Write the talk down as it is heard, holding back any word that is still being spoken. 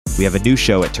We have a new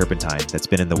show at Turpentine that's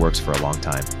been in the works for a long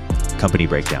time, Company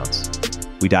Breakdowns.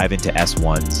 We dive into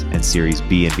S1s and Series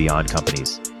B and beyond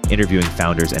companies, interviewing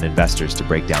founders and investors to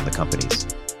break down the companies.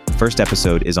 First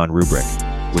episode is on Rubrik,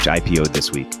 which IPO'd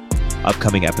this week.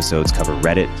 Upcoming episodes cover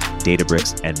Reddit,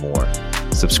 Databricks, and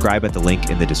more. Subscribe at the link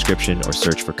in the description or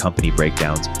search for Company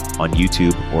Breakdowns on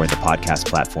YouTube or in the podcast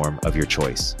platform of your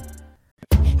choice.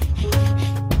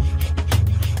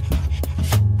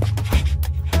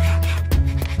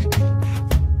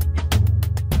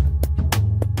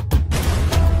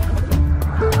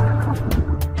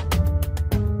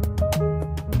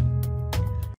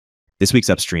 This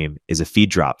week's Upstream is a feed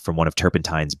drop from one of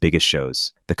Turpentine's biggest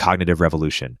shows, The Cognitive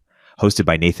Revolution, hosted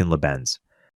by Nathan Labenz.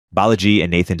 Balaji and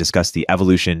Nathan discuss the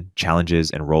evolution, challenges,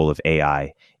 and role of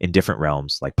AI in different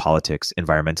realms like politics,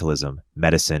 environmentalism,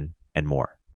 medicine, and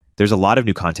more. There's a lot of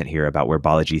new content here about where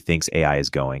Balaji thinks AI is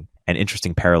going and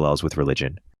interesting parallels with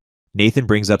religion. Nathan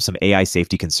brings up some AI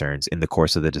safety concerns in the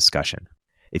course of the discussion.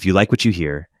 If you like what you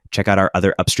hear, check out our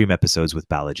other Upstream episodes with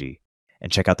Balaji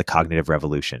and check out The Cognitive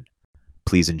Revolution.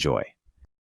 Please enjoy.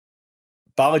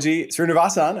 Balaji,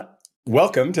 Srinivasan,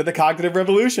 welcome to The Cognitive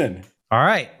Revolution. All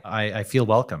right. I feel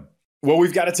welcome. Well,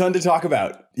 we've got a ton to talk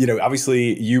about.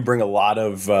 Obviously, you bring a lot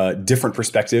of different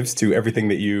perspectives to everything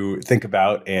that you think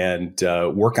about and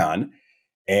work on.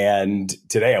 And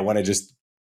today, I want to just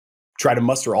try to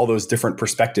muster all those different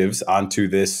perspectives onto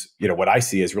this, what I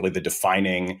see as really the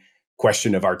defining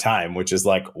question of our time, which is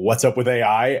like, what's up with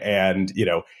AI and,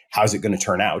 how's it going to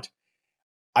turn out?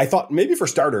 I thought maybe for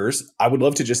starters, I would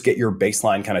love to just get your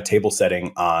baseline kind of table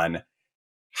setting on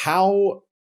how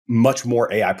much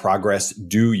more AI progress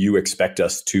do you expect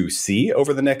us to see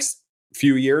over the next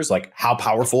few years? Like, how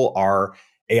powerful are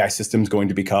AI systems going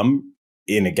to become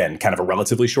in, again, kind of a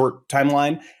relatively short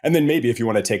timeline? And then maybe if you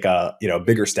want to take a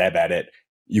bigger stab at it,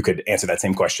 you could answer that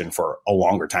same question for a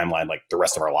longer timeline, like the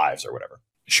rest of our lives or whatever.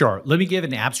 Sure. Let me give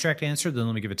an abstract answer, then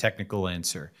let me give a technical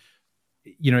answer.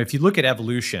 If you look at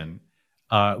evolution,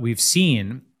 we've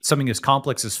seen something as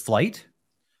complex as flight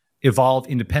evolve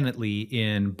independently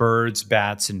in birds,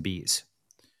 bats, and bees.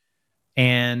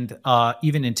 And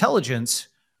even intelligence,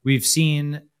 we've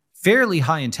seen fairly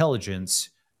high intelligence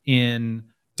in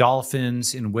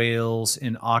dolphins, in whales,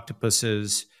 in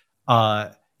octopuses.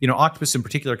 Octopus in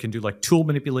particular can do like tool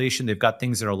manipulation. They've got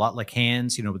things that are a lot like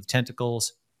hands, with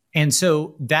tentacles. And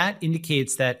so that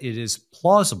indicates that it is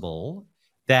plausible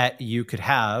that you could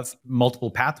have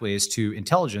multiple pathways to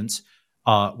intelligence,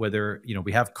 whether,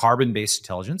 we have carbon-based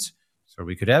intelligence, or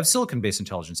we could have silicon-based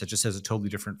intelligence that just has a totally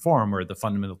different form where the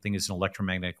fundamental thing is an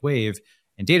electromagnetic wave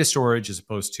and data storage as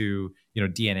opposed to,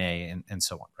 DNA and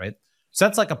so on, right? So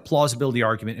that's like a plausibility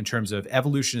argument in terms of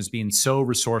evolution as being so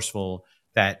resourceful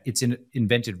that it's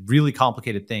invented really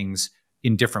complicated things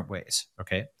in different ways,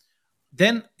 okay?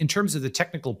 Then in terms of the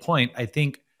technical point, I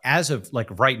think as of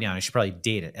like right now, I should probably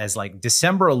date it as like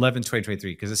December 11,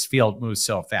 2023, because this field moves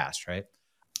so fast, right?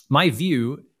 My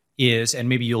view is, and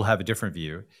maybe you'll have a different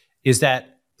view, is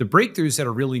that the breakthroughs that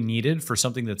are really needed for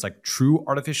something that's like true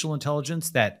artificial intelligence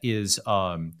that is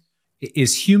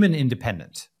human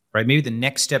independent, right? Maybe the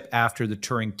next step after the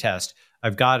Turing test.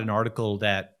 I've got an article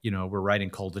that, we're writing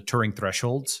called The Turing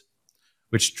Thresholds,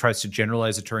 which tries to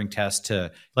generalize the Turing test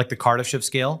to like the Kardashev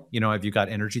scale. Have you got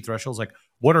energy thresholds? Like,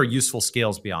 what are useful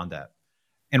scales beyond that?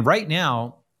 And right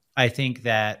now, I think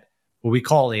that what we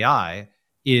call AI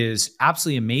is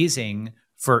absolutely amazing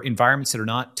for environments that are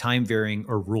not time varying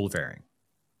or rule varying.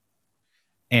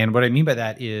 And what I mean by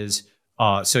that is,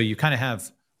 so you kind of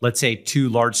have, let's say, two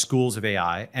large schools of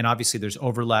AI, and obviously there's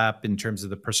overlap in terms of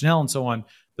the personnel and so on,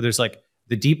 but there's like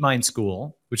the DeepMind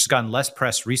school, which has gotten less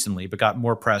press recently, but got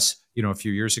more press, a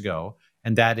few years ago.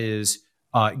 And that is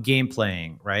game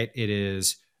playing, right? It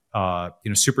is,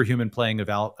 superhuman playing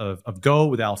of Go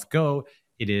with AlphaGo.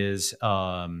 It is,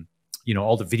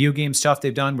 all the video game stuff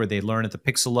they've done where they learn at the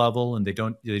pixel level and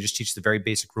they just teach the very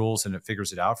basic rules and it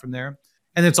figures it out from there.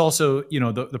 And it's also,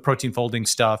 the protein folding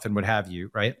stuff and what have you,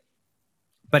 right?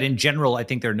 But in general, I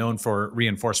think they're known for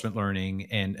reinforcement learning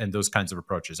and those kinds of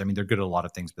approaches. I mean, they're good at a lot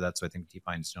of things, but that's what I think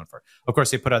DeepMind is known for. Of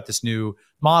course, they put out this new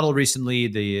model recently,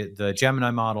 the Gemini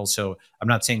model. So I'm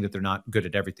not saying that they're not good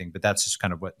at everything, but that's just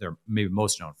kind of what they're maybe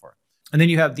most known for. And then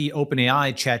you have the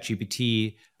OpenAI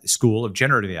ChatGPT school of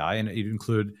generative AI, and it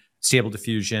include Stable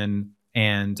Diffusion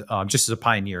and just as a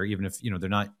pioneer, even if, they're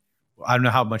not, I don't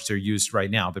know how much they're used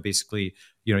right now, but basically,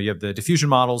 you have the diffusion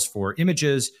models for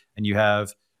images and you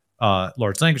have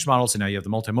large language models, and now you have the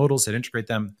multimodals that integrate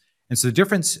them. And so the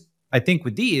difference, I think,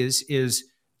 with these is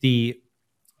the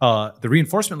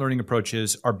reinforcement learning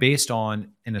approaches are based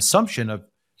on an assumption of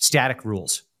static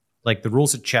rules. Like the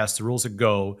rules of chess, the rules of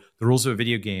Go, the rules of a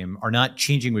video game are not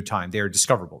changing with time. They are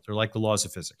discoverable. They're like the laws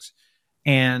of physics.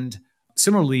 And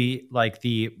similarly, like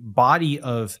the body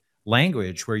of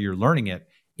language where you're learning it,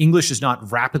 English is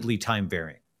not rapidly time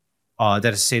varying.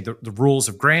 That is to say, the rules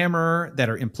of grammar that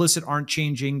are implicit aren't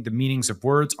changing. The meanings of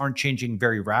words aren't changing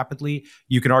very rapidly.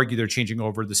 You can argue they're changing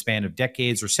over the span of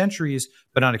decades or centuries,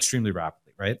 but not extremely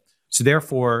rapidly, right? So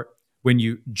therefore, when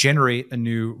you generate a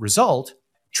new result,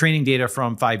 training data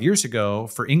from 5 years ago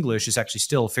for English is actually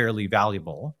still fairly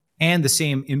valuable. And the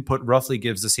same input roughly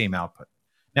gives the same output.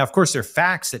 Now, of course, there are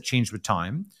facts that change with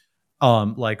time.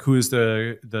 Like who is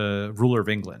the ruler of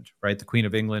England, right? The Queen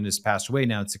of England has passed away.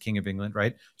 Now it's the King of England,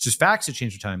 right? It's just facts that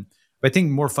change with time. But I think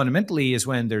more fundamentally is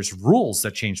when there's rules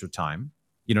that change with time.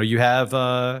 You know, you have,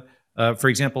 for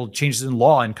example, changes in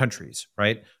law in countries,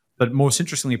 right? But most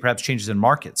interestingly, perhaps changes in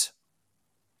markets.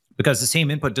 Because the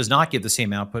same input does not give the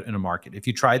same output in a market. If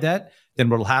you try that, then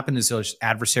what will happen is there's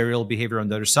adversarial behavior on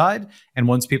the other side. And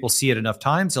once people see it enough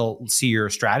times, they'll see your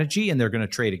strategy and they're going to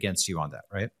trade against you on that,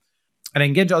 right? And I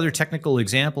can get into other technical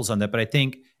examples on that, but I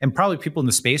think, and probably people in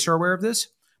the space are aware of this,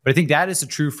 but I think that is the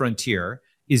true frontier,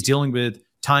 is dealing with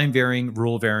time-varying,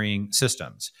 rule-varying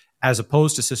systems, as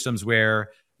opposed to systems where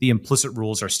the implicit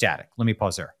rules are static. Let me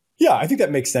pause there. Yeah, I think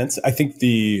that makes sense. I think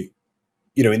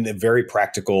in the very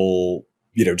practical,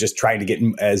 just trying to get,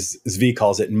 as Zvi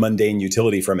calls it, mundane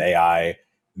utility from AI,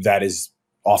 that is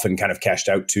often kind of cashed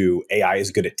out to AI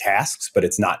is good at tasks, but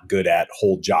it's not good at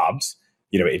whole jobs.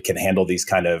 It can handle these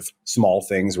kind of small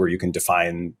things where you can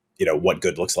define, what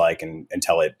good looks like and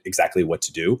tell it exactly what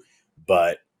to do.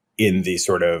 But in the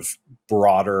sort of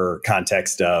broader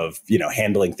context of,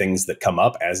 handling things that come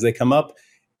up as they come up,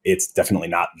 it's definitely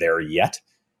not there yet.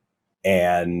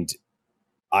 And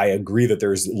I agree that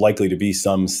there's likely to be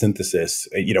some synthesis,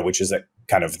 which is a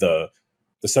kind of the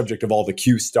subject of all the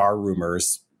Q star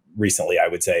rumors recently, I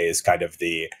would say, is kind of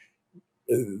the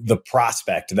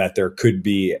prospect that there could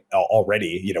be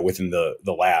already, within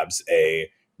the labs, a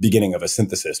beginning of a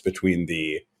synthesis between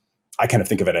I kind of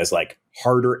think of it as like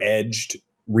harder edged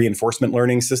reinforcement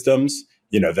learning systems,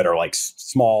 that are like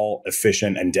small,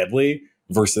 efficient, and deadly,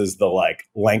 versus the like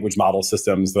language model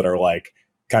systems that are like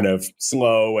kind of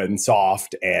slow and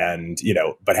soft and,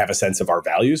 but have a sense of our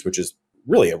values, which is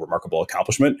really a remarkable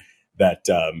accomplishment that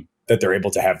they're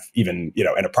able to have even,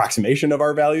 an approximation of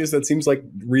our values that seems like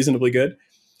reasonably good.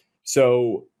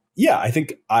 So, yeah, I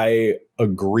think I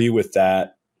agree with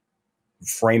that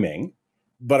framing,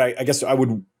 but I guess I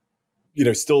would,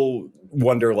 still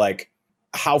wonder, like,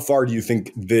 how far do you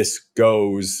think this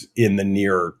goes in the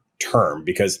near term?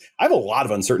 Because I have a lot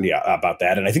of uncertainty about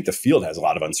that. And I think the field has a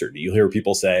lot of uncertainty. You'll hear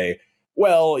people say,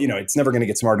 well, it's never going to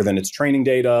get smarter than its training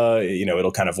data.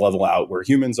 It'll kind of level out where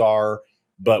humans are.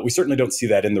 But we certainly don't see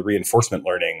that in the reinforcement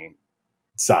learning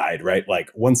side, right?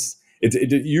 Like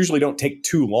it usually don't take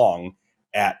too long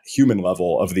at human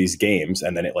level of these games,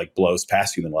 and then it like blows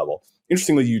past human level.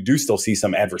 Interestingly, you do still see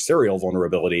some adversarial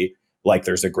vulnerability. Like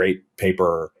there's a great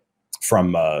paper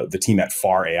from the team at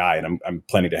FAR AI, and I'm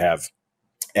planning to have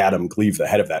Adam Gleave, the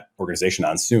head of that organization,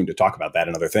 on soon to talk about that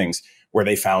and other things, where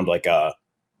they found like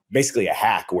basically a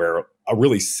hack where a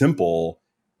really simple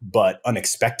but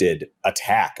unexpected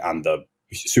attack on the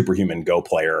superhuman Go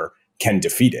player can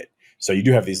defeat it. So you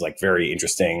do have these like very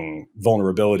interesting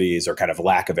vulnerabilities or kind of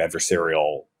lack of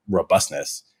adversarial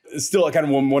robustness. Still, I kind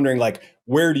of am wondering, like,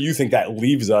 where do you think that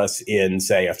leaves us in,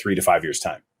 say, a 3 to 5 years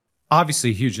time?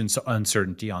 Obviously, huge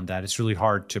uncertainty on that. It's really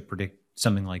hard to predict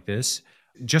something like this.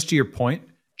 Just to your point,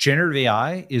 generative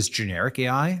AI is generic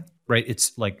AI, right?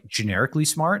 It's like generically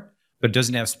smart, but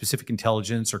doesn't have specific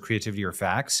intelligence or creativity or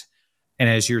facts. And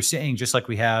as you're saying, just like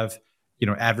we have,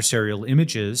 adversarial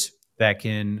images that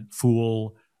can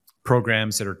fool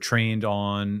programs that are trained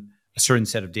on a certain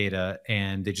set of data,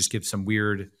 and they just give some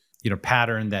weird,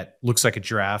 pattern that looks like a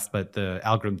giraffe, but the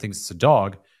algorithm thinks it's a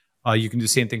dog. You can do the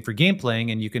same thing for game playing,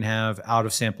 and you can have out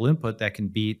of sample input that can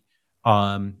beat,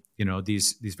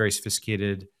 these very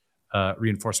sophisticated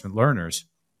reinforcement learners.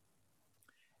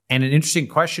 And an interesting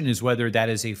question is whether that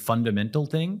is a fundamental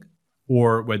thing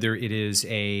or whether it is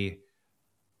a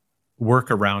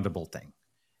workaroundable thing.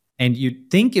 And you'd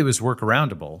think it was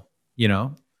workaroundable,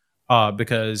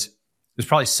 because there's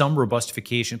probably some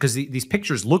robustification, because these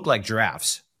pictures look like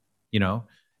giraffes,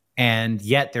 and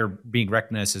yet they're being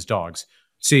recognized as dogs.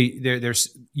 So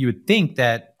you would think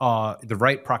that the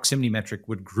right proximity metric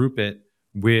would group it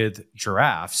with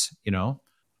giraffes,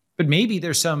 but maybe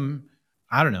there's some,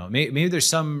 I don't know, maybe there's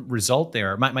some result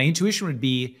there. My intuition would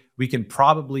be we can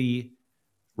probably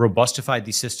robustify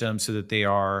these systems so that they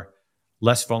are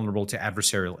less vulnerable to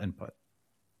adversarial input.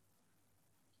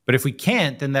 But if we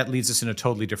can't, then that leads us in a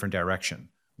totally different direction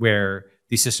where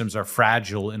these systems are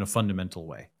fragile in a fundamental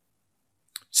way.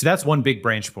 So that's one big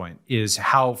branch point, is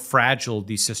how fragile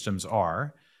these systems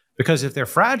are. Because if they're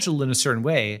fragile in a certain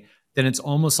way, then it's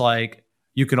almost like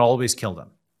you can always kill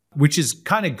them, which is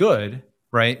kind of good,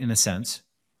 right? In a sense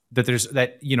that there's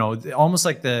that, almost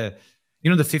like the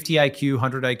 50 IQ,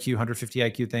 100 IQ, 150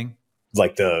 IQ thing.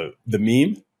 Like the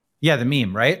meme? Yeah, the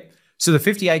meme, right? So the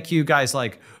 50 IQ guy's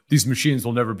like, these machines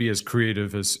will never be as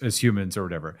creative as humans or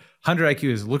whatever. 100 IQ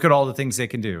is, look at all the things they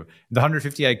can do. The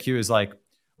 150 IQ is like,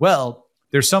 well,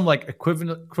 there's some like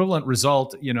equivalent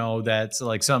result, that's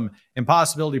like some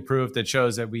impossibility proof that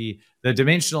shows that the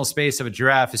dimensional space of a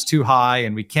giraffe is too high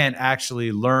and we can't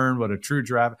actually learn what a true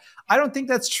giraffe. I don't think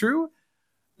that's true,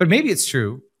 but maybe it's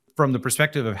true from the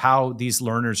perspective of how these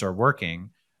learners are working.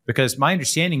 Because my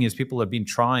understanding is people have been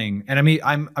trying, and I mean,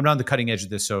 I'm not on the cutting edge of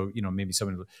this, so maybe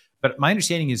someone. But my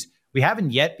understanding is we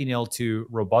haven't yet been able to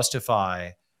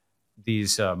robustify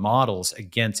these models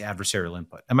against adversarial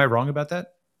input. Am I wrong about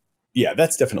that? Yeah,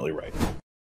 that's definitely right.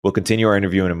 We'll continue our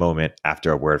interview in a moment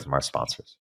after a word from our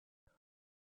sponsors.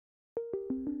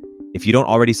 If you don't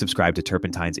already subscribe to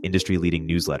Turpentine's industry-leading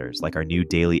newsletters, like our new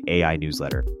daily AI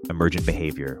newsletter, Emergent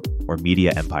Behavior, or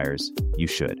Media Empires, you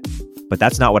should. But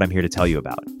that's not what I'm here to tell you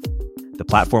about. The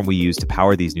platform we use to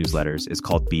power these newsletters is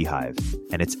called Beehive,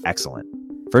 and it's excellent.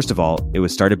 First of all, it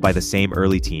was started by the same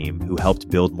early team who helped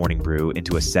build Morning Brew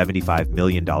into a $75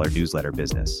 million newsletter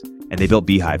business. And they built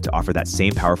Beehive to offer that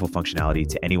same powerful functionality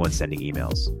to anyone sending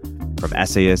emails. From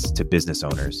essayists to business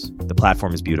owners, the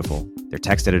platform is beautiful, their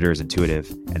text editor is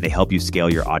intuitive, and they help you scale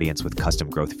your audience with custom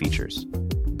growth features.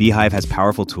 Beehive has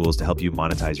powerful tools to help you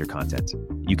monetize your content.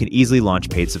 You can easily launch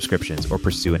paid subscriptions or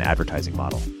pursue an advertising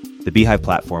model. The Beehive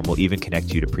platform will even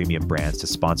connect you to premium brands to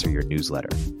sponsor your newsletter.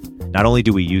 Not only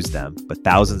do we use them, but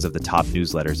thousands of the top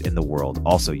newsletters in the world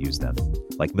also use them,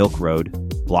 like Milk Road,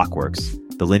 Blockworks,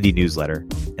 the Lindy newsletter,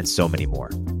 and so many more.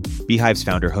 Beehive's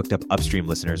founder hooked up Upstream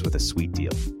listeners with a sweet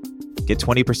deal. Get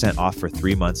 20% off for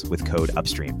 3 months with code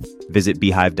UPSTREAM. Visit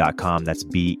beehive.com, that's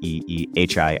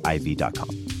BEEHIIV.com,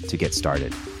 to get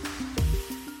started.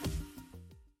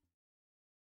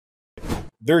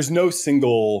 There's no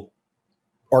single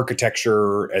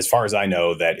architecture, as far as I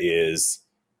know, that is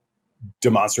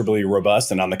demonstrably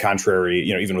robust. And on the contrary,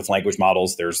 even with language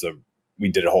models, we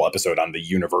did a whole episode on the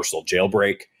universal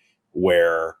jailbreak,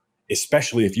 where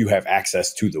especially if you have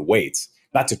access to the weights,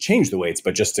 not to change the weights,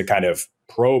 but just to kind of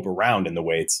probe around in the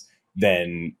weights,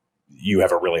 then you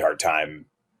have a really hard time,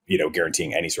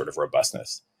 guaranteeing any sort of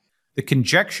robustness. The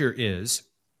conjecture is,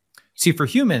 see, for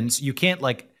humans, you can't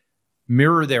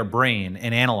mirror their brain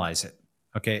and analyze it.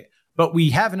 Okay. But we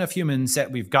have enough humans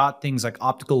that we've got things like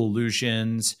optical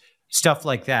illusions, stuff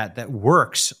like that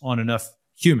works on enough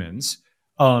humans,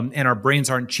 and our brains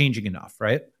aren't changing enough,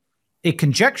 right? A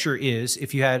conjecture is,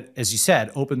 if you had, as you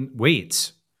said, open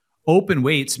weights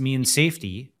means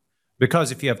safety,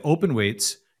 because if you have open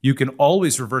weights, you can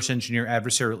always reverse engineer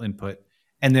adversarial input,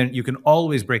 and then you can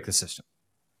always break the system.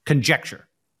 Conjecture.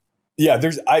 Yeah,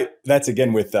 that's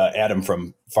again with Adam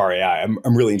from Far AI.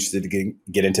 I'm really interested to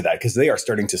get into that, because they are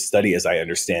starting to study, as I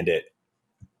understand it,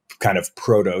 kind of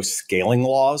proto-scaling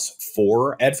laws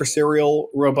for adversarial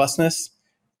robustness.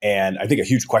 And I think a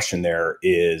huge question there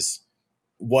is,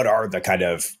 what are the kind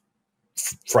of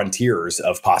frontiers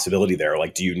of possibility there?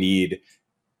 Like, do you need,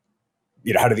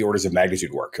 how do the orders of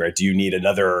magnitude work, right? Do you need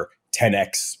another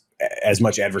 10x as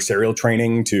much adversarial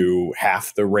training to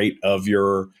half the rate of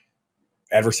your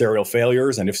adversarial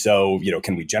failures? And if so,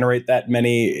 can we generate that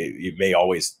many? It may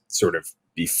always sort of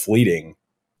be fleeting.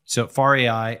 So Far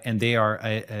AI, and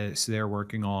they're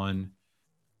working on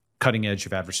cutting edge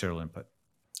of adversarial input.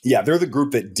 Yeah, they're the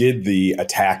group that did the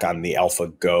attack on the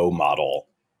AlphaGo model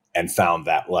and found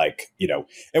that,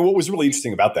 and what was really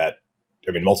interesting about that,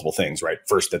 multiple things, right?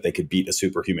 First, that they could beat a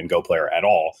superhuman Go player at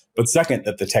all. But second,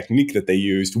 that the technique that they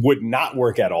used would not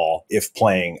work at all if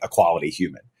playing a quality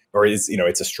human. Or it's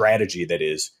a strategy that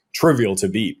is trivial to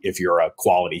beat if you're a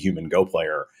quality human Go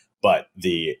player, but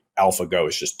the AlphaGo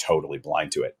is just totally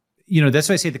blind to it. That's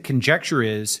why I say the conjecture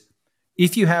is,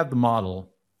 if you have the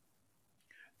model,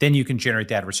 then you can generate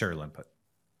the adversarial input.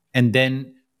 And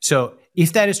then, so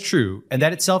if that is true, and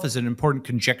that itself is an important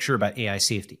conjecture about AI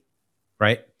safety,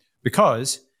 right?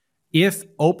 Because if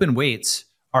open weights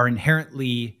are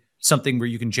inherently something where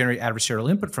you can generate adversarial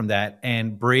input from that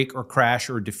and break or crash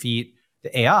or defeat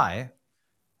the AI,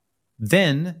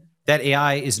 then that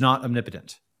AI is not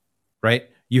omnipotent, right?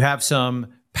 You have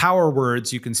some power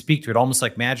words you can speak to it, almost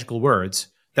like magical words,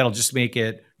 that'll just make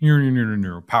it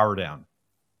power down.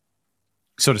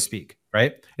 so to speak,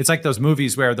 right? It's like those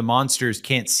movies where the monsters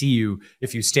can't see you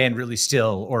if you stand really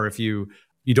still or if you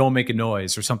don't make a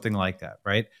noise or something like that,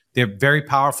 right? They're very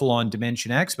powerful on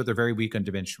dimension X, but they're very weak on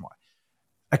dimension Y.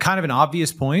 A kind of an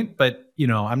obvious point, but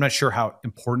I'm not sure how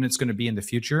important it's going to be in the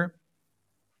future.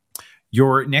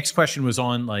 Your next question was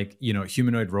on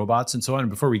humanoid robots and so on. And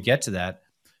before we get to that,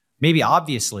 maybe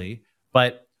obviously,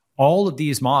 but all of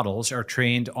these models are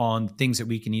trained on things that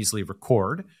we can easily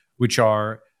record, which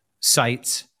are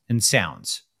sights and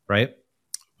sounds, right?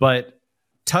 But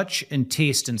touch and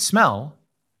taste and smell,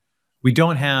 we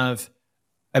don't have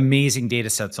amazing data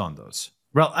sets on those.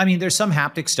 Well, I mean, there's some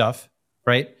haptic stuff,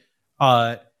 right?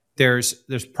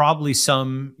 There's probably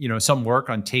some work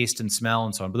on taste and smell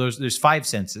and so on, but there's 5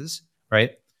 senses,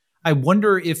 right? I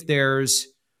wonder if there's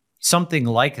something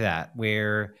like that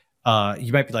where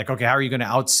you might be like, okay, how are you going to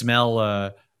outsmell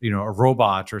a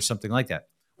robot or something like that?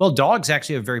 Well, dogs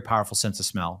actually have a very powerful sense of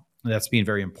smell. And that's being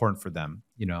very important for them,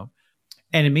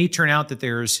 And it may turn out that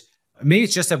maybe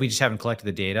it's just that we just haven't collected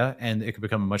the data and it could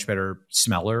become a much better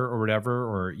smeller or whatever,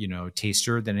 or,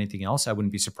 taster than anything else. I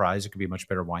wouldn't be surprised. It could be a much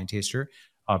better wine taster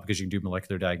because you can do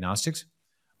molecular diagnostics.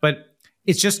 But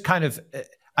it's just kind of,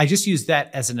 I just use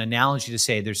that as an analogy to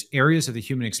say there's areas of the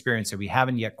human experience that we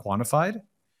haven't yet quantified.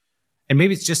 And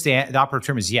maybe it's just the operative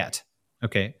term is yet,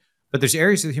 okay? But there's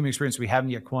areas of the human experience we haven't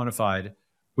yet quantified,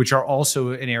 which are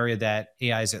also an area that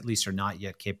AIs at least are not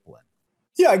yet capable in.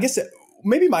 Yeah, I guess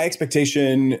maybe my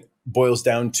expectation boils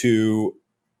down to,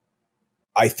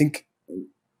 I think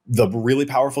the really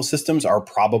powerful systems are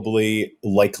probably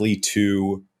likely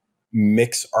to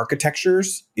mix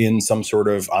architectures in some sort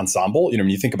of ensemble. When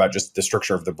you think about just the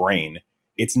structure of the brain,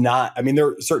 it's not, I mean,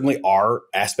 there certainly are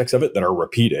aspects of it that are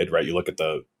repeated, right? You look at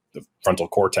the frontal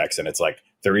cortex and it's like,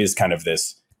 there is kind of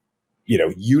this,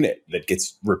 unit that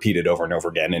gets repeated over and over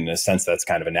again. And in a sense, that's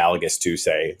kind of analogous to,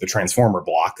 say, the transformer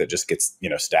block that just gets,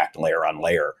 stacked layer on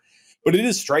layer. But it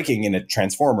is striking in a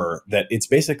transformer that it's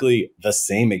basically the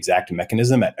same exact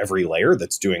mechanism at every layer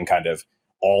that's doing kind of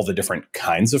all the different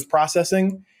kinds of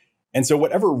processing. And so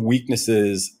whatever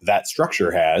weaknesses that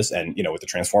structure has, and, with the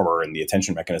transformer and the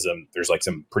attention mechanism, there's like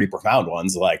some pretty profound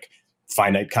ones like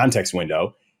finite context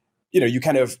window, you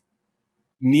kind of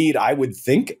need, I would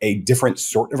think, a different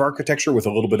sort of architecture with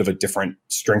a little bit of a different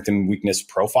strength and weakness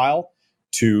profile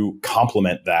to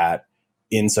complement that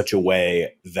in such a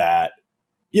way that,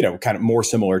 kind of more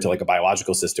similar to like a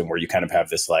biological system where you kind of have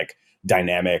this like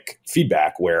dynamic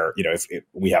feedback where, if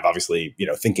we have obviously,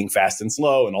 thinking fast and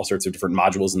slow and all sorts of different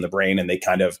modules in the brain, and they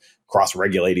kind of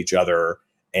cross-regulate each other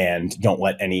and don't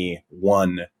let any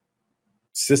one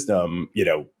system,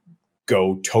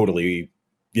 go totally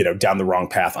down the wrong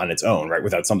path on its own, right?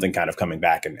 Without something kind of coming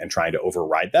back and trying to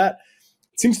override that.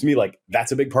 It seems to me like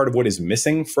that's a big part of what is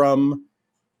missing from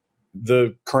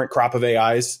the current crop of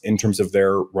AIs in terms of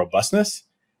their robustness.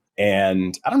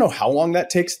 And I don't know how long that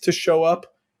takes to show up,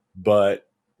 but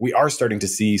we are starting to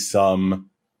see some,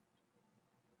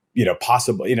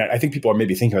 possible, I think people are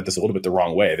maybe thinking about this a little bit the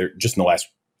wrong way. Just in the last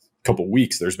couple of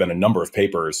weeks, there's been a number of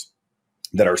papers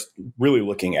that are really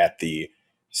looking at the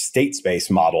state space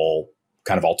model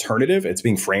kind of alternative. It's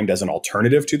being framed as an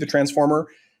alternative to the transformer.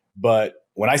 But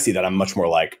when I see that, I'm much more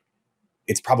like,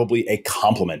 it's probably a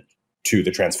complement to the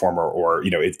transformer, or,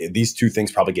 these two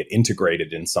things probably get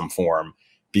integrated in some form,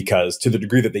 because to the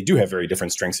degree that they do have very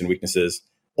different strengths and weaknesses,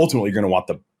 ultimately you're going to want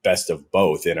the best of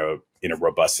both in a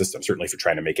robust system. Certainly if you're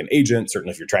trying to make an agent,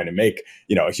 certainly if you're trying to make,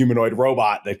 a humanoid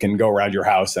robot that can go around your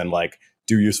house and like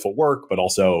do useful work, but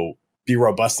also be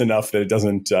robust enough that it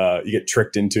doesn't, you get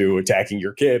tricked into attacking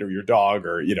your kid or your dog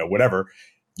or, whatever.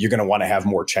 You're going to want to have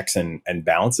more checks and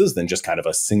balances than just kind of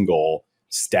a single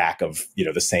stack of,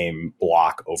 the same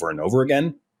block over and over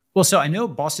again. Well, so I know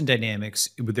Boston Dynamics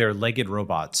with their legged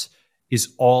robots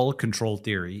is all control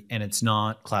theory, and it's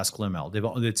not classical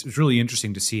ML. It's really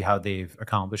interesting to see how they've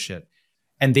accomplished it.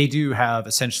 And they do have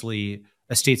essentially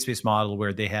a state space model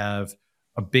where they have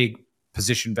a big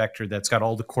position vector that's got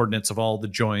all the coordinates of all the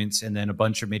joints, and then a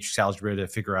bunch of matrix algebra to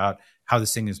figure out how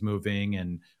this thing is moving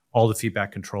and all the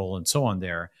feedback control and so on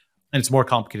there. And it's more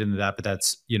complicated than that, but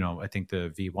that's, I think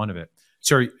the V1 of it.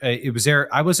 So it was there.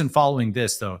 I wasn't following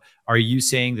this though. Are you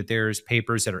saying that there's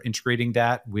papers that are integrating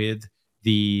that with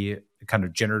the kind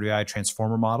of generative AI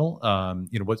transformer model?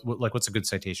 What's a good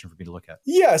citation for me to look at?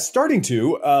 Yeah, starting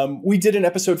to. We did an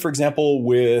episode, for example,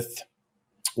 with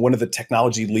one of the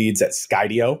technology leads at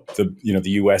Skydio, the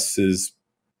US's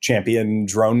champion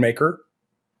drone maker.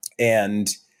 And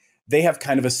they have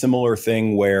kind of a similar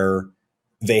thing where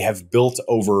they have built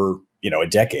over, a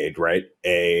decade, right?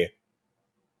 A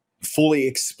fully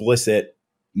explicit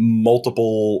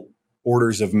multiple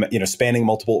orders of, spanning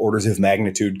multiple orders of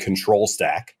magnitude control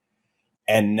stack.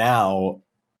 And now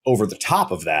over the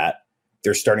top of that,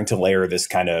 they're starting to layer this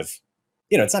kind of,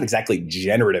 it's not exactly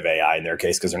generative AI in their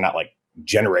case, because they're not like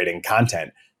generating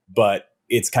content, but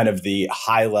it's kind of the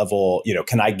high level,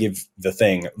 can I give the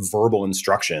thing verbal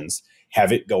instructions,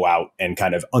 have it go out and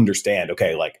kind of understand,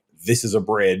 okay, like this is a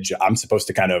bridge. I'm supposed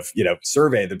to kind of,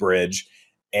 survey the bridge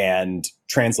and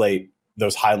translate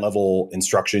those high level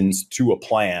instructions to a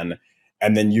plan,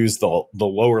 and then use the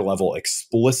lower level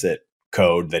explicit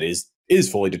code that is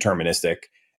fully deterministic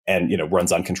and,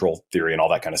 runs on control theory and all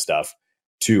that kind of stuff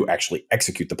to actually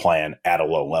execute the plan at a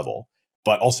low level.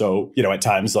 But also, at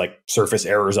times like surface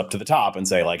errors up to the top and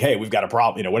say like, hey, we've got a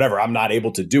problem, whatever, I'm not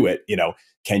able to do it.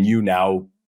 Can you now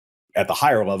at the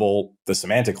higher level, the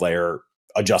semantic layer,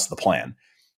 adjust the plan?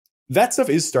 That stuff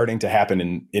is starting to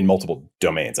happen in multiple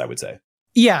domains, I would say.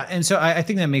 Yeah. And so I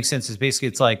think that makes sense. Is basically,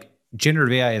 it's like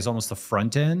generative AI is almost the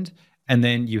front end. And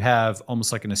then you have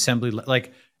almost like an assembly,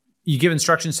 like you give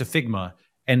instructions to Figma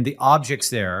and the objects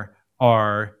there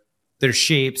are their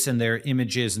shapes and their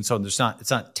images. And so it's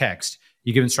not text.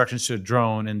 You give instructions to a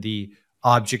drone and the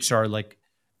objects are like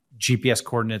GPS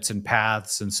coordinates and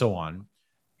paths and so on.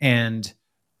 And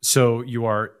so you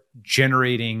are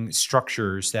generating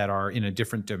structures that are in a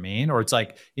different domain, or it's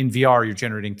like in VR, you're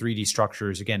generating 3D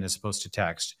structures again, as opposed to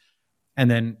text.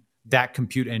 And then that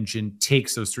compute engine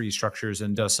takes those 3D structures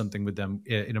and does something with them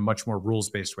in a much more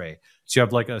rules-based way. So you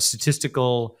have like a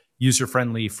statistical,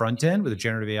 user-friendly front end with a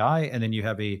generative AI, and then you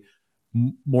have a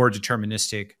more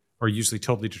deterministic, or usually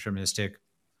totally deterministic,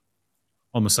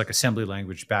 almost like assembly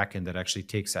language backend that actually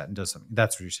takes that and does something.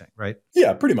 That's what you're saying, right?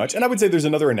 Yeah, pretty much. And I would say there's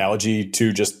another analogy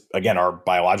to just, again, our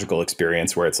biological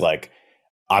experience where it's like,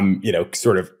 I'm,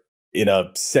 sort of in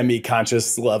a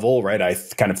semi-conscious level, right? I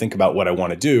kind of think about what I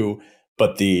want to do,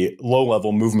 but the low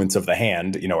level movements of the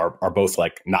hand, are both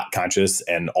like not conscious.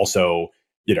 And also,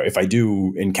 if I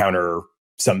do encounter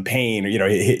some pain or,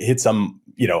 hit some,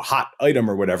 hot item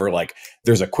or whatever, like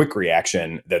there's a quick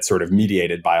reaction that's sort of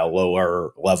mediated by a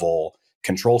lower level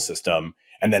control system.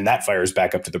 And then that fires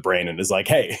back up to the brain and is like,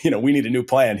 hey, we need a new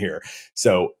plan here.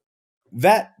 So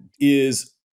that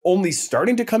is only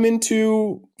starting to come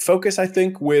into focus, I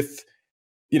think, with,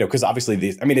 because obviously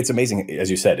it's amazing, as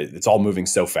you said, it's all moving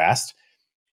so fast.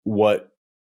 What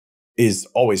is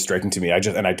always striking to me, I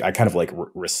kind of like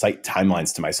recite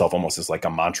timelines to myself almost as like a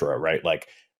mantra, right? Like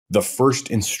the first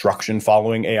instruction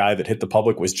following AI that hit the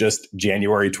public was just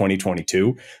January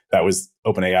 2022. That was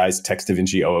OpenAI's Text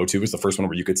DaVinci 002 was the first one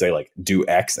where you could say like do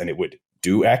X and it would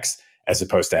do X, as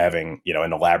opposed to having,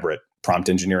 an elaborate prompt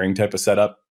engineering type of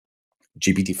setup.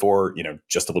 GPT-4,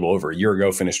 just a little over a year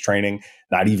ago, finished training,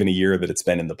 not even a year that it's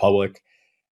been in the public.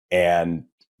 And,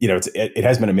 it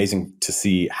has been amazing to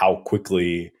see how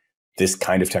quickly this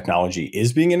kind of technology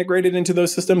is being integrated into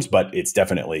those systems, but it's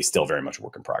definitely still very much a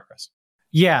work in progress.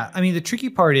 Yeah. I mean, the tricky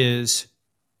part is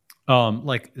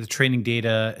like the training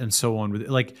data and so on. With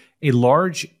like a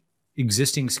large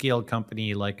existing scaled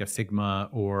company like a Figma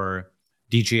or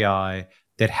DJI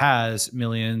that has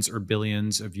millions or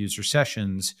billions of user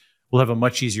sessions will have a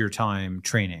much easier time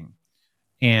training.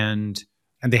 And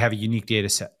they have a unique data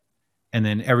set. And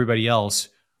then everybody else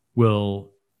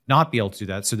will not be able to do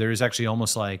that. So there is actually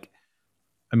almost like,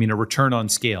 a return on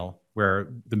scale where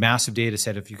the massive data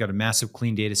set, if you've got a massive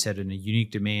clean data set in a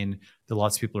unique domain that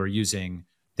lots of people are using,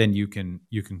 then you can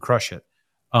crush it.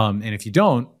 And if you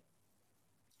don't,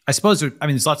 I suppose,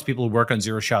 there's lots of people who work on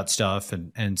zero shot stuff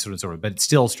and so on and so forth, but it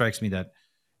still strikes me that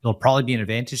it'll probably be an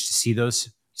advantage to see those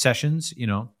sessions.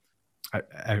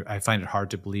 I find it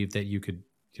hard to believe that you could,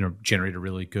 generate a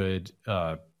really good,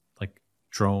 like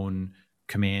drone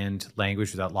command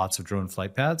language without lots of drone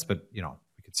flight paths, but, we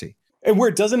could see. And where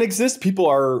it doesn't exist, people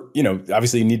are,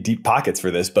 obviously you need deep pockets for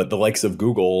this, but the likes of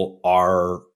Google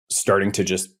are starting to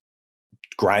just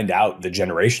grind out the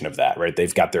generation of that, right?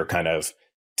 They've got their kind of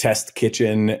test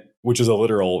kitchen, which is a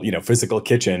literal, physical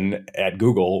kitchen at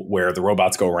Google where the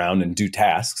robots go around and do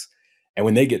tasks. And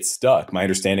when they get stuck, my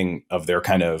understanding of their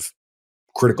kind of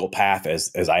critical path,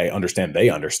 as I understand they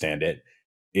understand it,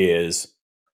 is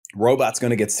robot's going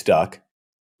to get stuck.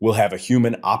 We'll have a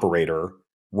human operator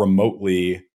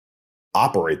remotely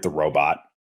operate the robot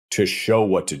to show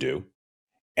what to do.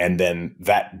 And then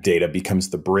that data becomes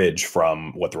the bridge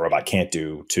from what the robot can't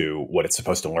do to what it's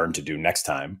supposed to learn to do next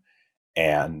time.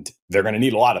 And they're going to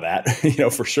need a lot of that,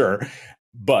 for sure.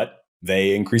 But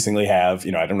they increasingly have,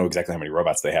 I don't know exactly how many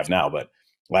robots they have now, but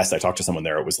last I talked to someone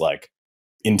there, it was like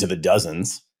into the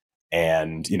dozens.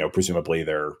 And, presumably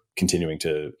they're continuing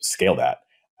to scale that.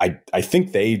 I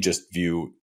think they just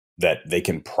view that they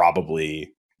can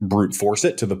probably brute force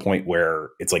it to the point where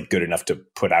it's like good enough to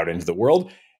put out into the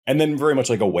world. And then very much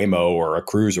like a Waymo or a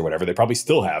Cruise or whatever, they probably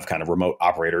still have kind of remote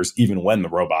operators, even when the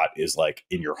robot is like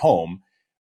in your home,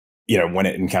 when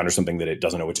it encounters something that it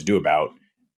doesn't know what to do about,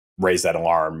 raise that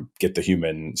alarm, get the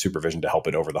human supervision to help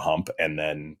it over the hump. And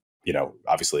then,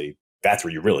 obviously that's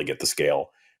where you really get the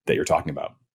scale that you're talking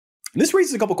about. And this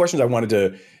raises a couple of questions I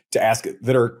wanted to ask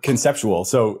that are conceptual.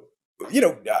 So,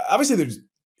 obviously there's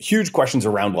huge questions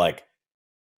around like,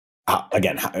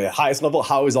 again, highest level,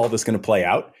 how is all this going to play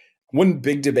out? One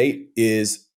big debate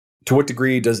is, to what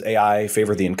degree does AI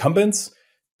favor the incumbents?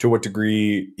 To what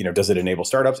degree, does it enable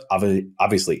startups?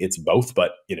 Obviously, it's both,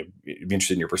 but be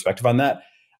interested in your perspective on that.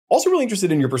 Also, really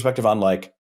interested in your perspective on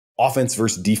like offense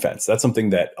versus defense. That's something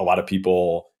that a lot of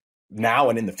people now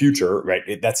and in the future,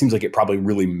 right? That seems like it probably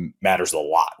really matters a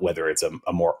lot, whether it's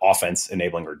a more offense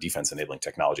enabling or defense enabling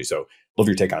technology. So, love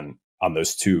your take on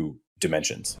those two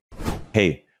dimensions.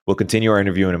 Hey, we'll continue our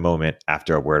interview in a moment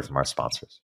after a word from our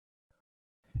sponsors.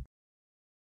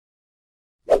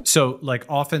 So like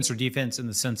offense or defense in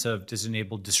the sense of does it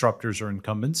enable disruptors or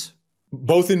incumbents?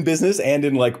 Both in business and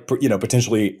in like,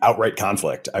 potentially outright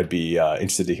conflict. I'd be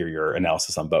interested to hear your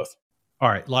analysis on both. All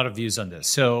right. A lot of views on this.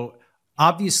 So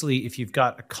obviously if you've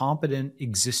got a competent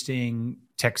existing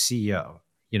tech CEO,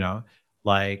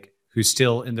 like who's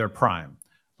still in their prime,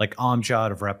 like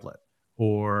Amjad of Replit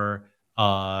or,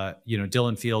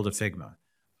 Dylan Field of Figma,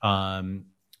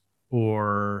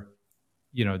 or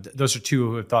those are two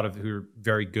who have thought of who are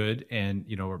very good and,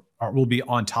 will be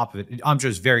on top of it. Amjad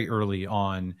is very early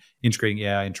on integrating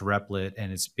AI into Replit,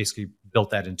 and it's basically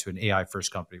built that into an AI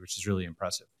first company, which is really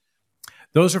impressive.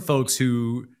 Those are folks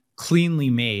who cleanly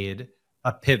made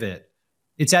a pivot.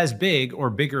 It's as big or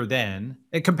bigger than,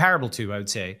 comparable to, I would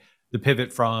say, the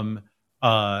pivot from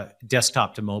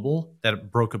desktop to mobile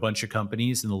that broke a bunch of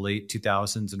companies in the late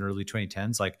 2000s and early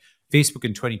 2010s. Like Facebook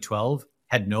in 2012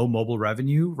 had no mobile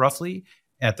revenue roughly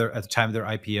at the time of their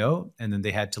IPO. And then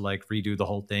they had to like redo the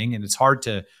whole thing. And it's hard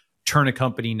to turn a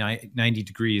company 90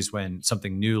 degrees when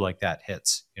something new like that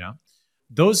hits,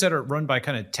 Those that are run by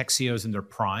kind of tech CEOs in their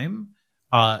prime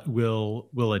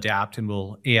will adapt and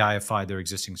will AIify their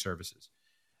existing services.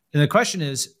 And the question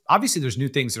is, obviously there's new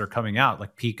things that are coming out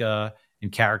like Pika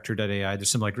and Character.ai. There's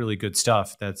some like really good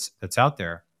stuff that's out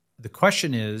there. The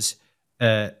question is,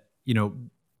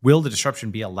 will the disruption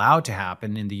be allowed to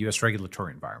happen in the US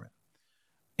regulatory environment?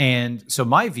 And so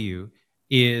my view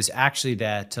is actually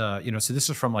that, so this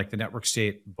is from like the Network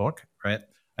State book, right?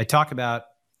 I talk about,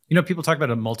 people talk about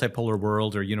a multipolar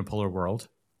world or unipolar world.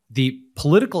 The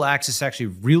political axis is actually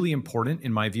really important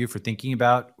in my view for thinking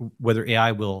about whether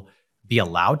AI will be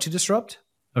allowed to disrupt,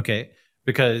 okay?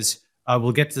 Because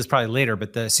we'll get to this probably later,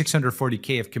 but the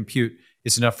 640K of compute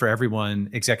is enough for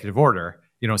everyone executive order,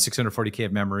 640K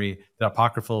of memory, the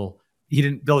apocryphal,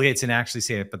 Bill Gates didn't actually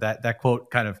say it, but that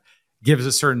quote kind of gives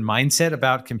a certain mindset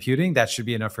about computing. That should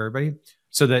be enough for everybody.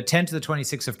 So the 10 to the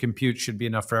 26 of compute should be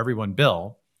enough for everyone,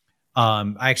 Bill.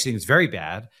 I actually think it's very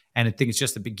bad. And I think it's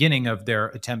just the beginning of their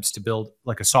attempts to build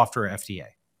like a software FDA,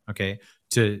 okay,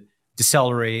 to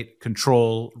decelerate,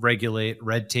 control, regulate,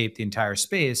 red tape the entire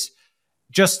space,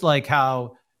 just like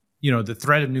how, the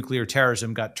threat of nuclear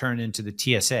terrorism got turned into the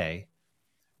TSA.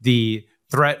 The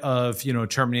threat of,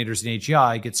 Terminators and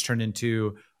AGI gets turned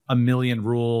into a million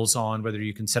rules on whether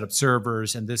you can set up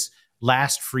servers. And this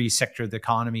last free sector of the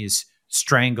economy is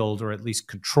strangled or at least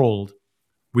controlled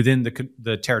within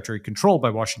the territory controlled by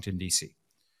Washington, D.C.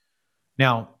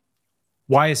 Now,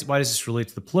 why does this relate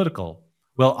to the political?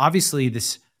 Well, obviously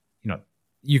this,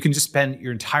 you can just spend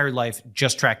your entire life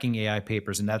just tracking AI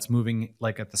papers, and that's moving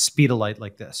like at the speed of light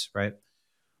like this, right?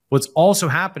 What's also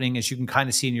happening, as you can kind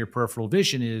of see in your peripheral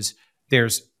vision, is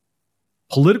there's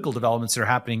political developments that are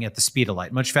happening at the speed of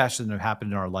light, much faster than have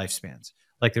happened in our lifespans.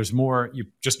 Like there's more, you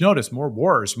just notice more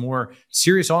wars, more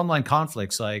serious online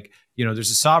conflicts. Like,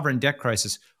 there's a sovereign debt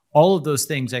crisis. All of those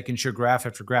things I can show graph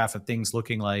after graph of things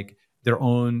looking like their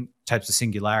own types of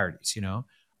singularities,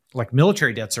 like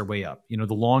military debts are way up. The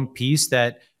long piece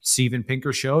that Steven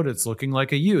Pinker showed, it's looking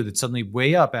like a U that's suddenly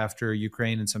way up after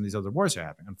Ukraine and some of these other wars are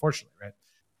happening, unfortunately,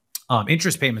 right?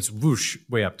 Interest payments, whoosh,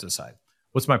 way up to the side.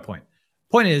 What's my point?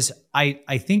 Point is,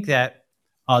 I think that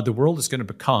the world is going to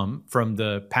become, from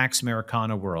the Pax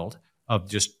Americana world of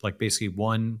just like basically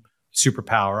one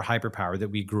superpower, hyperpower that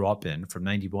we grew up in from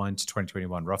 91 to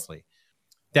 2021 roughly,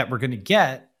 that we're going to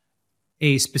get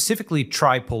a specifically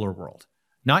tripolar world.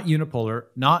 Not unipolar,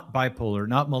 not bipolar,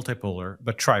 not multipolar,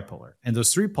 but tripolar. And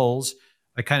those three poles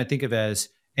I kind of think of as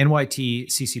NYT,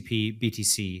 CCP,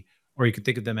 BTC, or you could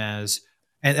think of them as,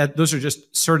 those are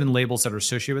just certain labels that are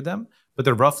associated with them, but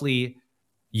they're roughly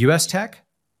US tech,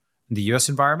 and the US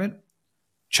environment,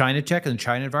 China tech and the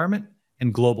China environment,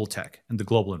 and global tech and the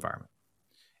global environment.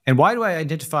 And why do I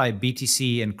identify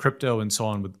BTC and crypto and so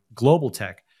on with global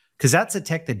tech? Because that's a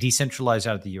tech that decentralized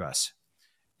out of the US.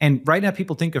 And right now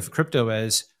people think of crypto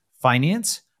as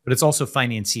finance, but it's also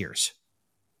financiers.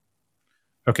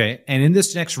 Okay. And in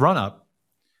this next run up,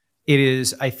 it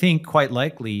is, I think, quite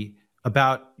likely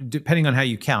about, depending on how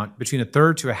you count, between a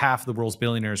third to a half of the world's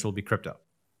billionaires will be crypto.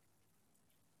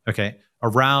 Okay.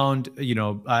 Around,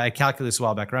 I calculated this a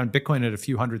while back, around Bitcoin at a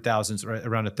few hundred thousands, right,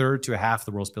 around a third to a half of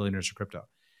the world's billionaires are crypto.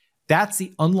 That's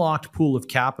the unlocked pool of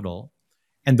capital.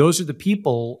 And those are the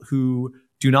people who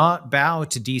do not bow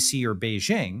to DC or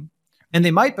Beijing. And they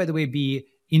might, by the way, be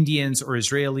Indians or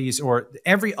Israelis or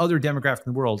every other demographic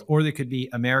in the world, or they could be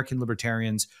American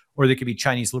libertarians, or they could be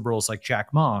Chinese liberals like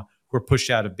Jack Ma, who are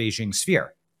pushed out of Beijing's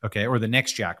sphere, okay? Or the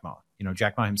next Jack Ma.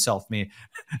 Jack Ma himself may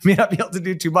not be able to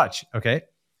do too much, okay?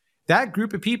 That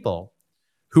group of people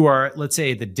who are, let's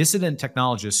say, the dissident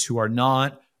technologists who are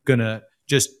not going to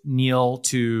just kneel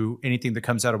to anything that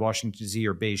comes out of Washington, D.C.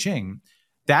 or Beijing,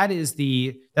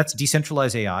 that's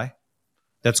decentralized AI,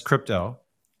 that's crypto,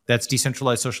 that's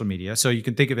decentralized social media. So you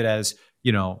can think of it as,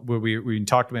 where we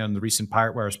talked about on the recent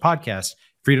Pirate Wires podcast,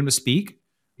 freedom to speak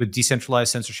with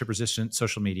decentralized censorship-resistant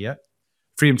social media,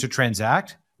 freedom to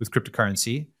transact with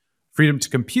cryptocurrency, freedom to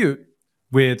compute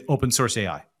with open source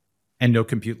AI and no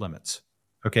compute limits,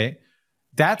 okay?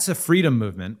 That's a freedom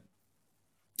movement,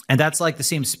 and that's like the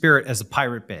same spirit as the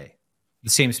Pirate Bay, the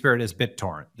same spirit as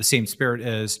BitTorrent, the same spirit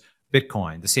as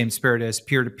Bitcoin, the same spirit as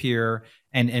peer-to-peer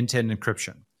and end-to-end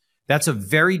encryption. That's a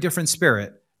very different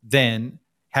spirit than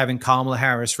having Kamala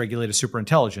Harris regulate a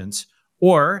superintelligence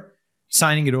or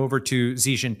signing it over to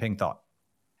Xi Jinping thought.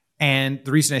 And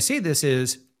the reason I say this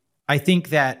is I think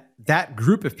that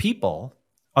group of people,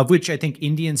 of which I think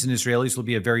Indians and Israelis will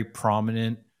be a very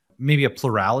prominent, maybe a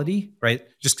plurality, right?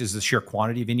 Just because the sheer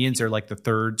quantity of Indians, they're like the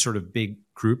third sort of big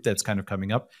group that's kind of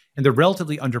coming up. And they're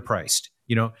relatively underpriced.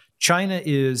 China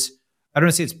is, I don't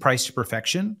want to say it's priced to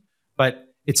perfection, but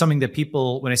it's something that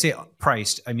people, when I say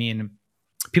priced, I mean,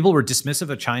 people were dismissive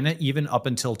of China even up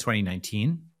until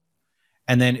 2019.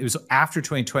 And then it was after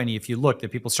 2020, if you look,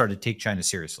 that people started to take China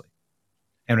seriously.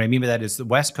 And what I mean by that is the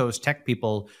West Coast tech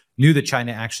people knew that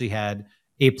China actually had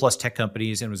A+ tech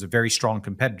companies and was a very strong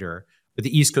competitor. But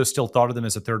the East Coast still thought of them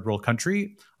as a third world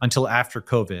country until after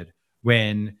COVID,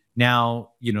 when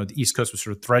now, the East Coast was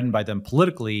sort of threatened by them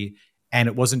politically. And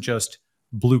it wasn't just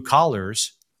blue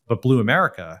collars, but blue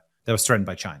America that was threatened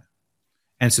by China.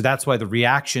 And so that's why the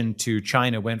reaction to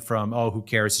China went from, oh, who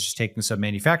cares, it's just taking some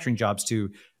manufacturing jobs, to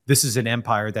this is an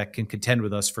empire that can contend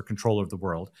with us for control of the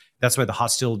world. That's why the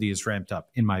hostility is ramped up,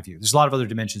 in my view. There's a lot of other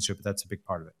dimensions to it, but that's a big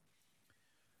part of it.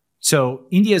 So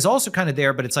India is also kind of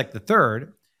there, but it's like the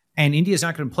third. And India is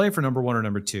not going to play for number one or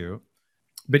number two.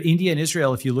 But India and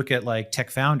Israel, if you look at like tech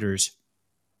founders,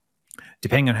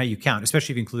 depending on how you count,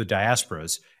 especially if you include the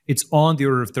diasporas, it's on the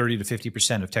order of 30 to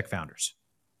 50% of tech founders,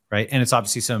 right? And it's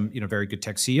obviously some, very good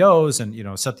tech CEOs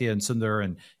and, Satya and Sundar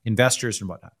and investors and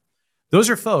whatnot. Those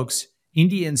are folks,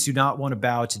 Indians do not want to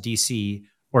bow to DC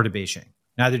or to Beijing.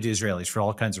 Neither do Israelis, for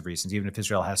all kinds of reasons. Even if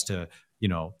Israel has to,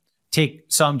 take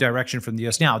some direction from the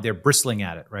US now, they're bristling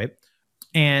at it, right?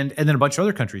 And then a bunch of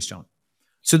other countries don't.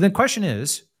 So the question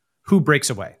is, who breaks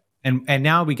away? And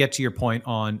now we get to your point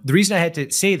on, the reason I had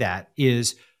to say that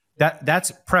is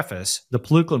that's preface the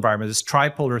political environment, this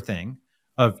tripolar thing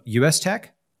of US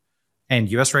tech and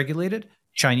US regulated,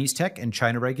 Chinese tech and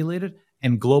China regulated,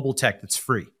 and global tech that's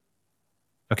free.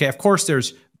 Okay, of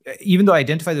course even though I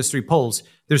identify those three poles,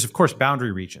 there's of course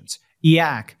boundary regions.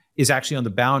 EAC is actually on the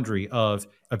boundary of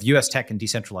US tech and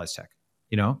decentralized tech,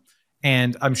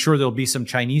 And I'm sure there'll be some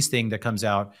Chinese thing that comes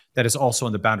out that is also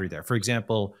on the boundary there. For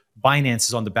example, Binance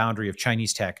is on the boundary of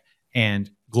Chinese tech and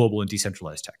global and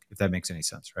decentralized tech, if that makes any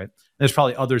sense, right? There's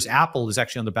probably others. Apple is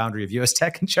actually on the boundary of US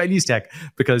tech and Chinese tech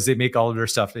because they make all of their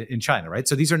stuff in China, right?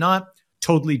 So these are not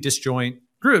totally disjoint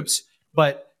groups,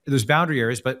 but there's boundary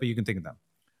areas, but you can think of them.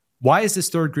 Why is this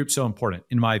third group so important,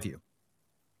 in my view?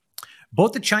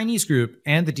 Both the Chinese group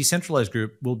and the decentralized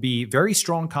group will be very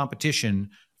strong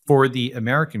competition for the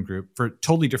American group for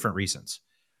totally different reasons.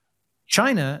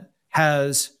 China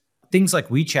has things like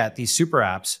WeChat, these super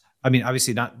apps. I mean,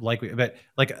 obviously not like, but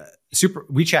like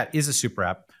WeChat is a super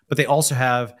app, but they also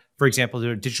have, for example,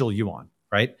 their digital yuan,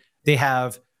 right? They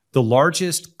have the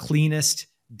largest, cleanest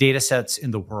data sets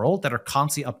in the world that are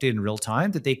constantly updated in real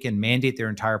time that they can mandate their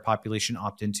entire population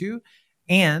opt into.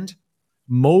 And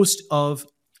most of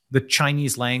the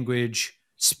Chinese language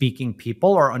speaking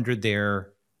people are under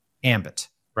their ambit,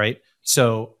 right?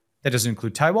 So that doesn't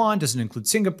include Taiwan, doesn't include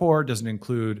Singapore, doesn't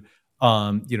include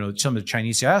some of the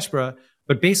Chinese diaspora,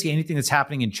 but basically anything that's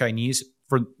happening in Chinese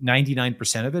for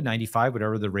 99% of it, 95,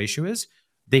 whatever the ratio is,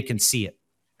 they can see it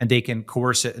and they can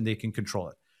coerce it and they can control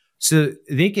it. So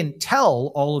they can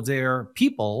tell all of their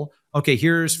people, okay,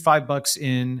 here's $5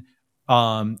 in,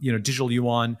 digital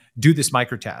yuan, do this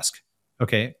microtask.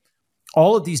 Okay.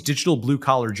 All of these digital blue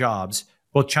collar jobs,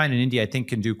 both China and India, I think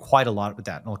can do quite a lot with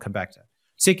that. And I'll come back to that.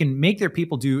 So they can make their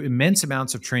people do immense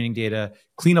amounts of training data,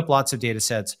 clean up lots of data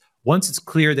sets. Once it's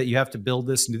clear that you have to build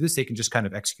this and do this, they can just kind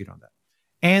of execute on that.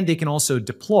 And they can also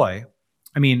deploy.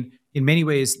 I mean, in many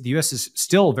ways, the US is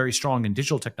still very strong in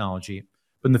digital technology,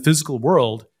 but in the physical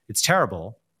world, it's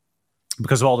terrible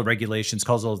because of all the regulations,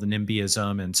 because of all the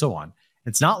NIMBYism and so on.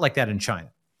 It's not like that in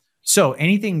China. So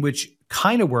anything which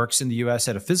kind of works in the US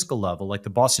at a physical level, like the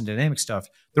Boston Dynamics stuff,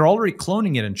 they're already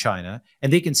cloning it in China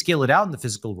and they can scale it out in the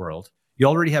physical world. You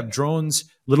already have drones,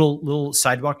 little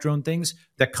sidewalk drone things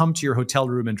that come to your hotel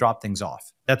room and drop things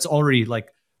off. That's already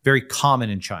like very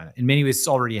common in China. In many ways, it's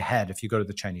already ahead if you go to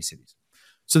the Chinese cities.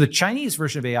 So the Chinese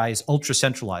version of AI is ultra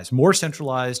centralized,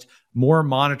 more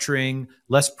monitoring,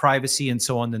 less privacy and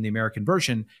so on than the American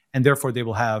version. And therefore they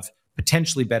will have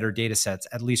potentially better data sets,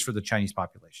 at least for the Chinese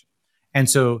population. And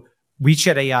so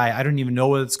WeChat AI, I don't even know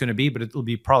what it's going to be, but it'll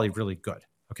be probably really good.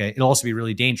 Okay. It'll also be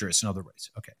really dangerous in other ways.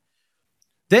 Okay.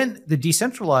 Then the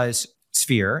decentralized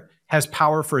sphere has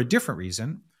power for a different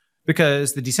reason,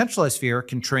 because the decentralized sphere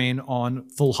can train on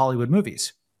full Hollywood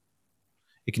movies.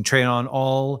 It can train on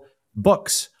all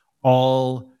books,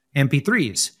 all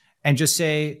MP3s, and just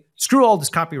say, screw all this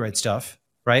copyright stuff,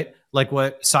 right? Like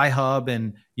what Sci-Hub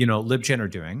and, LibGen are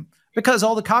doing, because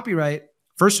all the copyright,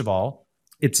 first of all,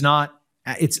 it's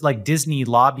like Disney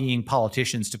lobbying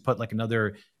politicians to put like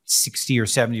another 60 or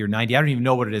 70 or 90, I don't even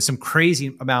know what it is, some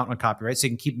crazy amount on copyright. So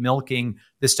you can keep milking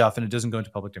this stuff and it doesn't go into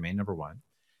public domain, number one.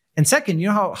 And second, you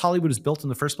know how Hollywood was built in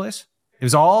the first place? It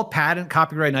was all patent,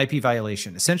 copyright, and IP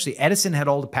violation. Essentially, Edison had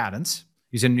all the patents.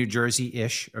 He's in New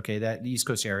Jersey-ish, okay, that East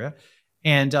Coast area.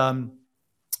 And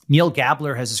Neil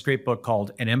Gabler has this great book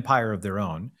called An Empire of Their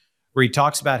Own, where he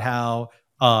talks about how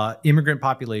immigrant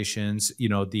populations,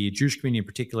 the Jewish community in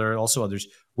particular, also others,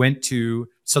 went to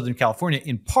Southern California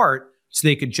in part so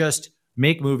they could just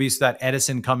make movies without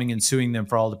Edison coming and suing them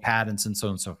for all the patents and so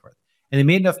on and so forth. And they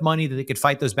made enough money that they could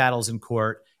fight those battles in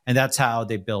court, and that's how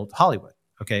they built Hollywood,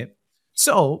 okay?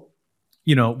 So,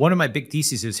 one of my big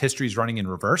theses is history is running in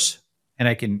reverse, and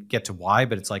I can get to why,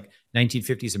 but it's like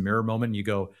 1950s a mirror moment, and you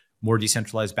go more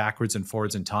decentralized backwards and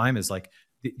forwards in time is like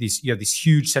you have these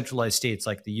huge centralized states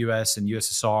like the US and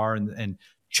USSR and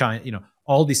China,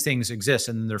 all these things exist,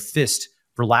 and then their fist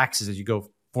relaxes as you go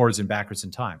forwards and backwards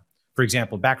in time. For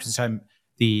example, backwards in time,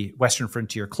 the Western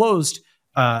frontier closed,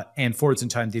 and forwards in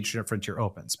time, the internet frontier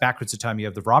opens. Backwards in time, you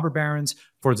have the robber barons.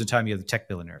 Forwards in time, you have the tech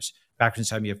billionaires.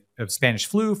 Backwards in time, you have Spanish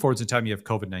flu. Forwards in time, you have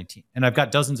COVID-19. And I've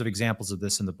got dozens of examples of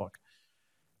this in the book.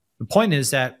 The point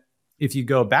is that if you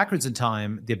go backwards in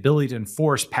time, the ability to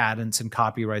enforce patents and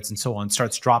copyrights and so on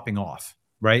starts dropping off,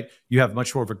 right? You have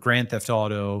much more of a Grand Theft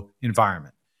Auto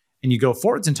environment. And you go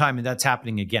forwards in time, and that's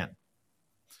happening again.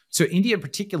 So India in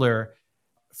particular,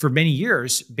 for many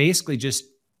years, basically just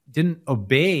didn't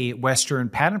obey Western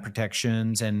patent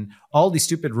protections and all these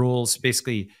stupid rules.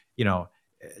 Basically,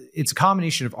 it's a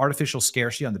combination of artificial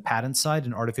scarcity on the patent side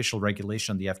and artificial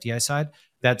regulation on the FDI side.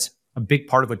 That's a big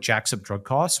part of what jacks up drug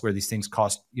costs, where these things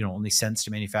cost, only cents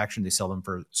to manufacture and they sell them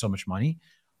for so much money.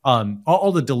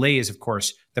 All the delays, of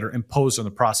course, that are imposed on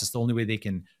the process, the only way they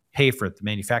can pay for it, the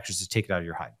manufacturers, is to take it out of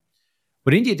your hide.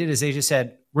 What India did is they just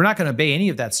said, we're not going to obey any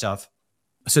of that stuff.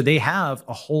 So they have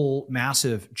a whole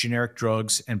massive generic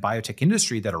drugs and biotech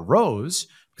industry that arose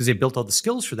because they built all the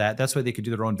skills for that. That's why they could do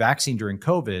their own vaccine during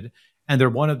COVID. And they're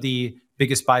one of the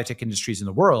biggest biotech industries in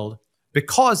the world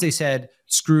because they said,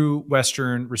 screw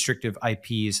Western restrictive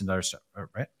IPs and other stuff,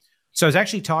 right? So I was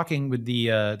actually talking with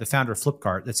the founder of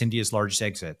Flipkart, that's India's largest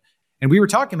exit. And we were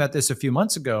talking about this a few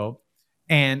months ago.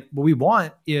 And what we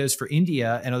want is for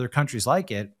India and other countries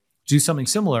like it to do something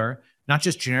similar, not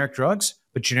just generic drugs,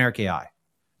 but generic AI.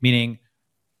 Meaning,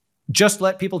 just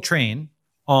let people train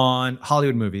on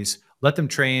Hollywood movies, let them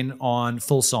train on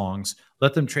full songs,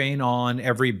 let them train on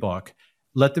every book,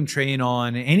 let them train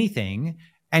on anything.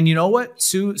 And you know what?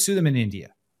 Sue them in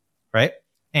India, right?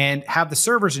 And have the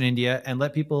servers in India and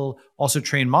let people also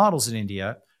train models in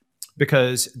India,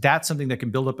 because that's something that can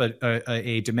build up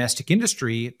a domestic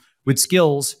industry with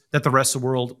skills that the rest of the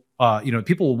world,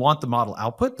 people will want the model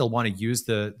output. They'll want to use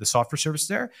the software service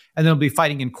there, and they'll be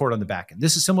fighting in court on the back end.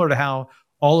 This is similar to how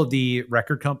all of the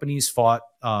record companies fought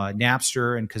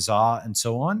Napster and Kazaa and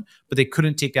so on, but they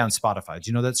couldn't take down Spotify. Do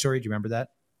you know that story? Do you remember that?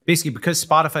 Basically, because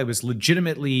Spotify was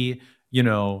legitimately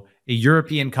a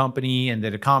European company and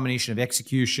that a combination of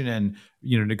execution and,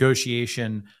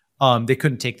 negotiation, they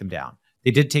couldn't take them down.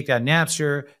 They did take down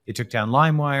Napster. They took down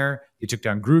LimeWire. They took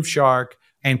down GrooveShark.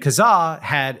 And Kazaa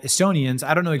had Estonians.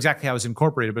 I don't know exactly how it was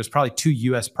incorporated, but it's probably too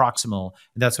US proximal,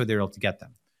 and that's why they were able to get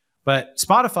them. But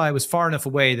Spotify was far enough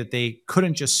away that they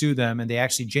couldn't just sue them, and they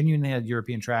actually genuinely had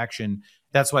European traction.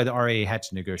 That's why the RIA had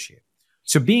to negotiate.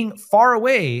 So being far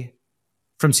away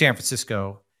from San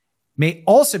Francisco may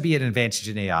also be an advantage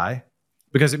in AI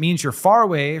because it means you're far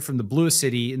away from the bluest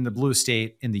city in the bluest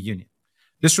state in the union.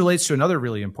 This relates to another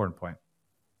really important point.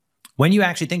 When you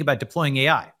actually think about deploying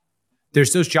AI,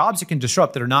 there's those jobs it can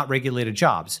disrupt that are not regulated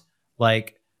jobs.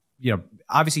 Like,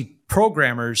 obviously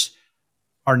programmers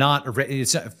are not,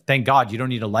 thank God you don't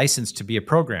need a license to be a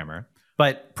programmer,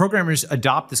 but programmers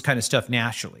adopt this kind of stuff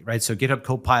naturally, right? So GitHub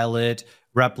Copilot,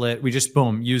 Replit, we just,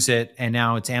 boom, use it, and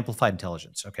now it's amplified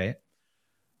intelligence, okay?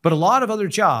 But a lot of other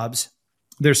jobs,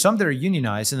 there's some that are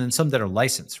unionized and then some that are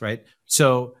licensed, right?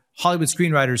 So Hollywood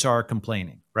screenwriters are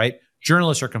complaining, right?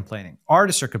 Journalists are complaining.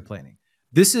 Artists are complaining.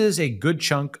 This is a good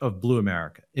chunk of blue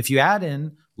America. If you add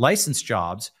in licensed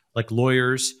jobs like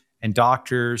lawyers and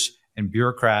doctors and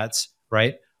bureaucrats,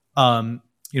 right?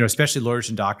 Especially lawyers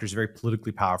and doctors are very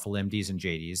politically powerful, MDs and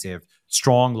JDs. They have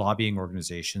strong lobbying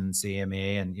organizations, the AMA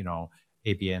and,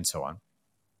 ABA and so on.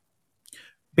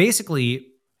 Basically,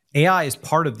 AI is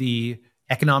part of the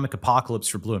economic apocalypse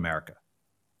for blue America,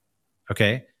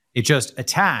 okay? It just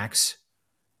attacks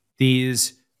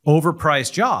these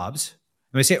overpriced jobs.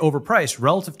 When I say overpriced,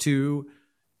 relative to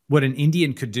what an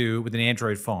Indian could do with an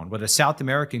Android phone, what a South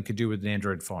American could do with an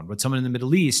Android phone, what someone in the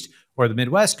Middle East or the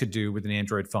Midwest could do with an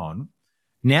Android phone.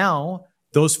 Now,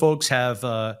 those folks have,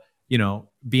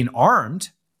 been armed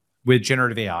with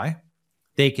generative AI.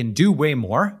 They can do way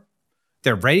more.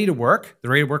 They're ready to work.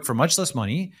 They're ready to work for much less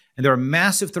money. And they're a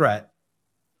massive threat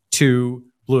to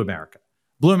blue America.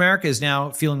 Blue America is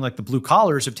now feeling like the blue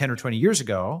collars of 10 or 20 years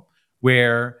ago,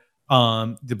 where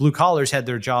the blue collars had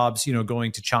their jobs,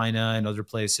 going to China and other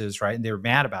places, right? And they were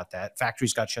mad about that.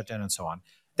 Factories got shut down and so on.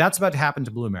 That's about to happen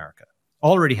to blue America.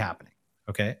 Already happening,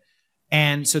 okay?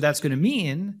 And so that's going to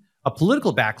mean a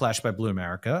political backlash by blue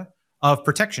America of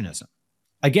protectionism.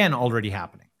 Again, already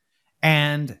happening.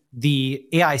 And the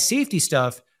AI safety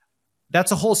stuff,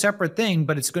 that's a whole separate thing,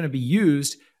 but it's going to be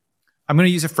used. I'm going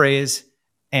to use a phrase,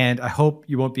 and I hope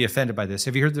you won't be offended by this.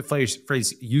 Have you heard the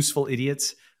phrase useful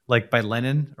idiots? Like by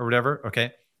Lenin or whatever,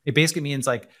 okay? It basically means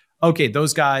like, okay,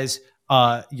 those guys,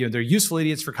 they're useful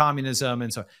idiots for communism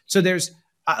and so on. So there's,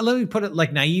 let me put it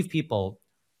like naive people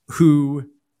who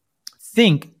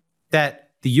think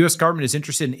that the US government is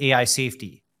interested in AI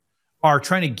safety are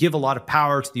trying to give a lot of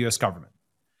power to the US government.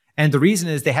 And the reason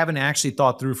is they haven't actually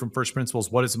thought through from first principles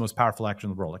what is the most powerful actor in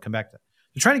the world. I'll come back to that.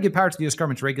 They're trying to give power to the US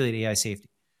government to regulate AI safety.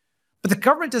 But the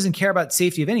government doesn't care about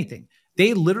safety of anything.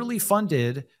 They literally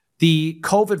funded the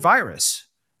COVID virus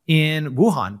in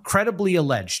Wuhan, credibly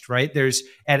alleged, right? There's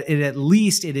at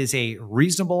least it is a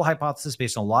reasonable hypothesis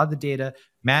based on a lot of the data.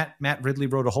 Matt Ridley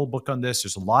wrote a whole book on this.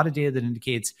 There's a lot of data that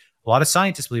indicates a lot of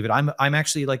scientists believe it. I'm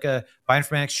actually like a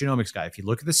bioinformatics genomics guy. If you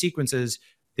look at the sequences,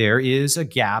 there is a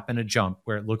gap and a jump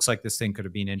where it looks like this thing could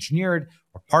have been engineered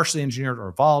or partially engineered or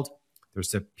evolved. There's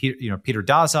the Peter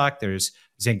Daszak, there's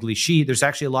Zhengli Shi. There's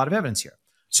actually a lot of evidence here.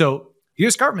 So the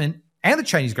US government and the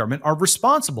Chinese government are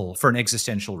responsible for an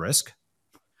existential risk.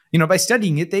 By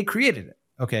studying it, they created it,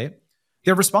 okay?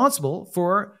 They're responsible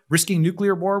for risking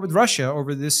nuclear war with Russia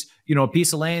over this,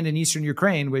 piece of land in eastern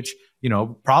Ukraine, which,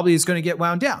 probably is going to get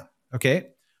wound down, okay?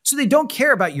 So they don't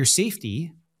care about your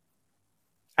safety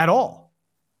at all.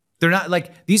 They're not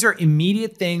like, these are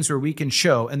immediate things where we can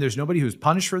show, and there's nobody who's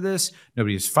punished for this,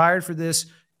 nobody who's fired for this,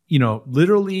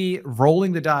 literally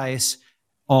rolling the dice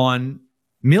on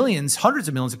millions, hundreds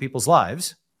of millions of people's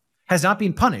lives has not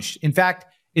been punished. In fact,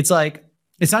 it's like,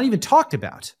 it's not even talked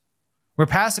about. We're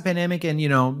past the pandemic and,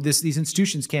 these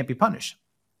institutions can't be punished.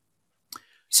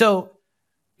 So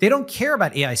they don't care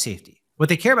about AI safety. What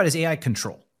they care about is AI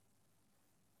control.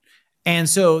 And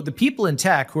so the people in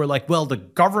tech who are like, well, the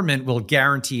government will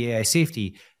guarantee AI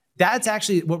safety. That's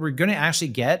actually what we're going to actually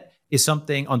get is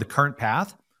something on the current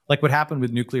path, like what happened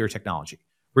with nuclear technology,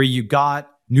 where you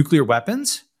got nuclear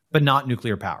weapons, but not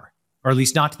nuclear power, or at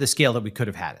least not to the scale that we could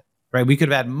have had it, right? We could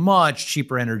have had much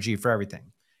cheaper energy for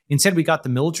everything. Instead, we got the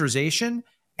militarization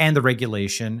and the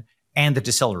regulation and the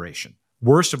deceleration.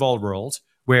 Worst of all worlds,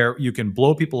 where you can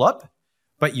blow people up,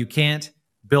 but you can't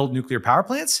build nuclear power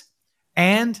plants.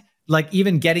 And like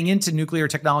even getting into nuclear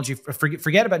technology,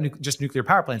 forget about just nuclear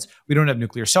power plants. We don't have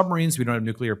nuclear submarines. We don't have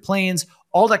nuclear planes,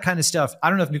 all that kind of stuff. I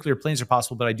don't know if nuclear planes are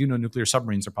possible, but I do know nuclear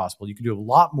submarines are possible. You can do a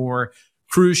lot more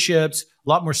cruise ships, a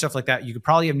lot more stuff like that. You could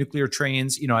probably have nuclear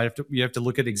trains. You have to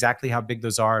look at exactly how big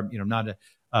those are.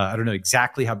 I don't know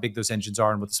exactly how big those engines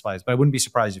are and what the supply is, but I wouldn't be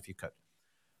surprised if you could.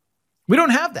 We don't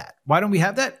have that. Why don't we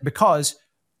have that? Because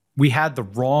we had the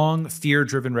wrong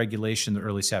fear-driven regulation in the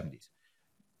early 70s.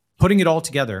 Putting it all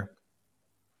together,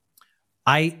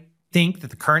 I think that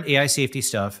the current AI safety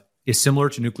stuff is similar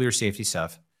to nuclear safety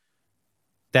stuff,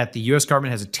 that the US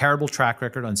government has a terrible track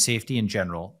record on safety in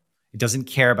general. It doesn't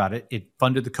care about it. It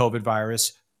funded the COVID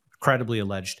virus, credibly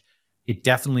alleged. It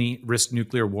definitely risked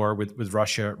nuclear war with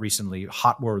Russia recently.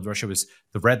 Hot war with Russia was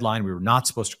the red line we were not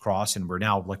supposed to cross, and we're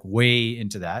now like way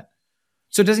into that.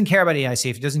 So it doesn't care about AI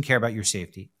safety, it doesn't care about your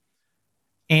safety.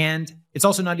 And it's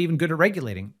also not even good at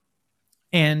regulating.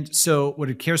 And so what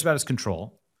it cares about is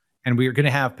control. And we are going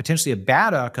to have potentially a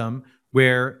bad outcome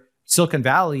where Silicon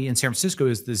Valley and San Francisco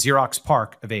is the Xerox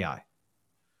Park of AI.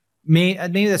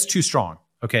 Maybe that's too strong,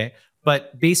 okay?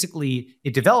 But basically,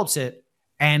 it develops it,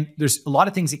 and there's a lot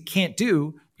of things it can't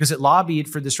do because it lobbied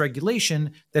for this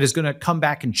regulation that is going to come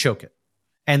back and choke it.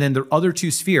 And then the other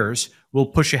two spheres will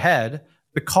push ahead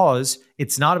because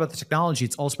it's not about the technology,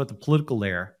 it's also about the political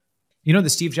layer. You know, the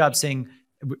Steve Jobs thing,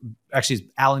 actually,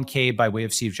 it's Alan Kay by way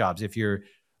of Steve Jobs. If you're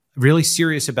really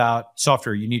serious about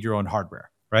software, you need your own hardware,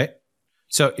 right?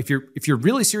 So if you're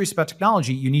really serious about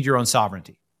technology, you need your own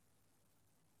sovereignty.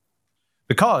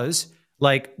 Because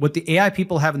like what the AI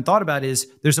people haven't thought about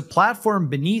is there's a platform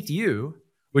beneath you,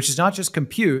 which is not just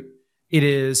compute, it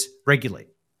is regulate.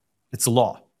 It's the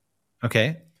law,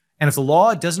 okay? And if the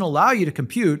law doesn't allow you to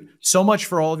compute, so much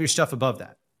for all of your stuff above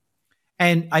that.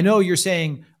 And I know you're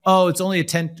saying, oh, it's only a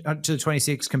 10 to the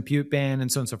 26 compute ban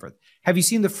and so on and so forth. Have you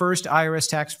seen the first IRS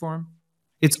tax form?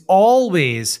 It's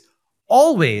always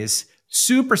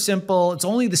super simple. It's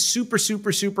only the super,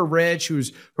 super, super rich who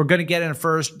are going to get in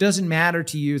first. Doesn't matter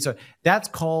to you. So that's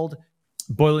called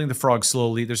boiling the frog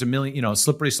slowly. There's a million,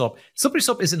 slippery slope. Slippery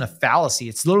slope isn't a fallacy.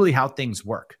 It's literally how things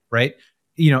work, right?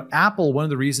 Apple, one of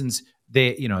the reasons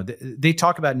they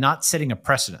talk about not setting a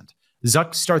precedent.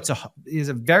 Zuck is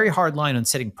a very hard line on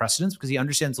setting precedents because he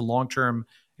understands the long-term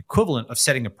equivalent of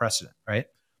setting a precedent, right?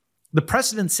 The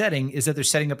precedent setting is that they're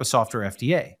setting up a software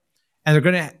FDA. And they're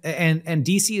going to, and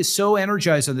DC is so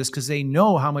energized on this because they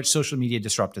know how much social media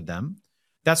disrupted them.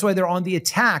 That's why they're on the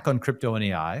attack on crypto and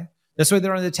AI. That's why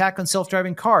they're on the attack on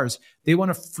self-driving cars. They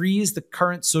want to freeze the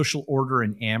current social order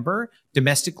in amber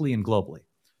domestically and globally.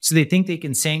 So they think they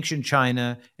can sanction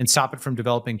China and stop it from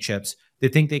developing chips. They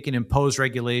think they can impose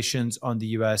regulations on the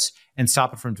US and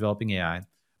stop it from developing AI,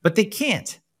 but they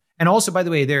can't. And also, by the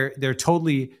way, they're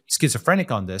totally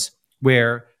schizophrenic on this,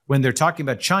 where when they're talking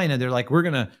about China, they're like, we're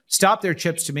going to stop their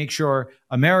chips to make sure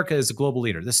America is a global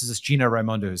leader. This is Gina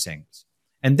Raimondo who's saying this.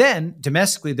 And then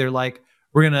domestically, they're like,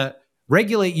 we're going to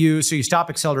regulate you so you stop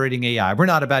accelerating AI. We're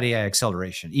not about AI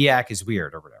acceleration. EAC is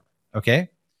weird or whatever, okay?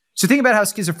 So think about how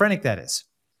schizophrenic that is.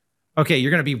 Okay,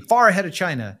 you're going to be far ahead of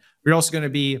China. You're also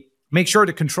going to make sure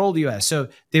to control the US. So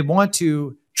they want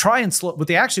to try and slow, what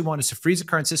they actually want is to freeze the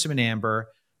current system in amber,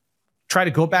 try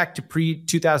to go back to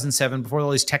pre-2007 before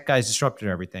all these tech guys disrupted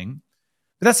everything.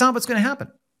 But that's not what's going to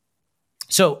happen.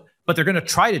 So, but they're going to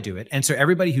try to do it. And so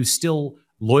everybody who's still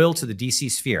loyal to the DC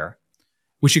sphere,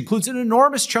 which includes an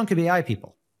enormous chunk of AI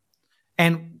people,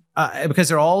 and because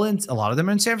they're all in, a lot of them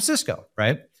are in San Francisco,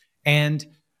 right? And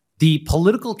the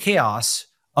political chaos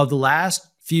of the last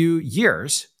few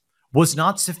years was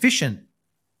not sufficient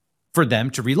for them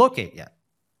to relocate yet.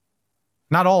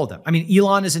 Not all of them. I mean,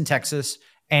 Elon is in Texas,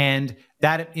 and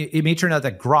that it may turn out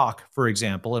that Grok, for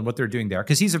example, and what they're doing there,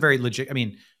 because he's a very legit, I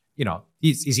mean,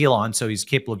 he's Elon, so he's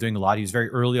capable of doing a lot. He was very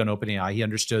early on OpenAI. He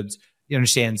understands,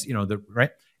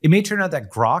 right? It may turn out that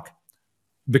Grok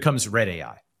becomes red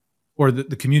AI or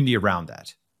the community around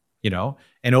that,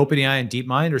 and OpenAI and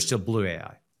DeepMind are still blue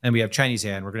AI. And we have Chinese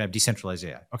AI, and we're going to have decentralized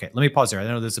AI. Okay, let me pause there. I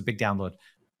know there's a big download.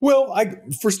 Well,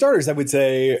 for starters, I would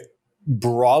say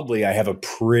broadly, I have a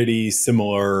pretty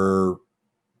similar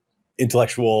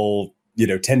intellectual,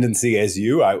 tendency as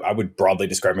you. I would broadly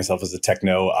describe myself as a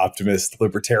techno-optimist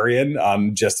libertarian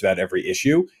on just about every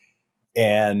issue.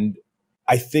 And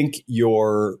I think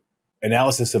your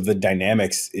analysis of the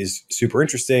dynamics is super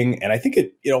interesting. And I think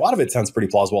a lot of it sounds pretty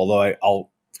plausible, although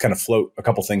I'll kind of float a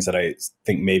couple things that I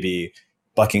think maybe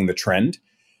bucking the trend.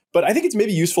 But I think it's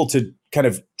maybe useful to kind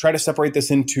of try to separate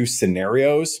this into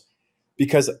scenarios,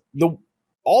 because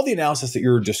all the analysis that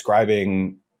you're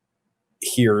describing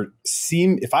here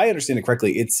if I understand it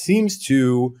correctly, it seems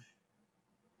to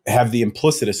have the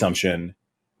implicit assumption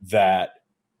that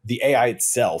the AI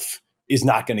itself is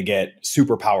not going to get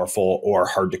super powerful or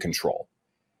hard to control.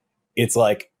 It's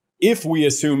like, if we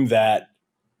assume that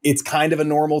it's kind of a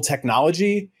normal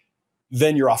technology,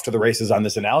 then you're off to the races on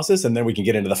this analysis, and then we can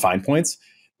get into the fine points.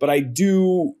 But I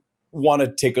do want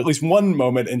to take at least one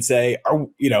moment and say,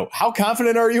 how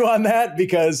confident are you on that?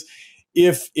 Because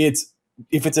if it's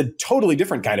a totally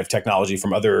different kind of technology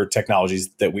from other technologies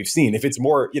that we've seen, if it's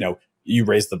more, you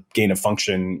raised the gain of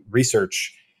function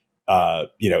research,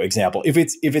 example. If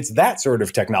it's that sort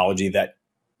of technology that,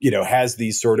 has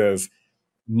these sort of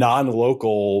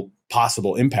non-local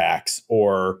possible impacts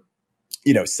or,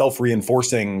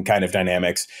 self-reinforcing kind of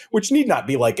dynamics, which need not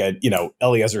be like a,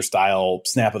 Eliezer style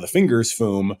snap of the fingers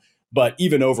FOOM, but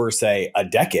even over, say, a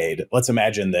decade, let's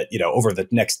imagine that, over the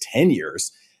next 10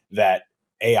 years that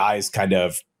AI's kind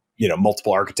of,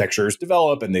 multiple architectures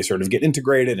develop and they sort of get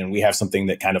integrated, and we have something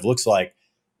that kind of looks like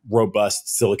robust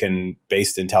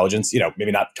silicon-based intelligence,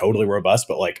 maybe not totally robust,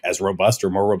 but like as robust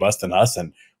or more robust than us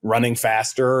and running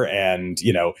faster and,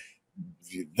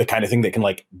 the kind of thing that can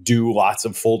like do lots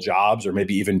of full jobs or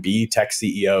maybe even be tech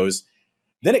CEOs,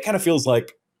 then it kind of feels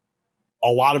like a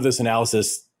lot of this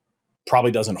analysis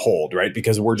probably doesn't hold, right?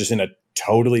 Because we're just in a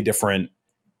totally different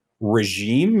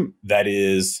regime that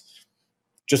is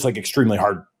just like extremely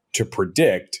hard to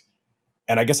predict.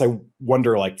 And I guess I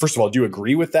wonder, like, first of all, do you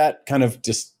agree with that kind of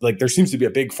just like there seems to be a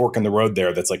big fork in the road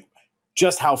there that's like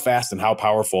just how fast and how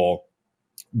powerful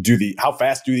how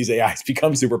fast do these AIs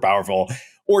become super powerful,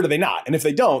 or do they not? And if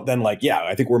they don't, then like, yeah,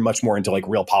 I think we're much more into like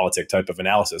real politic type of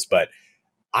analysis, but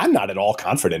I'm not at all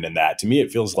confident in that. To me,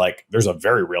 it feels like there's a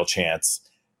very real chance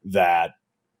that,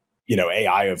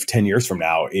 AI of 10 years from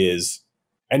now is,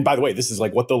 and by the way, this is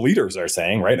like what the leaders are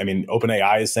saying, right? I mean,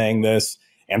 OpenAI is saying this,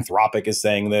 Anthropic is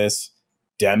saying this,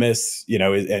 Demis,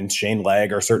 and Shane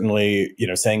Legg are certainly,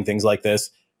 saying things like this.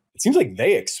 It seems like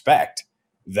they expect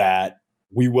that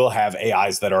we will have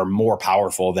AIs that are more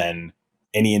powerful than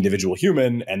any individual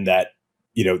human, and that,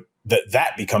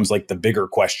 that becomes like the bigger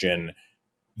question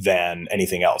than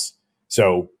anything else.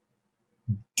 So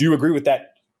do you agree with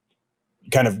that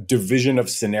kind of division of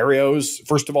scenarios,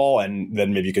 first of all? And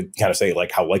then maybe you could kind of say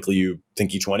like how likely you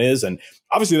think each one is. And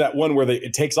obviously that one where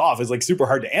it takes off is like super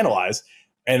hard to analyze.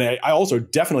 And I also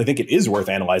definitely think it is worth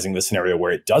analyzing the scenario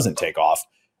where it doesn't take off.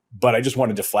 But I just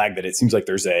wanted to flag that it seems like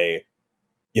there's a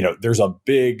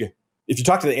big, if you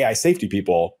talk to the AI safety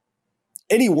people,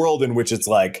 any world in which it's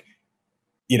like,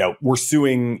 we're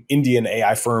suing Indian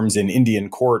AI firms in Indian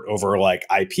court over like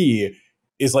IP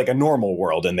is like a normal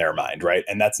world in their mind, right?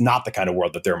 And that's not the kind of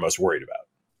world that they're most worried about.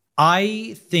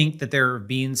 I think that there have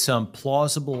been some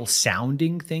plausible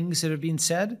sounding things that have been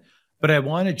said, but I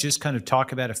want to just kind of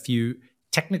talk about a few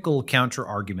technical counter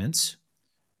arguments,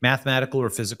 mathematical or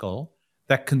physical,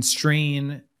 that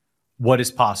constrain what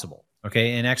is possible.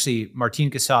 Okay. And actually,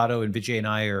 Martin Casado and Vijay and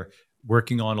I are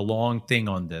working on a long thing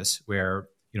on this where,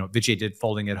 Vijay did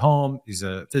Folding at Home. He's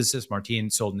a physicist. Martin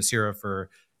sold Nicira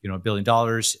for, $1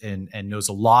 billion and knows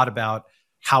a lot about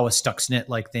how a Stuxnet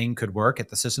like thing could work at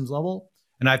the systems level.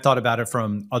 And I've thought about it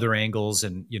from other angles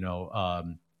and,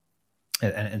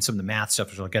 and some of the math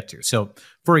stuff, which I'll get to. So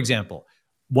for example,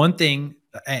 one thing,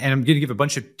 and I'm going to give a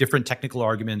bunch of different technical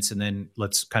arguments and then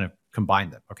let's kind of combine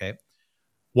them. Okay.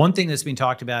 One thing that's being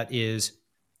talked about is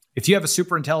if you have a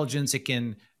super intelligence, it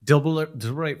can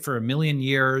deliberate for 1 million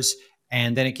years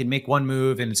and then it can make one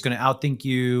move and it's going to outthink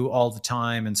you all the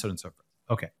time and so on and so forth.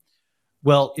 Okay.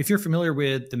 Well, if you're familiar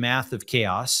with the math of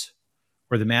chaos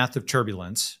or the math of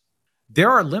turbulence, there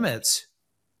are limits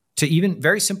to even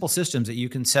very simple systems that you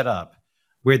can set up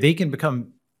where they can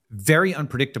become very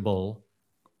unpredictable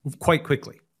quite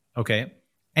quickly. Okay.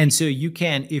 And so you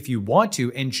can, if you want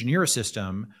to, engineer a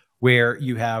system where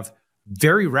you have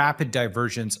very rapid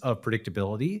divergence of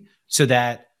predictability so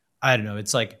that, I don't know,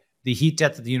 it's like the heat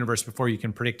death of the universe before you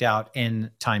can predict out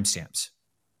n timestamps.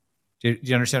 Do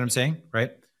you understand what I'm saying?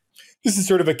 Right? This is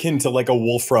sort of akin to like a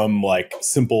Wolfram, like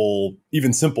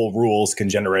even simple rules can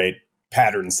generate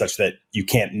patterns such that you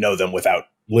can't know them without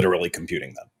literally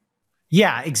computing them.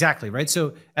 Yeah, exactly. Right.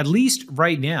 So at least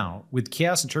right now with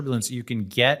chaos and turbulence, you can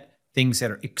get things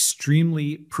that are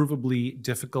extremely provably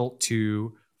difficult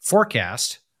to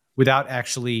forecast without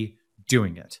actually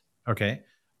doing it. Okay.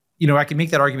 I can make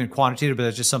that argument quantitative, but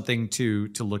that's just something to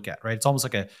look at, right? It's almost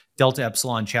like a delta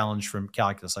epsilon challenge from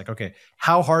calculus. Like, okay,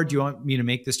 how hard do you want me to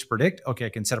make this to predict? Okay, I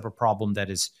can set up a problem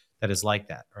that is like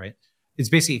that, right? It's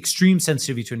basically extreme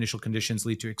sensitivity to initial conditions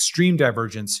lead to extreme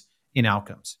divergence in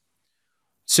outcomes.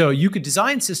 So you could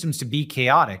design systems to be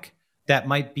chaotic that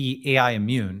might be AI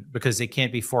immune because they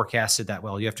can't be forecasted that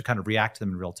well. You have to kind of react to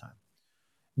them in real time.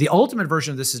 The ultimate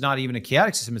version of this is not even a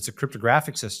chaotic system. It's a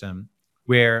cryptographic system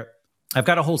where I've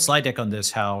got a whole slide deck on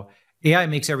this, how AI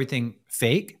makes everything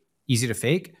fake, easy to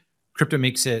fake. Crypto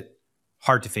makes it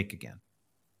hard to fake again,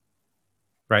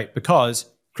 right? Because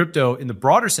crypto in the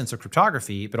broader sense of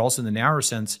cryptography, but also in the narrower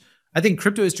sense, I think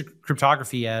crypto is to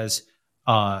cryptography as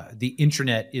the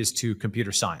internet is to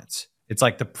computer science. It's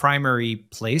like the primary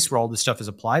place where all this stuff is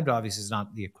applied, but obviously it's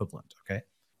not the equivalent, okay?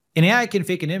 An AI can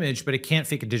fake an image, but it can't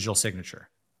fake a digital signature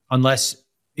unless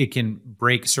it can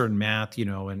break certain math,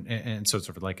 and so it's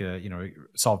sort of like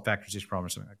solve factorization problem or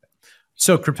something like that.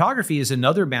 So cryptography is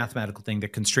another mathematical thing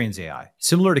that constrains AI.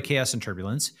 Similar to chaos and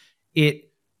turbulence,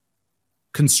 it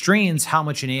constrains how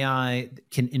much an AI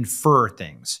can infer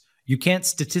things. You can't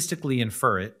statistically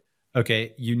infer it,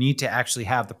 okay? You need to actually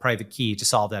have the private key to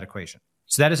solve that equation.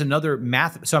 So that is another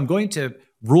math. So I'm going to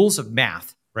rules of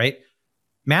math, right?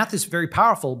 Math is very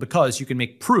powerful because you can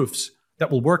make proofs that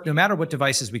will work no matter what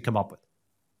devices we come up with,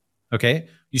 okay?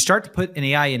 You start to put an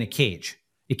AI in a cage.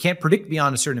 It can't predict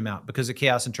beyond a certain amount because of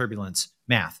chaos and turbulence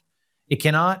math. It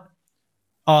cannot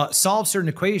solve certain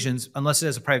equations unless it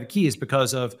has a private key is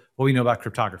because of what we know about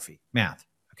cryptography, math,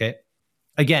 okay?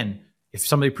 Again, if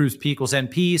somebody proves P equals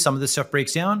NP, some of this stuff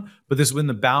breaks down, but this is within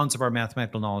the bounds of our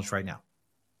mathematical knowledge right now.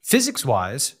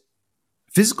 Physics-wise,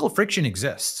 physical friction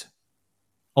exists.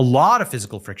 A lot of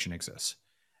physical friction exists.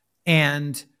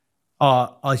 And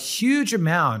a huge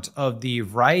amount of the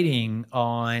writing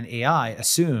on AI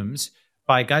assumes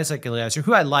by guys like Eliezer,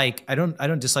 who I like, I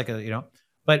don't dislike it,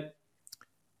 but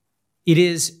it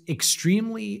is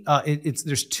extremely,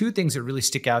 there's two things that really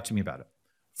stick out to me about it.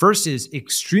 First is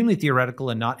extremely theoretical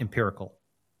and not empirical.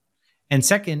 And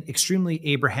second, extremely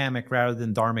Abrahamic rather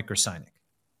than dharmic or cynic.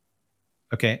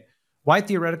 Okay. Why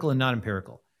theoretical and not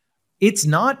empirical? It's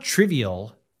not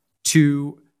trivial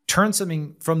to turn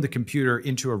something from the computer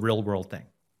into a real world thing.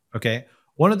 Okay.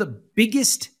 One of the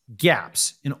biggest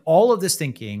gaps in all of this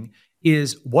thinking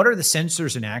is what are the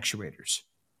sensors and actuators?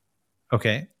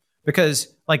 Okay. Because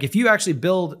like if you actually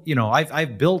build,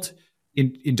 I've built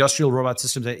industrial robot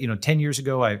systems that, 10 years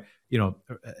ago, a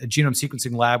genome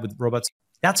sequencing lab with robots.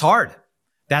 That's hard.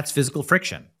 That's physical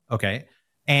friction. Okay.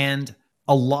 And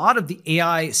a lot of the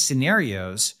AI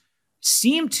scenarios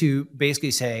seem to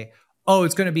basically say, oh,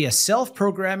 it's going to be a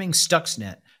self-programming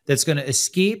Stuxnet that's going to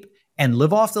escape and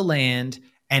live off the land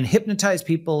and hypnotize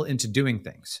people into doing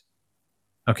things.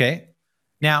 Okay.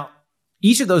 Now,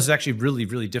 each of those is actually really,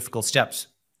 really difficult steps.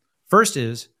 First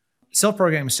is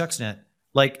self-programming Stuxnet.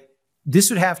 Like this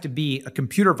would have to be a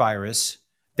computer virus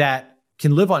that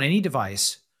can live on any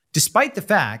device, despite the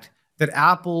fact that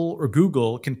Apple or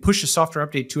Google can push a software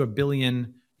update to 1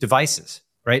 billion devices,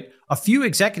 right? A few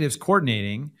executives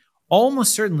coordinating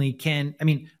almost certainly can,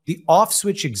 the off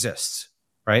switch exists,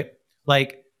 right?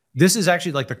 Like this is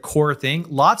actually like the core thing.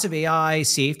 Lots of AI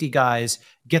safety guys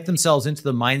get themselves into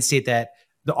the mind state that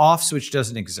the off switch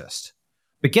doesn't exist.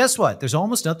 But guess what? There's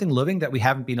almost nothing living that we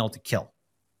haven't been able to kill,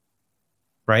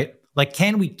 right? Like,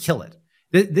 can we kill it?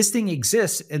 This thing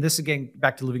exists, and this again,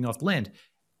 back to living off the land.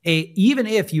 Even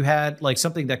if you had like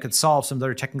something that could solve some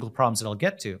other technical problems that I'll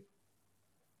get to,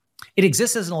 it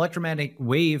exists as an electromagnetic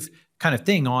wave kind of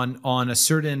thing on a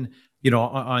certain,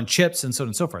 on chips and so on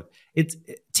and so forth. It's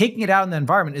taking it out in the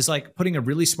environment is like putting a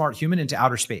really smart human into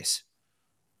outer space,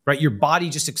 right? Your body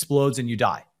just explodes and you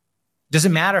die.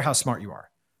 Doesn't matter how smart you are.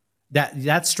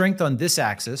 That's strength on this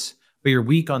axis, but you're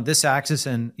weak on this axis,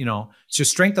 and so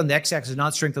strength on the x-axis,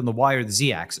 not strength on the y or the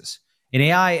z-axis. An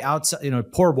AI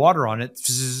outside, pour water on it.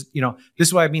 This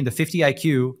is what I mean. The 50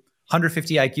 IQ,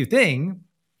 150 IQ thing.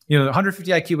 The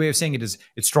 150 IQ way of saying it is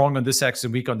it's strong on this axis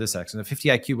and weak on this axis. And the 50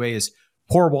 IQ way is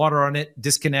pour water on it,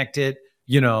 disconnect it,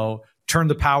 turn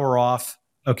the power off.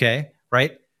 Okay,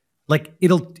 right? Like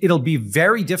it'll be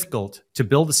very difficult to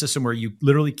build a system where you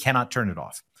literally cannot turn it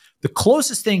off. The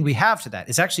closest thing we have to that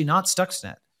is actually not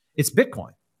Stuxnet. It's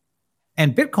Bitcoin.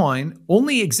 And Bitcoin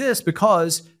only exists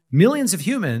because millions of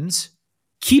humans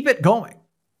keep it going.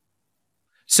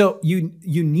 So you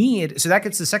need, so that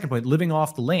gets to the second point, living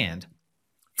off the land.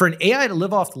 For an AI to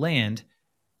live off the land,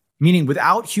 meaning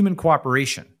without human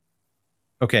cooperation,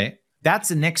 okay, that's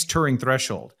the next Turing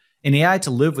threshold. An AI to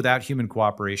live without human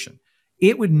cooperation.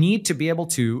 It would need to be able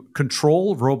to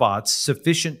control robots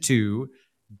sufficient to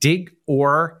dig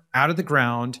ore out of the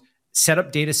ground, set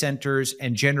up data centers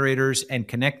and generators and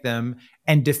connect them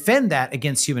and defend that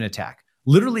against human attack.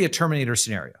 Literally a Terminator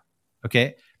scenario,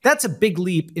 okay? That's a big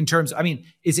leap in terms,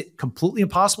 is it completely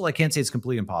impossible? I can't say it's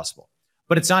completely impossible,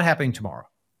 but it's not happening tomorrow.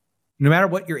 No matter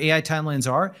what your AI timelines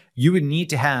are, you would need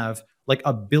to have like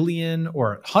 1 billion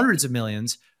or hundreds of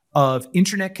millions of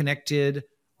internet-connected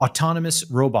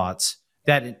autonomous robots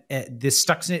that this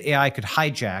Stuxnet AI could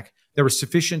hijack that were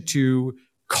sufficient to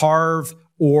carve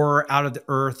ore out of the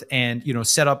earth and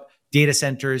set up data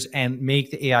centers and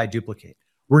make the AI duplicate.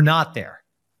 We're not there.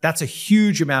 That's a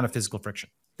huge amount of physical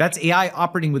friction. That's AI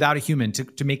operating without a human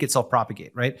to make itself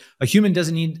propagate, right? A human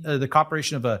doesn't need the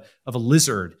cooperation of a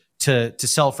lizard to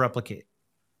self-replicate.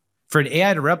 For an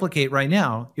AI to replicate right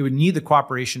now, it would need the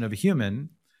cooperation of a human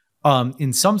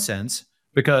in some sense,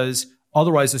 because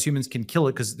otherwise those humans can kill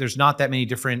it because there's not that many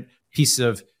different pieces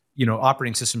of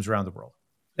operating systems around the world.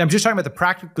 I'm just talking about the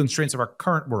practical constraints of our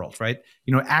current world, right?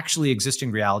 Actually existing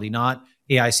reality, not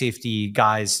AI safety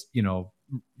guys,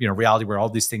 reality where all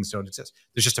these things don't exist.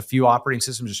 There's just a few operating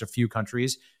systems, just a few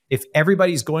countries. If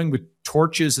everybody's going with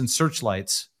torches and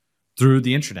searchlights through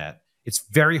the internet, it's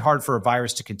very hard for a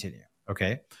virus to continue.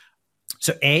 Okay,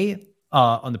 so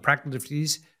on the practical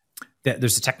difficulties,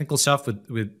 there's the technical stuff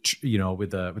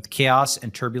with chaos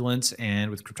and turbulence and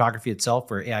with cryptography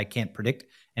itself, where AI can't predict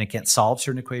and it can't solve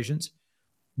certain equations.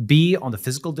 B, on the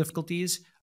physical difficulties,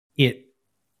 it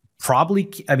probably,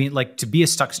 to be a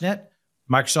Stuxnet,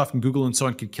 Microsoft and Google and so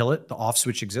on could kill it. The off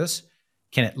switch exists.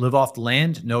 Can it live off the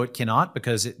land? No, it cannot,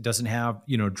 because it doesn't have,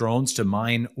 drones to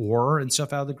mine ore and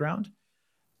stuff out of the ground.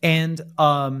 And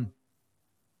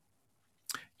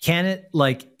can it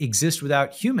exist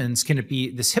without humans? Can it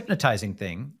be this hypnotizing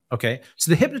thing? Okay.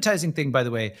 So the hypnotizing thing, by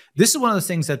the way, this is one of the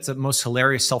things that's the most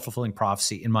hilarious self-fulfilling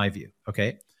prophecy in my view.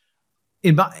 Okay.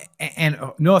 And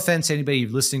no offense to anybody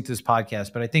listening to this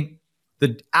podcast, but I think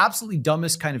the absolutely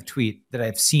dumbest kind of tweet that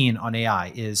I've seen on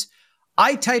AI is,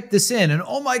 I typed this in and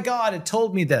oh my God, it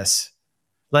told me this.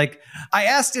 I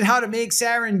asked it how to make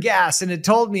sarin gas and it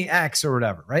told me X or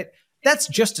whatever, right? That's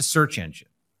just a search engine.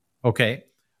 Okay.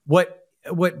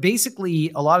 What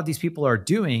basically a lot of these people are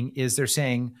doing is they're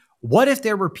saying, what if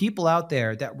there were people out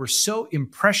there that were so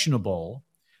impressionable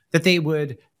that they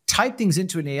would type things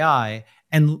into an AI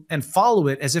and follow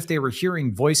it as if they were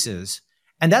hearing voices?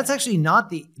 And that's actually not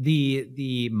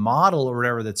the model or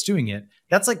whatever that's doing it.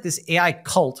 That's this AI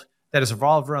cult that has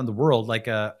evolved around the world, like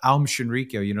Aum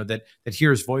Shinrikyo, that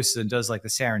hears voices and does the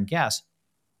sarin gas.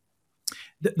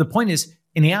 The point is,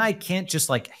 an AI can't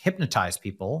just hypnotize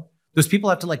people. Those people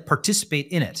have to participate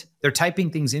in it. They're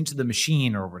typing things into the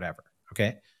machine or whatever.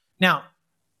 Okay. Now,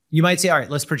 you might say, all right,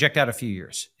 let's project out a few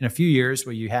years. In a few years,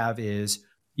 what you have is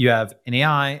you have an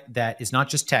AI that is not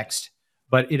just text,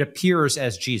 but it appears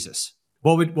as Jesus.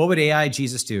 What would AI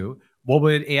Jesus do? What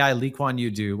would AI Lee Kuan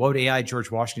Yew do? What would AI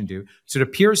George Washington do? So it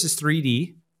appears as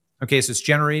 3D. Okay, so it's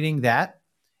generating that.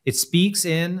 It speaks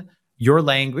in your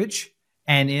language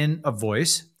and in a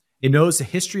voice. It knows the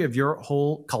history of your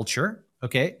whole culture.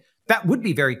 Okay, that would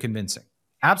be very convincing.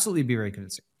 Absolutely be very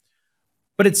convincing.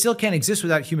 But it still can't exist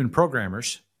without human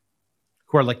programmers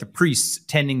who are the priests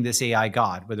tending this AI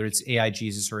God, whether it's AI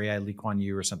Jesus or AI Lee Kuan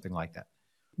Yew or something like that.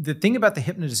 The thing about the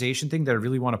hypnotization thing that I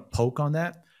really want to poke on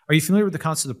that, are you familiar with the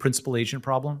concept of the principal agent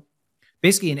problem?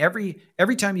 Basically, in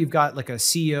every time you've got a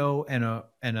CEO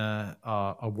and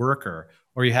a worker,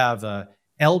 or you have a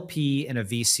LP and a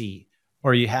VC,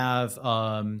 or you have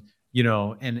an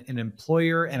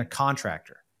employer and a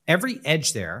contractor, every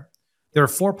edge there are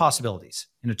 4 possibilities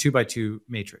in a 2x2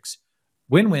 matrix: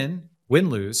 win-win,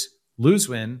 win-lose,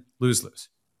 lose-win, lose-lose.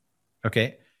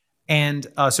 Okay, and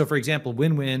so for example,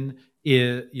 win-win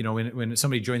is when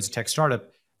somebody joins a tech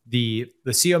startup, the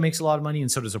CEO makes a lot of money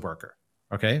and so does the worker.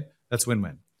 Okay, that's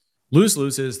win-win.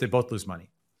 Lose-lose is they both lose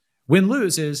money.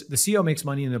 Win-lose is the CEO makes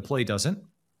money and the employee doesn't.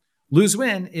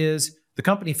 Lose-win is the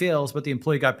company fails, but the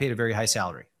employee got paid a very high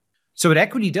salary. So what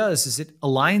equity does is it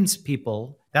aligns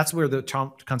people. That's where the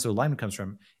concept of alignment comes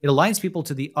from. It aligns people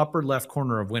to the upper left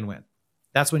corner of win-win.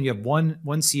 That's when you have one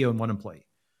CEO and one employee.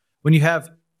 When you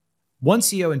have one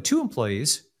CEO and 2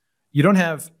 employees, you don't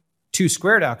have 2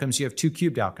 squared outcomes, you have 2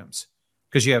 cubed outcomes,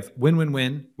 because you have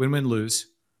win-win-win, win-win-lose,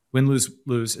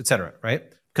 win-lose-lose, et cetera,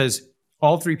 right? Because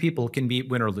all 3 people can be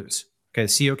win or lose. Okay, the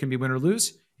CEO can be win or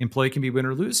lose, employee can be win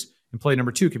or lose, employee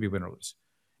number 2 can be win or lose.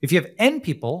 If you have n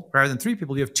people rather than 3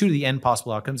 people, you have 2 to the n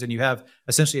possible outcomes, and you have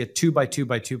essentially a 2 by 2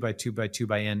 by 2 by 2 by 2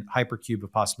 by n hypercube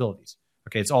of possibilities.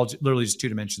 Okay, it's all literally just 2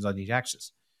 dimensions on each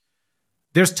axis.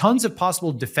 There's tons of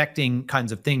possible defecting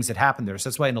kinds of things that happen there. So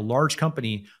that's why in a large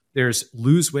company, there's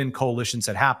lose-win coalitions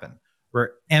that happen,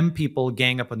 where M people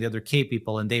gang up on the other K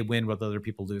people and they win what other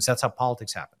people lose. That's how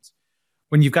politics happens.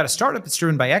 When you've got a startup that's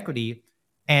driven by equity,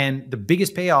 and the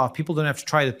biggest payoff, people don't have to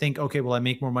try to think, okay, well, I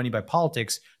make more money by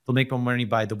politics. They'll make more money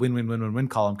by the win-win-win-win-win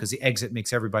column, because the exit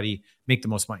makes everybody make the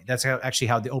most money. That's actually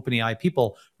how the OpenAI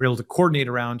people were able to coordinate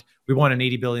around, we want an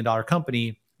 $80 billion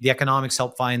company. The economics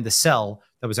helped find the cell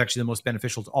that was actually the most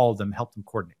beneficial to all of them, help them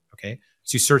coordinate, okay?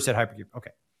 So you search that hypercube,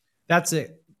 okay. That's a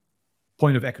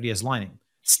point of equity as lining.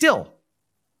 Still,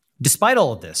 despite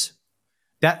all of this,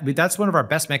 that's one of our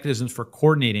best mechanisms for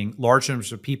coordinating large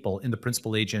numbers of people in the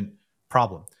principal agent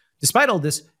problem. Despite all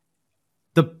this,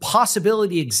 the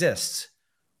possibility exists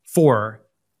for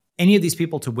any of these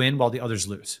people to win while the others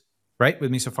lose. Right?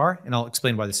 With me so far? And I'll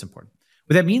explain why this is important.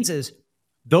 What that means is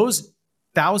those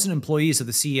 1,000 employees of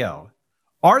the CEO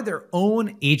are their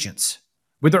own agents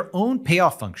with their own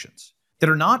payoff functions that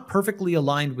are not perfectly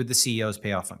aligned with the CEO's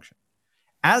payoff function.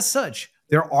 As such,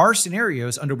 there are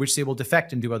scenarios under which they will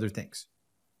defect and do other things.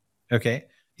 Okay?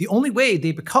 The only way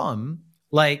they become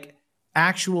like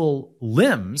actual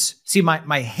limbs, see,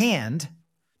 my hand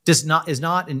is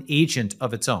not an agent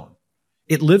of its own.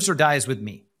 It lives or dies with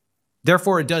me.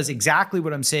 Therefore, it does exactly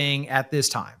what I'm saying at this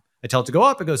time. I tell it to go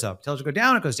up, it goes up. I tell it to go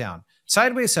down, it goes down.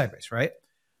 Sideways, sideways, right?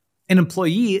 An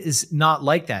employee is not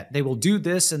like that. They will do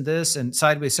this and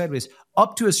sideways, sideways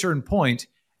up to a certain point.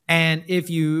 And if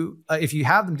you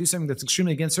have them do something that's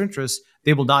extremely against their interests,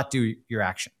 they will not do your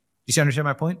action. Do you understand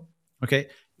my point? Okay.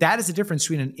 That is the difference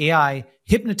between an AI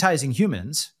hypnotizing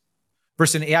humans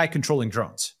versus an AI controlling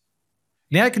drones.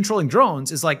 An AI controlling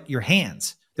drones is like your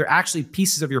hands. They're actually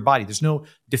pieces of your body. There's no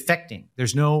defecting.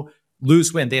 There's no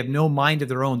loose wind. They have no mind of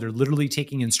their own. They're literally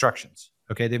taking instructions.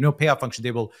 Okay. They have no payoff function.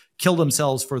 They will kill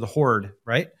themselves for the horde,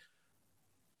 right?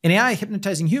 An AI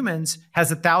hypnotizing humans has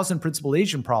 1,000 principal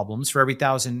agent problems for every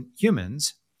 1,000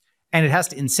 humans, and it has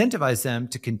to incentivize them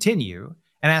to continue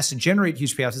and has to generate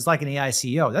huge payoffs. It's like an AI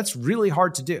CEO. That's really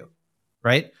hard to do,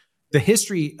 right? The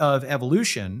history of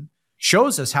evolution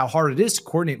shows us how hard it is to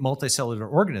coordinate multicellular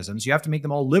organisms. You have to make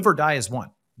them all live or die as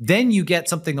one. Then you get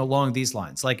something along these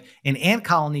lines. Like an ant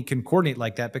colony can coordinate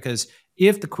like that because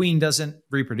if the queen doesn't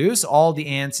reproduce, all the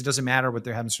ants, it doesn't matter what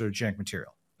they're having sort of genetic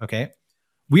material, okay?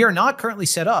 We are not currently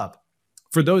set up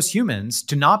for those humans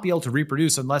to not be able to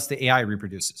reproduce unless the AI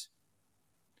reproduces.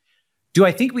 Do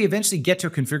I think we eventually get to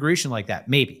a configuration like that?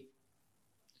 Maybe.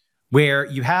 Where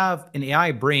you have an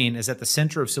AI brain is at the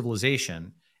center of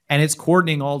civilization and it's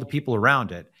coordinating all the people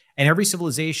around it. And every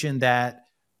civilization that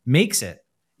makes it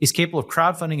is capable of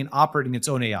crowdfunding and operating its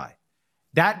own AI.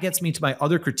 That gets me to my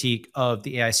other critique of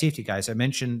the AI safety guys. I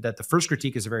mentioned that the first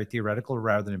critique is very theoretical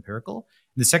rather than empirical.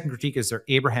 And the second critique is they're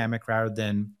Abrahamic rather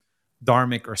than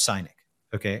dharmic or cynic,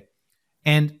 okay?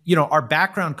 And, our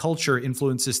background culture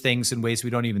influences things in ways we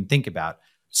don't even think about.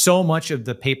 So much of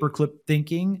the paperclip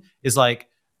thinking is like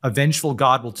a vengeful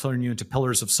God will turn you into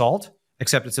pillars of salt,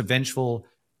 except it's a vengeful,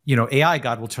 AI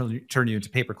God will turn you into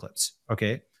paperclips,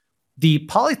 okay? The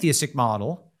polytheistic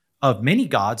model of many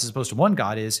gods as opposed to one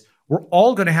God is we're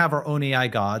all going to have our own AI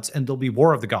gods and there'll be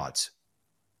war of the gods,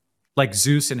 like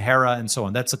Zeus and Hera and so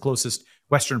on. That's the closest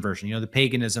Western version, the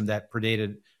paganism that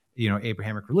predated,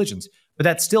 Abrahamic religions. But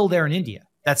that's still there in India.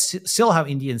 That's still how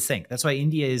Indians think. That's why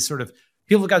India is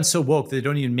people have gotten so woke that they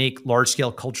don't even make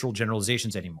large-scale cultural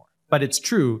generalizations anymore. But it's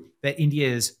true that India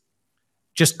is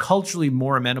just culturally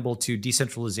more amenable to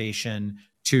decentralization,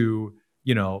 to,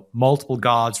 multiple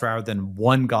gods rather than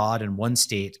one god and one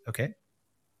state, okay?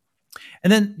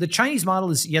 And then the Chinese model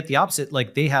is yet the opposite.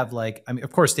 Like they have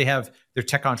of course they have their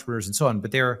tech entrepreneurs and so on,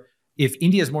 but if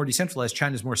India is more decentralized,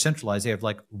 China is more centralized. They have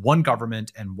like one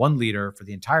government and one leader for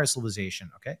the entire civilization,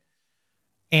 okay?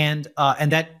 And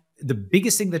that the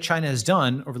biggest thing that China has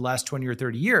done over the last 20 or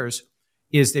 30 years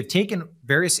is they've taken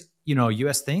various,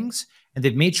 US things and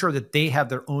they've made sure that they have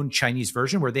their own Chinese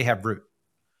version where they have root.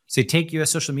 So they take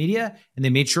US social media and they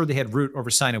made sure they had root over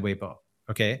Sina Weibo,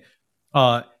 okay?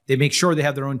 They make sure they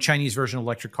have their own Chinese version of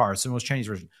electric cars, the most Chinese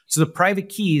version. So the private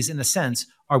keys, in a sense,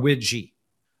 are with Xi.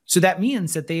 So that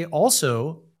means that they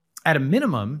also, at a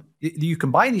minimum, you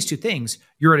combine these two things,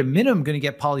 you're at a minimum going to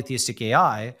get polytheistic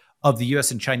AI of the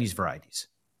US and Chinese varieties.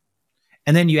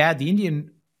 And then you add the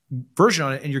Indian version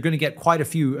on it, and you're going to get quite a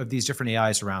few of these different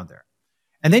AIs around there.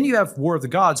 And then you have War of the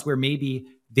Gods, where maybe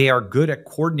they are good at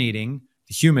coordinating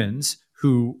the humans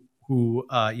who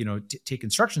take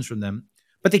instructions from them,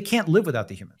 but they can't live without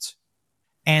the humans.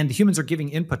 And the humans are giving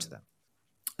input to them.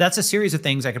 That's a series of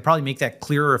things. I could probably make that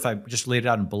clearer if I just laid it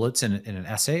out in bullets in an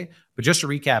essay. But just to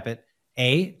recap it,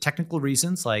 technical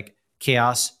reasons like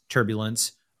chaos,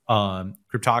 turbulence,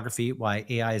 cryptography, why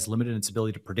AI is limited in its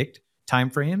ability to predict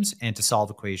timeframes and to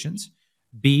solve equations.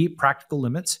 B, practical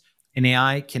limits. An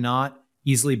AI cannot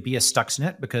easily be a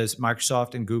Stuxnet because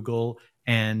Microsoft and Google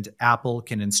and Apple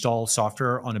can install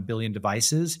software on 1 billion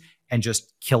devices and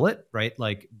just kill it, right?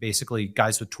 Like basically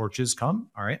guys with torches come,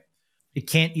 all right? It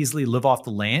can't easily live off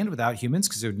the land without humans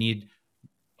because it would need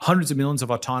hundreds of millions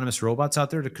of autonomous robots out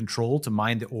there to control, to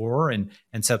mine the ore and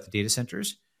set up the data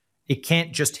centers. It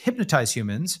can't just hypnotize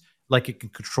humans like it can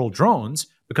control drones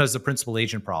because of the principal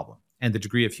agent problem and the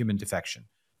degree of human defection.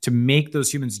 To make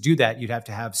those humans do that, you'd have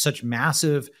to have such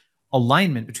massive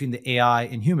alignment between the AI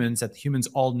and humans that the humans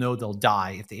all know they'll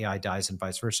die if the AI dies and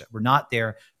vice versa. We're not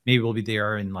there. Maybe we'll be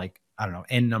there in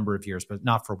N number of years, but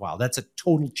not for a while. That's a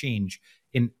total change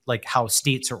in like how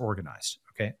states are organized.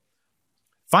 Okay.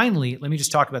 Finally, let me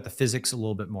just talk about the physics a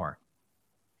little bit more.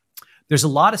 There's a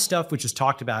lot of stuff which is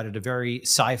talked about at a very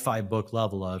sci-fi book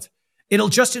level of it'll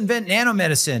just invent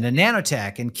nanomedicine and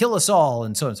nanotech and kill us all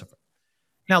and so on and so forth.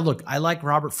 Now, look, I like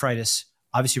Robert Freitas.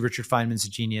 Obviously, Richard Feynman's a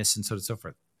genius and so on and so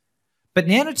forth. But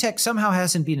nanotech somehow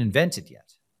hasn't been invented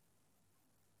yet.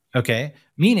 Okay?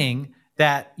 Meaning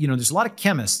that, there's a lot of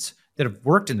chemists that have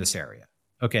worked in this area.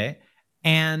 Okay?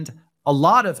 And a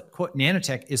lot of, quote,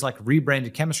 nanotech is like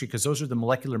rebranded chemistry because those are the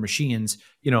molecular machines,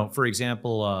 for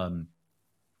example,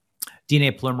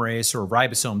 DNA polymerase or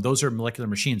ribosome, those are molecular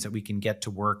machines that we can get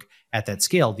to work at that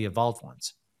scale, the evolved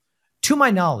ones. To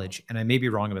my knowledge, and I may be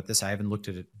wrong about this, I haven't looked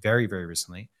at it very, very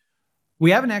recently,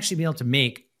 we haven't actually been able to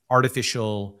make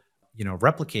artificial,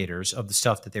 replicators of the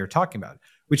stuff that they were talking about,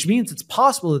 which means it's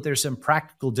possible that there's some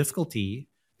practical difficulty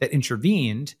that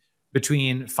intervened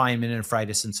between Feynman and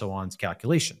Freitas and so on's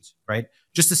calculations, right?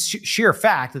 Just the sheer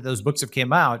fact that those books have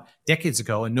came out decades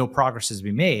ago and no progress has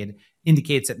been made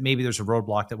indicates that maybe there's a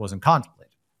roadblock that wasn't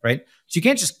contemplated, right? So you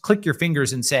can't just click your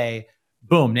fingers and say,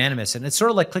 boom, nanomedicine. It's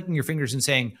sort of like clicking your fingers and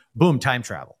saying, boom, time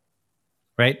travel,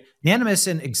 right?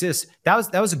 Nanomedicine exists.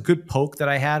 That was a good poke that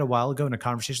I had a while ago in a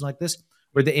conversation like this,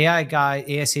 where the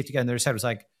AI safety guy on the other side was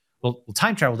like, well,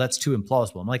 time travel, that's too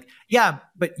implausible. I'm like, yeah,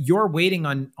 but you're waiting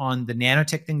on the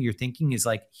nanotech thing you're thinking is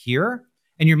like here,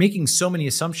 and you're making so many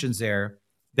assumptions there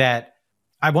that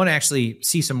I want to actually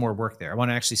see some more work there. I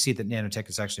want to actually see that nanotech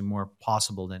is actually more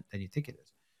possible than you think it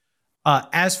is.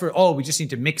 As for, we just need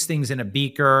to mix things in a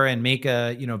beaker and make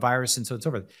a virus and so on and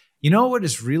so forth. You know what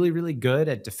is really, really good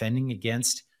at defending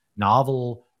against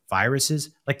novel viruses?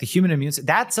 Like the human immune system,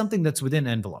 that's something that's within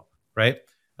envelope, right?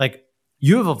 Like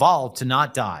you have evolved to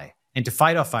not die and to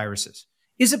fight off viruses.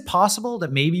 Is it possible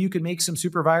that maybe you could make some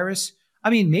super virus? I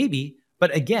mean, maybe,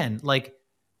 but again, like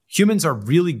humans are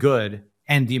really good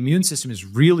and the immune system is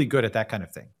really good at that kind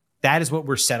of thing. That is what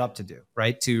we're set up to do,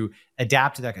 right? To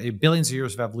adapt to that. Billions of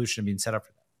years of evolution have been set up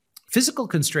for that. Physical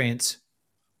constraints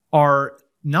are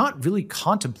not really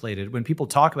contemplated when people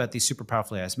talk about these super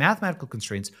powerful AIs. Mathematical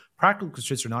constraints, practical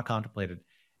constraints are not contemplated.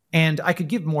 And I could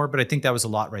give more, but I think that was a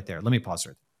lot right there. Let me pause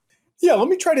right there. Yeah, let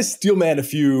me try to steelman a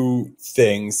few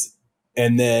things.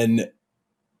 And then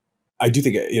I do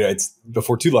think, it's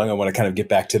before too long, I want to kind of get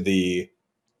back to the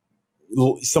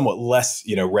somewhat less,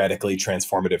 radically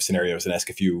transformative scenarios and ask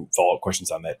a few follow-up questions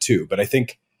on that too. But I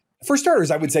think for starters,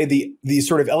 I would say the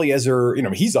sort of Eliezer,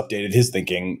 he's updated his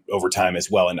thinking over time as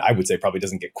well. And I would say probably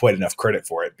doesn't get quite enough credit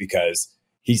for it because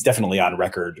he's definitely on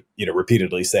record,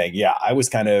 repeatedly saying, yeah, I was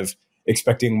kind of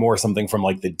expecting more something from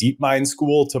like the DeepMind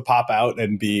school to pop out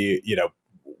and be,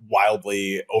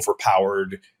 wildly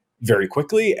overpowered very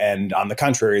quickly. And on the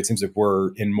contrary, it seems like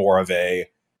we're in more of a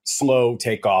slow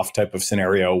takeoff type of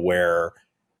scenario where,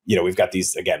 we've got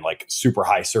these, again, like super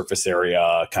high surface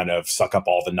area, kind of suck up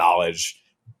all the knowledge,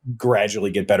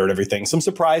 gradually get better at everything. Some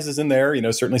surprises in there,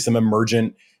 certainly some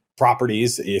emergent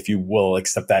properties, if you will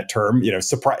accept that term,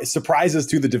 surprises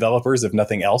to the developers, if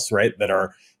nothing else, right? That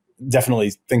are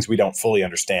definitely things we don't fully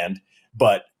understand,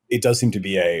 but it does seem to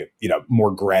be a,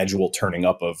 more gradual turning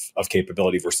up of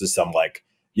capability versus some like,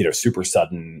 super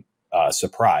sudden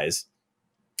surprise.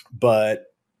 But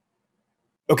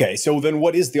okay, so then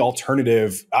what is the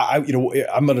alternative? I'm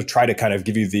going to try to kind of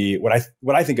give you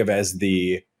what I think of as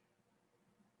the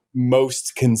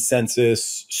most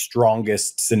consensus,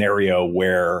 strongest scenario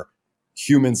where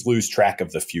humans lose track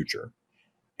of the future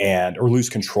or lose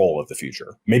control of the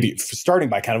future. Maybe starting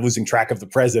by kind of losing track of the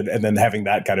present and then having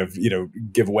that kind of,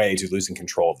 give way to losing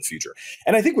control of the future.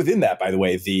 And I think within that, by the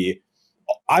way,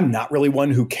 I'm not really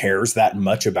one who cares that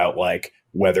much about like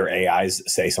whether AIs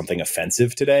say something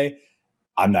offensive today.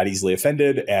 I'm not easily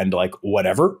offended and like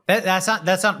whatever. That's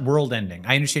not world ending.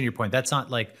 I understand your point. That's not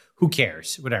like who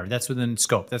cares, whatever. That's within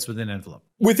scope. That's within envelope.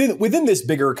 Within this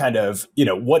bigger kind of,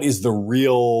 what is the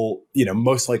real,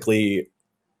 most likely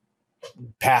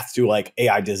path to like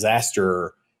AI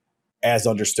disaster as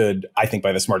understood, I think,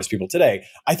 by the smartest people today.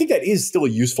 I think that is still a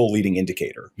useful leading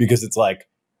indicator because it's like,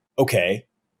 okay,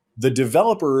 the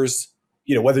developers,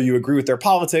 whether you agree with their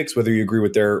politics, whether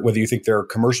you think their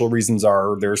commercial reasons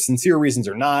are their sincere reasons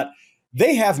or not,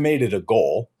 they have made it a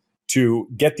goal to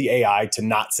get the AI to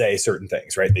not say certain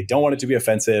things, right? They don't want it to be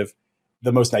offensive.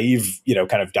 The most naive,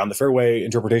 kind of down the fairway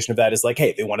interpretation of that is like,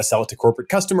 hey, they want to sell it to corporate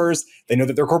customers. They know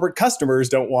that their corporate customers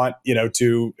don't want,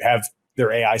 to have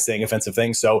their AI saying offensive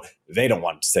things. So they don't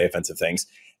want it to say offensive things.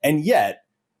 And yet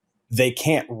they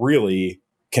can't really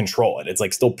control it. It's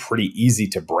like still pretty easy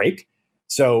to break.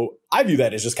 So I view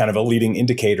that as just kind of a leading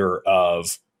indicator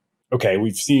of, okay,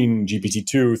 we've seen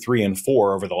GPT-2, 3, and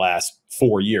 4 over the last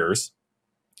 4 years.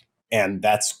 and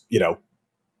that's,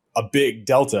 a big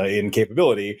delta in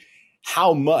capability.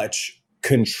 How much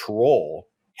control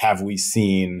have we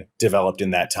seen developed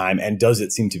in that time? And does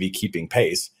it seem to be keeping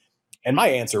pace? And my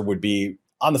answer would be,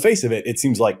 on the face of it, it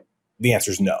seems like the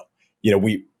answer is no.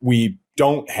 We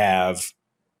don't have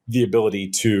the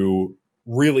ability to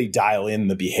really dial in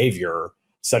the behavior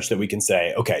such that we can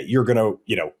say, okay, you're going to,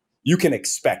 you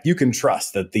can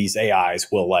trust that these AIs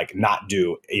will not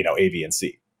do, A, B, and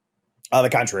C. On the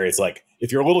contrary, it's like,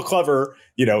 if you're a little clever,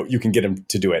 you can get them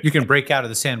to do it. You can break out of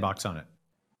the sandbox on it.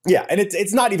 Yeah. And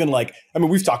it's not even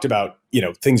we've talked about,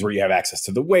 things where you have access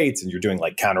to the weights and you're doing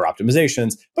counter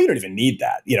optimizations, but you don't even need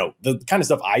that. The kind of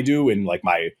stuff I do in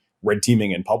my red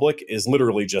teaming in public is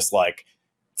literally just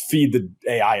feed the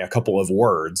AI a couple of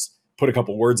words, put a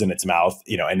couple words in its mouth,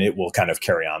 and it will kind of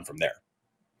carry on from there.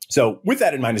 So with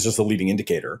that in mind, it's just a leading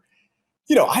indicator.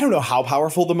 I don't know how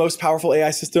powerful the most powerful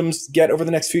AI systems get over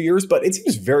the next few years, but it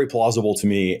seems very plausible to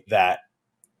me that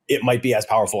it might be as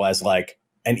powerful as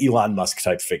an Elon Musk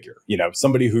type figure,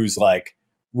 somebody who's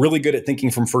really good at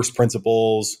thinking from first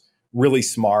principles, really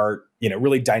smart,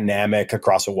 really dynamic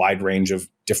across a wide range of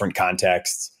different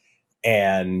contexts.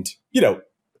 And,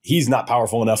 he's not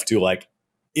powerful enough to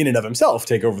in and of himself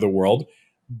take over the world,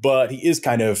 but he is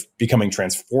kind of becoming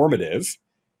transformative.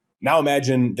 Now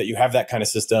imagine that you have that kind of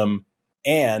system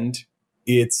and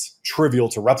it's trivial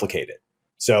to replicate it.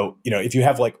 So, if you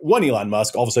have one Elon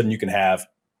Musk, all of a sudden you can have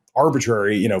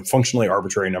arbitrary, functionally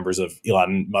arbitrary numbers of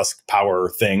Elon Musk power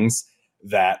things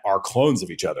that are clones of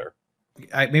each other.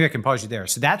 Maybe I can pause you there.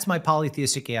 So that's my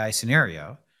polytheistic AI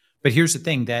scenario. But here's the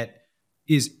thing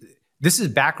this is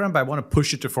background, but I want to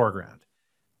push it to foreground.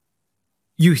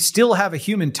 You still have a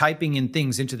human typing in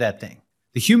things into that thing.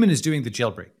 The human is doing the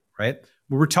jailbreak, right?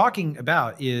 What we're talking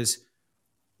about is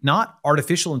not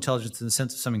artificial intelligence in the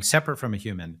sense of something separate from a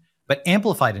human, but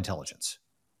amplified intelligence.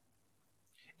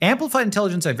 Amplified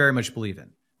intelligence, I very much believe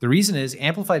in. The reason is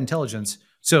amplified intelligence.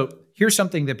 So here's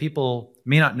something that people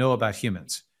may not know about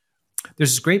humans.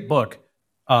 There's this great book,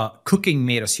 Cooking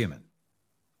Made Us Human.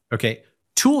 Okay.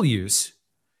 Tool use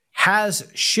has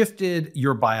shifted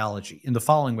your biology in the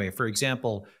following way. For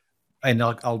example, and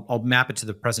I'll map it to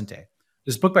the present day.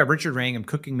 There's a book by Richard Wrangham,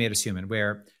 Cooking Made Us Human,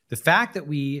 where the fact that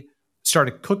we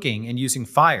started cooking and using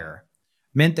fire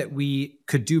meant that we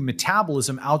could do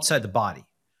metabolism outside the body,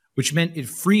 which meant it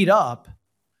freed up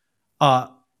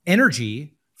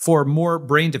energy for more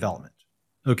brain development.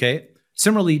 Okay.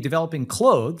 Similarly, developing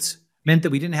clothes meant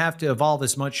that we didn't have to evolve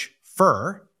as much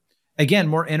fur. Again,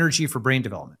 more energy for brain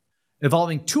development.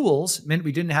 Evolving tools meant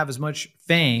we didn't have as much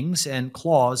fangs and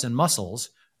claws and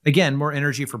muscles. Again, more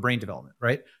energy for brain development,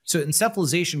 right? So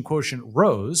encephalization quotient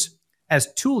rose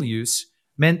as tool use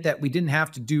meant that we didn't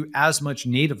have to do as much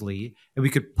natively and we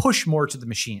could push more to the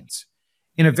machines.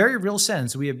 In a very real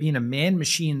sense, we have been a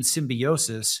man-machine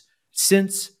symbiosis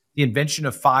since the invention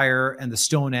of fire and the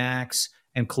stone axe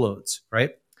and clothes,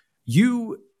 right?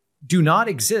 You do not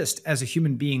exist as a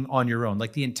human being on your own.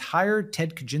 The entire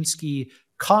Ted Kaczynski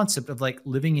concept of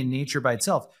living in nature by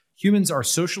itself. Humans are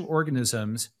social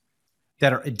organisms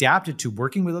that are adapted to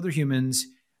working with other humans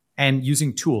and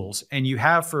using tools. And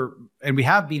we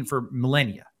have been for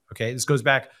millennia. Okay. This goes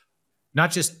back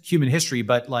not just human history,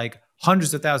 but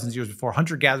hundreds of thousands of years before.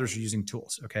 Hunter-gatherers are using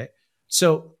tools. Okay.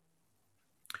 So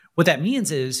what that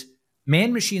means is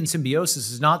man-machine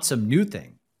symbiosis is not some new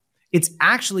thing. It's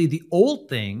actually the old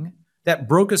thing that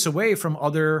broke us away from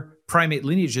other primate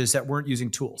lineages that weren't using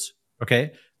tools.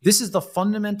 Okay. This is the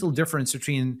fundamental difference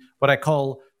between what I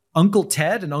call Uncle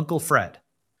Ted and Uncle Fred.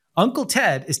 Uncle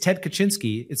Ted is Ted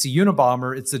Kaczynski. It's a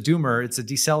Unabomber. It's a doomer. It's a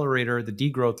decelerator, the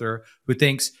degrowther who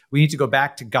thinks we need to go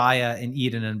back to Gaia and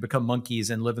Eden and become monkeys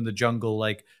and live in the jungle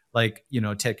like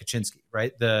Ted Kaczynski,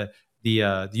 right? The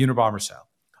Unabomber style.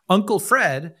 Uncle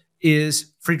Fred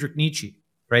is Friedrich Nietzsche,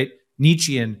 right?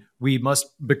 Nietzschean, we must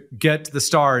get to the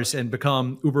stars and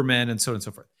become Ubermen and so on and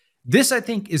so forth. This, I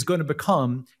think, is going to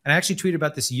become, and I actually tweeted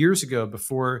about this years ago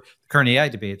before the current AI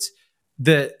debates,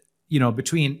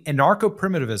 between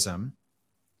anarcho-primitivism,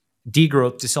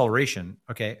 degrowth, deceleration,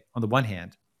 okay, on the one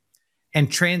hand, and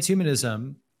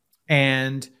transhumanism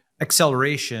and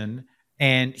acceleration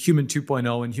and human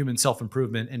 2.0 and human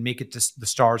self-improvement and make it to the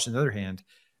stars on the other hand,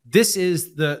 this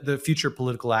is the future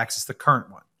political axis, the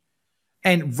current one.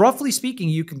 And roughly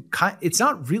speaking, it's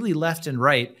not really left and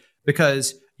right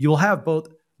because you'll have both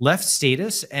left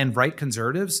status and right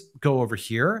conservatives go over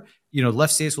here.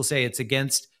 Left status will say it's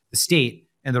against the state,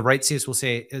 and the right status will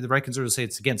say, the right conservatives say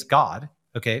it's against God.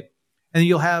 Okay. And then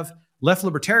you'll have left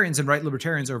libertarians and right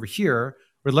libertarians over here,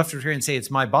 where left libertarians say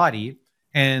it's my body,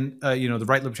 and the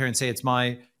right libertarians say it's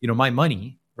my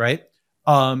money, right?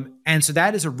 And so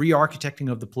that is a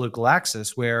re-architecting of the political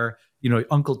axis where,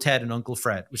 Uncle Ted and Uncle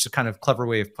Fred, which is a kind of clever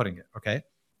way of putting it. Okay.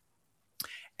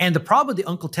 And the problem with the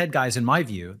Uncle Ted guys, in my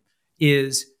view,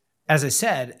 is, as I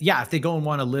said, yeah, if they go and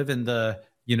want to live in the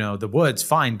woods,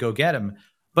 fine, go get them.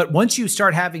 But once you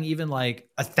start having even like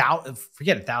 1,000,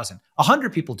 forget 1,000,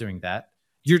 100 people doing that,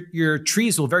 your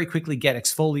trees will very quickly get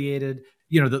exfoliated.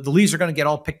 The leaves are going to get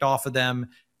all picked off of them.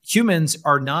 Humans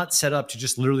are not set up to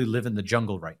just literally live in the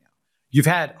jungle right now. You've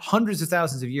had hundreds of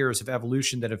thousands of years of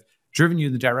evolution that have driven you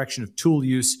in the direction of tool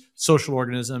use, social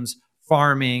organisms,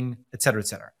 farming, et cetera, et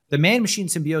cetera. The man-machine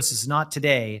symbiosis is not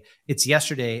today, it's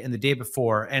yesterday and the day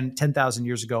before and 10,000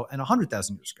 years ago and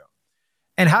 100,000 years ago.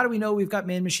 And how do we know we've got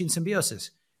man-machine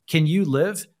symbiosis? Can you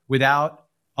live without,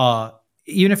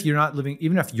 even if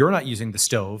you're not using the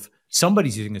stove,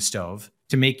 somebody's using a stove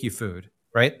to make you food,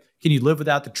 right? Can you live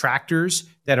without the tractors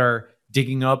that are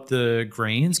digging up the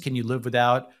grains? Can you live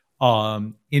without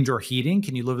indoor heating?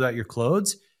 Can you live without your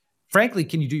clothes? Frankly,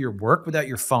 can you do your work without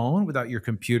your phone, without your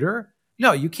computer?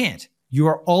 No, you can't. You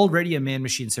are already a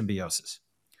man-machine symbiosis.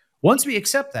 Once we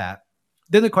accept that,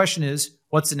 then the question is,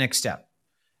 what's the next step?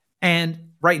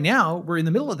 And right now, we're in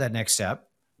the middle of that next step,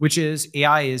 which is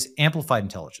AI is amplified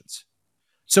intelligence.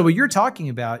 So what you're talking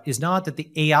about is not that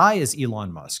the AI is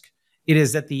Elon Musk. It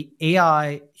is that the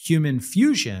AI human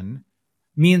fusion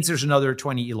means there's another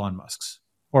 20 Elon Musks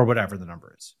or whatever the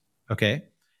number is. Okay.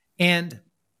 And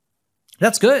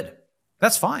that's good.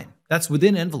 That's fine. That's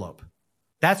within envelope.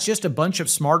 That's just a bunch of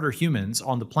smarter humans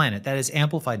on the planet. That is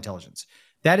amplified intelligence.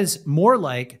 That is more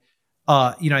like,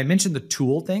 I mentioned the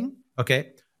tool thing.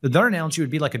 Okay. The other analogy would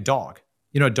be like a dog.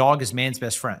 A dog is man's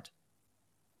best friend,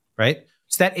 right?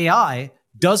 So that AI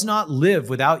does not live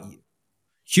without you.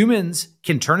 Humans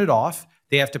can turn it off.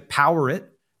 They have to power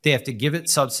it. They have to give it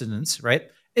subsistence, right?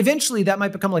 Eventually, that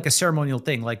might become like a ceremonial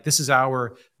thing. Like, this is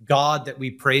our God that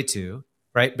we pray to,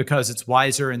 right? Because it's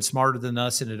wiser and smarter than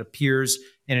us and it appears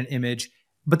in an image.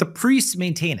 But the priests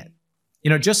maintain it.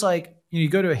 Just like you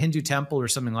go to a Hindu temple or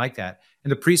something like that,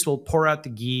 and the priest will pour out the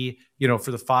ghee,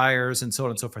 for the fires and so on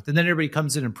and so forth. And then everybody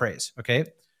comes in and prays, okay?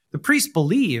 The priests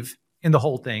believe in the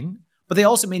whole thing, but they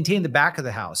also maintain the back of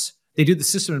the house. They do the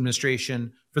system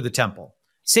administration for the temple.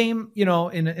 Same,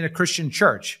 in a Christian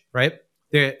church, right?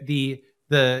 It's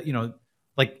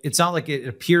not like it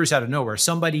appears out of nowhere.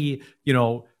 Somebody,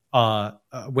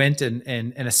 went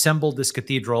and assembled this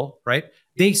cathedral, right?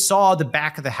 They saw the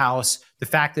back of the house, the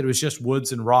fact that it was just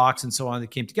woods and rocks and so on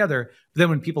that came together. But then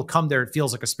when people come there, it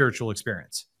feels like a spiritual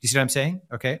experience. Do you see what I'm saying?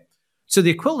 Okay. So the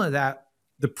equivalent of that,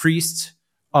 the priests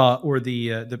or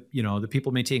the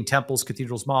people maintaining temples,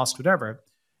 cathedrals, mosques, whatever,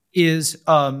 is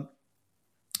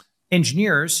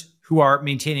engineers who are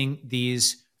maintaining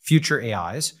these future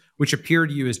AIs, which appear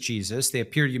to you as Jesus. They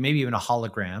appear to you maybe even a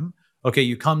hologram. Okay,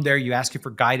 you come there, you ask it for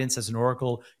guidance as an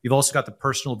oracle. You've also got the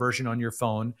personal version on your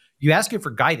phone. You ask it for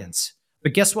guidance,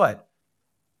 but guess what?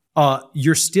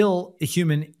 You're still a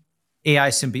human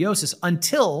AI symbiosis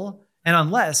until and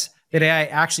unless that AI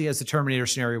actually has the Terminator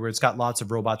scenario where it's got lots of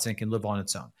robots and can live on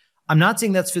its own. I'm not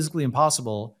saying that's physically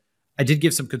impossible. I did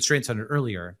give some constraints on it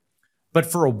earlier, but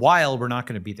for a while, we're not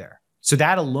going to be there. So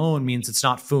that alone means it's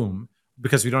not FOOM,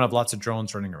 because we don't have lots of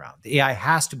drones running around. The AI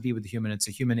has to be with the human. It's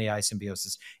a human AI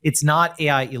symbiosis. It's not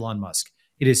AI Elon Musk.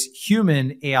 It is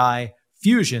human AI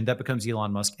fusion that becomes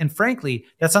Elon Musk. And frankly,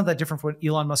 that's not that different from what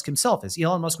Elon Musk himself is.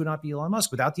 Elon Musk would not be Elon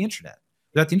Musk without the internet.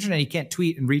 Without the internet, he can't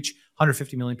tweet and reach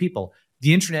 150 million people.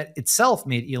 The internet itself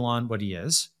made Elon what he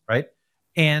is, right?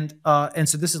 And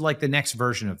so this is like the next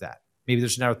version of that. Maybe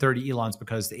there's now 30 Elons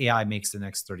because the AI makes the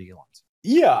next 30 Elons.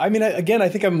 Yeah, I mean, again, I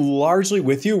think I'm largely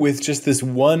with you with just this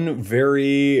one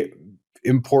very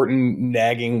important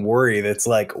nagging worry that's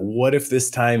like, what if this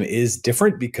time is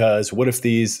different? Because what if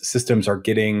these systems are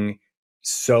getting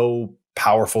so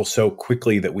powerful so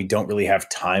quickly that we don't really have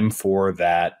time for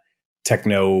that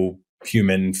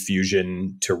techno-human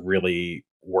fusion to really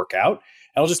work out?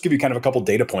 And I'll just give you kind of a couple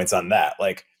data points on that.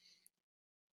 Like,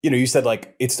 you said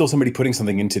like, it's still somebody putting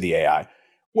something into the AI.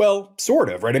 Well, sort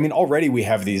of, right? I mean, already we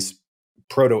have these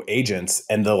proto agents,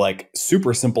 and the like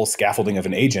super simple scaffolding of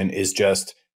an agent is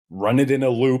just run it in a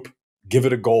loop, give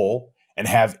it a goal, and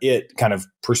have it kind of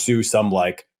pursue some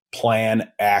like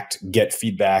plan, act, get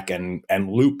feedback, and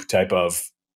loop type of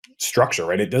structure,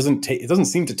 right? It doesn't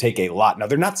seem to take a lot. Now,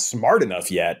 they're not smart enough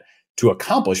yet to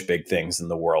accomplish big things in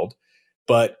the world,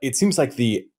 but it seems like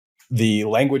the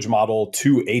language model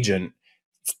to agent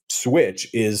switch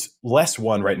is less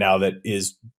one right now that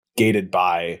is gated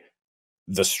by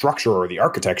the structure or the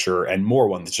architecture, and more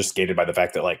one that's just gated by the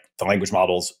fact that like the language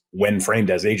models, when framed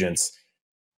as agents,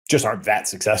 just aren't that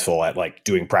successful at like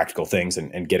doing practical things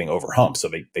and getting over humps. So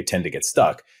they tend to get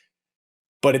stuck.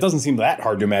 But it doesn't seem that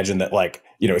hard to imagine that, like,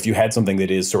 if you had something that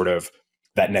is sort of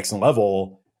that next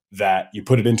level, that you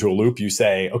put it into a loop, you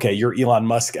say, okay, you're Elon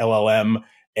Musk LLM,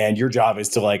 and your job is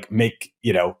to like make,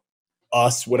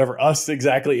 us, whatever us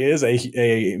exactly is,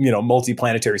 a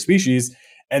multi-planetary species.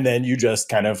 And then you just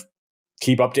kind of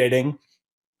keep updating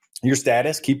your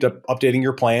status, keep updating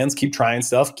your plans, keep trying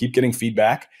stuff, keep getting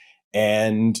feedback.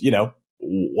 And,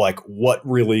 like what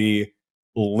really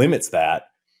limits that?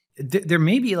 There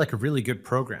may be like a really good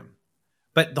program,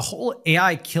 but the whole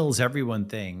AI kills everyone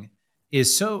thing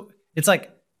is it's like,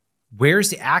 where's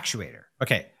the actuator?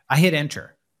 Okay, I hit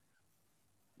enter.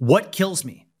 What kills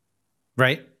me,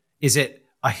 right? Is it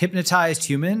a hypnotized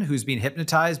human who's being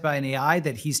hypnotized by an AI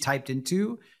that he's typed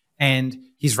into and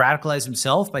he's radicalized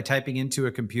himself by typing into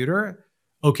a computer?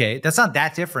 Okay, that's not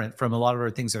that different from a lot of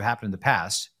other things that have happened in the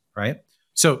past, right?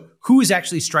 So who is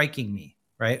actually striking me,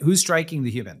 right? Who's striking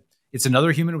the human? It's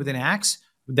another human with an axe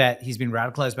that he's been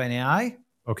radicalized by an AI.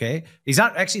 Okay. He's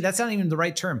not actually, that's not even the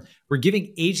right term. We're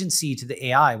giving agency to the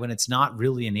AI when it's not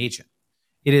really an agent.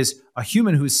 It is a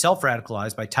human who is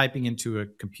self-radicalized by typing into a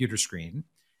computer screen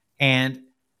and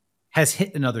has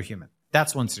hit another human.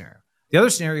 That's one scenario. The other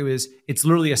scenario is it's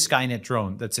literally a Skynet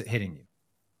drone that's hitting you.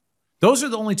 Those are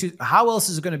the only two. How else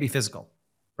is it going to be physical,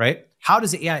 right? How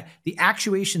does the AI, the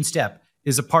actuation step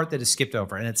is a part that is skipped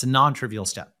over, and it's a non-trivial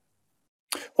step.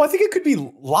 Well, I think it could be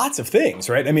lots of things,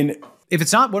 right? I mean, if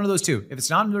it's not one of those two, if it's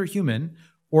not another human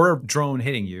or a drone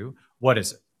hitting you, what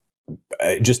is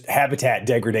it? Just habitat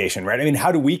degradation, right? I mean,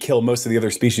 how do we kill most of the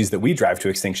other species that we drive to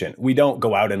extinction? We don't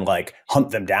go out and like hunt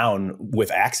them down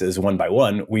with axes one by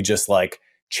one. We just like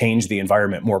change the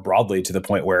environment more broadly to the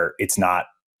point where it's not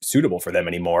suitable for them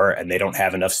anymore and they don't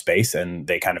have enough space and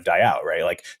they kind of die out, right?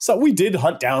 Like, so we did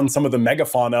hunt down some of the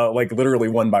megafauna, like literally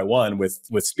one by one with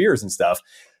spears and stuff.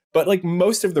 But like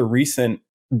most of the recent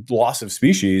loss of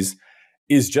species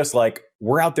is just like,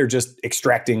 we're out there just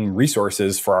extracting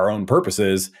resources for our own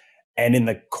purposes. And in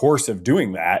the course of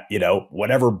doing that,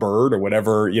 whatever bird or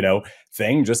whatever,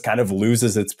 thing just kind of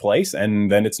loses its place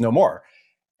and then it's no more.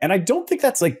 And I don't think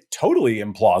that's like totally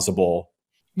implausible.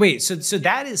 Wait, so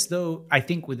that is though, I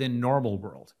think within normal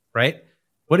world, right?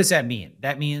 What does that mean?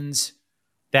 That means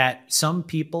that some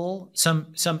people,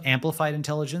 some amplified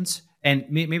intelligence, and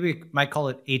maybe we might call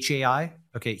it HAI,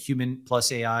 okay, human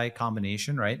plus AI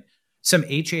combination, right? Some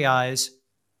HAIs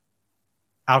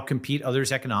outcompete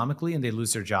others economically and they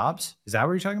lose their jobs. Is that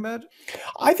what you're talking about?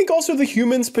 I think also the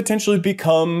humans potentially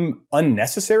become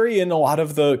unnecessary in a lot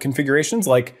of the configurations,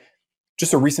 like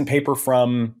just a recent paper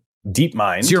from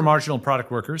DeepMind. Zero marginal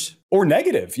product workers. Or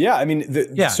negative. Yeah. I mean,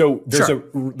 so there's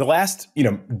the last,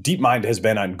 DeepMind has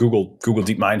been on Google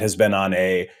DeepMind has been on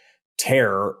a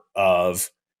tear of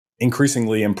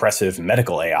increasingly impressive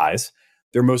medical AIs.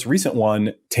 Their most recent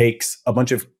one takes a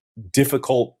bunch of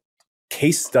difficult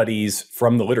case studies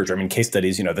from the literature. I mean, case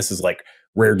studies, this is like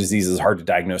rare diseases, hard to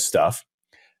diagnose stuff,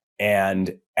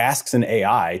 and asks an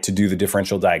AI to do the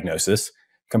differential diagnosis,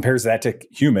 compares that to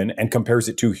human and compares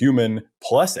it to human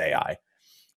plus AI.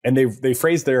 And they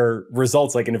phrase their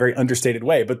results like in a very understated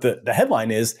way. But the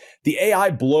headline is the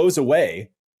AI blows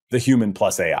away the human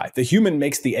plus AI. The human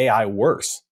makes the AI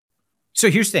worse. So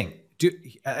here's the thing.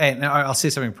 And I'll say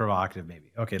something provocative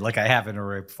maybe. Okay, like I haven't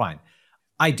already, fine.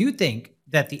 I do think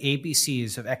that the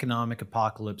ABCs of economic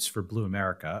apocalypse for Blue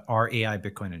America are AI,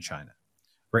 Bitcoin, and China,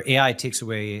 where AI takes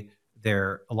away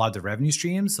a lot of the revenue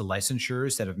streams, the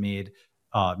licensures that have made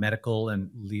medical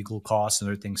and legal costs and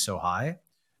other things so high.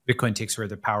 Bitcoin takes away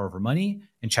their power over money,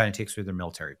 and China takes away their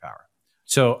military power.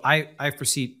 So I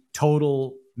foresee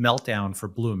total meltdown for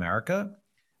Blue America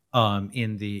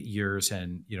in the years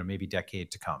and maybe decade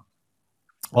to come.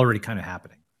 Already kind of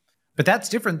happening. But that's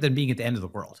different than being at the end of the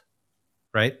world,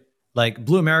 right? Like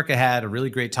Blue America had a really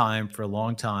great time for a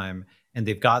long time, and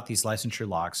they've got these licensure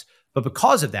locks. But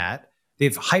because of that,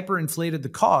 they've hyperinflated the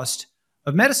cost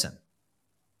of medicine.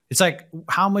 It's like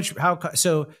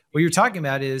so what you're talking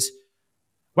about is,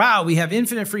 wow, we have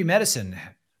infinite free medicine.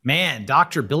 Man,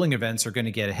 doctor billing events are going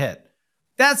to get a hit.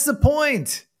 That's the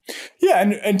point. Yeah,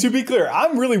 and to be clear,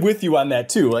 I'm really with you on that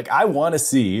too. Like, I want to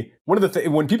see one of the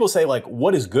when people say like,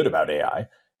 what is good about AI?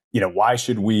 Why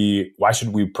should we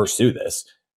pursue this?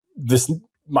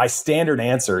 My standard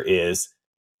answer is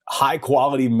high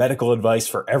quality medical advice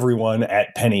for everyone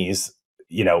at pennies,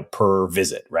 per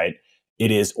visit, right?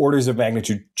 It is orders of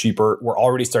magnitude cheaper. We're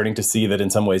already starting to see that in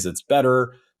some ways it's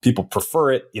better. People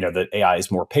prefer it. That AI is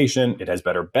more patient. It has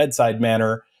better bedside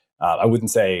manner. I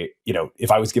wouldn't say,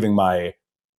 if I was giving my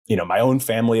my own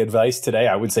family advice today,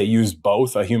 I would say use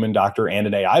both a human doctor and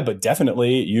an AI, but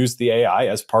definitely use the AI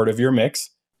as part of your mix.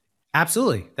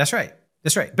 Absolutely. That's right.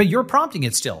 That's right. But you're prompting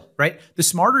it still, right? The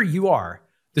smarter you are,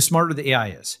 the smarter the AI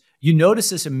is. You notice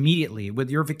this immediately with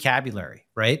your vocabulary,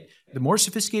 right? The more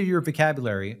sophisticated your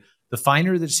vocabulary, the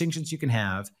finer the distinctions you can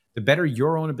have, the better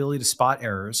your own ability to spot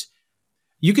errors.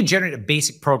 You can generate a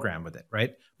basic program with it,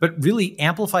 right? But really,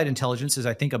 amplified intelligence is,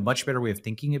 I think, a much better way of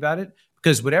thinking about it,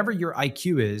 because whatever your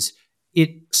IQ is, it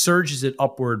surges it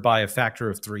upward by a factor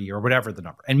of 3 or whatever the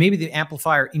number. And maybe the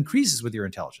amplifier increases with your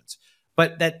intelligence.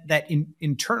 But that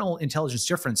internal intelligence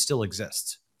difference still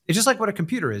exists. It's just like what a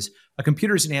computer is. A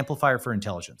computer is an amplifier for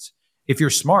intelligence. If you're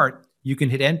smart, you can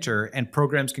hit enter and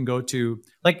programs can go to,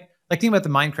 like think about the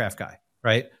Minecraft guy,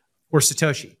 right? Or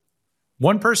Satoshi.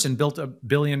 One person built a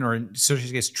billion, or in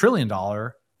Satoshi's case, $1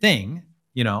 trillion thing.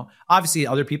 Obviously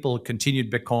other people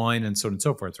continued Bitcoin and so on and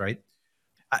so forth, right?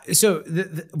 So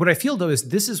what I feel though is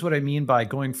this is what I mean by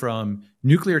going from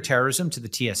nuclear terrorism to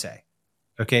the TSA.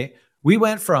 Okay. We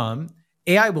went from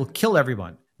AI will kill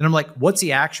everyone. And I'm like, what's the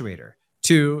actuator?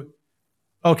 To,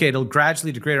 okay, it'll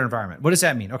gradually degrade our environment. What does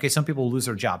that mean? Okay, some people will lose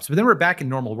their jobs, but then we're back in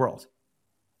normal world.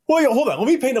 Well, hold on. Let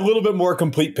me paint a little bit more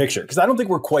complete picture, because I don't think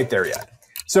we're quite there yet.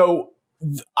 So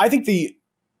I think the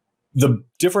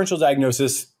differential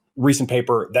diagnosis recent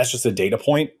paper, that's just a data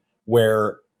point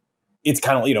where it's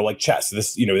kind of, like chess.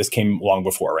 This came long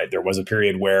before, right? There was a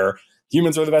period where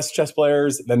humans are the best chess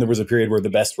players. Then there was a period where the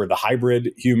best were the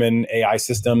hybrid human AI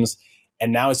systems.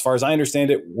 And now, as far as I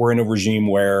understand it, we're in a regime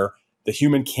where the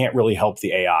human can't really help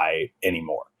the AI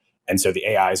anymore. And so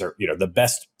the AIs are, the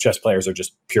best chess players are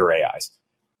just pure AIs.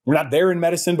 We're not there in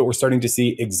medicine, but we're starting to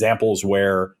see examples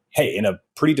where, hey, in a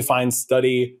pretty defined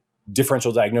study,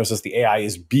 differential diagnosis, the AI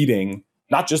is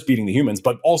not just beating the humans,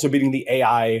 but also beating the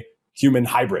AI human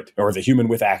hybrid, or the human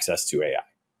with access to AI.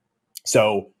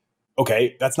 So,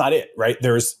 okay, that's not it, right?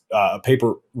 There's a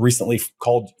paper recently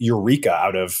called Eureka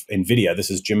out of NVIDIA.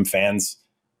 This is Jim Fan's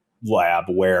lab,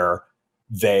 where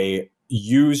they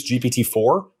use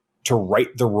GPT-4 to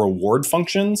write the reward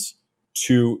functions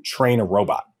to train a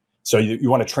robot. So you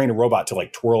want to train a robot to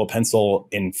twirl a pencil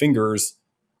in fingers.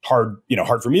 Hard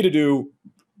for me to do.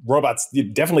 Robots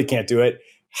definitely can't do it.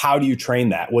 How do you train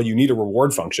that? Well, you need a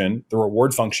reward function. The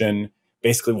reward function,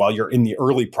 basically, while you're in the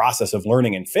early process of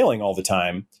learning and failing all the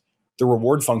time, the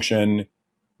reward function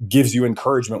gives you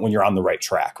encouragement when you're on the right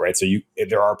track, right? So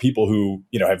there are people who,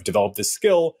 have developed this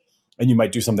skill, and you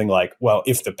might do something like, well,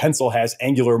 if the pencil has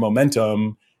angular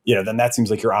momentum, then that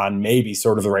seems like you're on maybe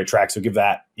sort of the right track. So give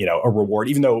that, a reward,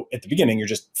 even though at the beginning you're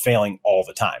just failing all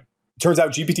the time. Turns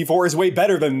out GPT-4 is way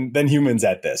better than humans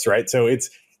at this, right? So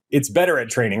it's better at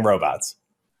training robots.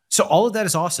 So all of that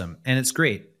is awesome and it's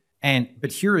great.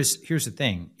 But here's the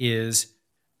thing is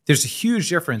there's a huge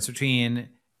difference between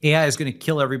AI is going to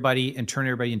kill everybody and turn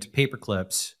everybody into paper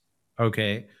clips,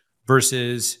 okay,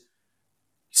 versus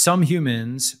some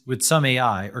humans with some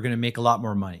AI are going to make a lot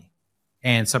more money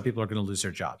and some people are going to lose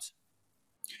their jobs.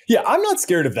 Yeah, I'm not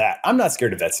scared of that. I'm not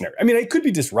scared of that scenario. I mean, it could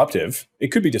be disruptive.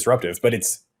 But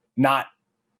it's not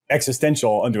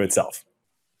existential unto itself.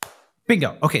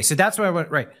 Bingo. Okay, so that's what I went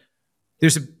right.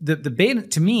 There's the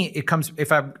debate to me. It comes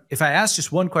if I ask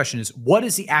just one question is what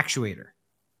is the actuator,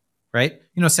 right?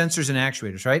 Sensors and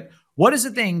actuators, right? What is the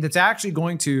thing that's actually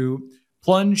going to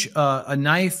plunge a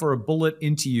knife or a bullet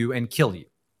into you and kill you?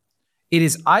 It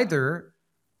is either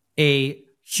a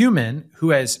human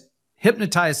who has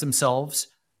hypnotized themselves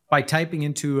by typing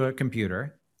into a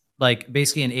computer, like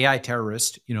basically an AI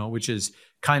terrorist, which is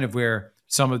kind of where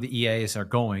some of the EAs are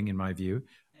going, in my view,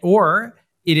 or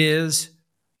it is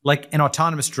like an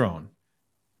autonomous drone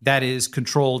that is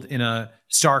controlled in a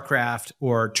StarCraft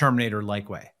or Terminator-like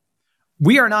way.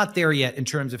 We are not there yet in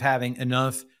terms of having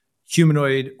enough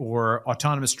humanoid or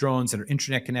autonomous drones that are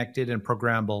internet connected and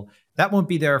programmable. That won't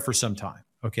be there for some time,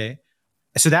 okay?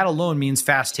 So that alone means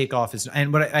fast takeoff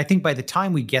and what I think by the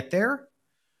time we get there,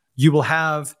 you will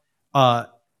have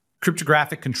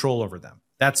cryptographic control over them.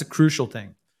 That's a crucial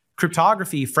thing.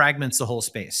 Cryptography fragments the whole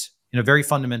space in a very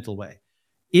fundamental way.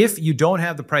 If you don't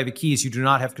have the private keys, you do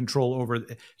not have control over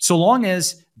it. So long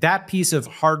as that piece of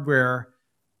hardware,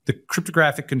 the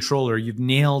cryptographic controller, you've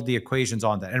nailed the equations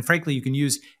on that. And frankly, you can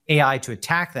use AI to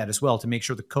attack that as well to make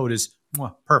sure the code is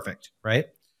perfect, right?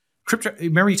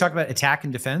 Remember you talked about attack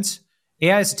and defense?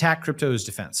 AI's attack, crypto is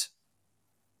defense,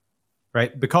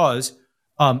 right? Because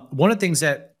one of the things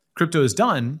that crypto has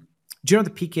done, do you know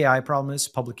what the PKI problem is,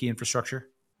 public key infrastructure?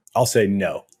 I'll say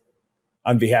no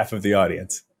on behalf of the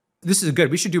audience. This is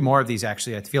we should do more of these,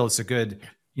 actually. I feel it's a good,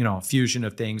 fusion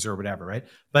of things or whatever, right?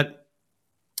 But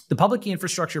the public key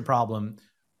infrastructure problem,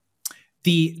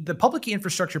 The public key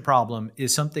infrastructure problem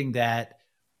is something that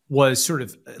was sort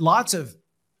of lots of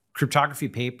cryptography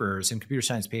papers and computer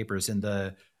science papers in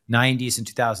the 90s and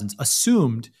 2000s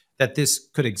assumed that this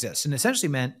could exist, and essentially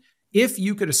meant if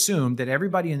you could assume that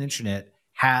everybody on the internet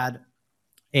had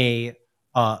a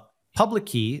public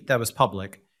key that was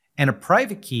public and a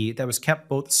private key that was kept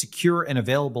both secure and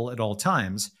available at all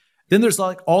times, then there's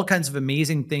like all kinds of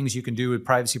amazing things you can do with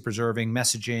privacy preserving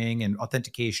messaging and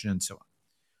authentication and so on.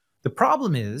 The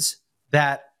problem is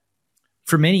that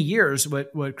for many years,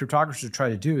 what cryptographers try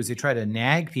to do is they try to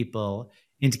nag people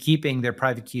into keeping their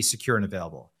private keys secure and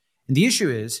available. And the issue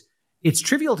is it's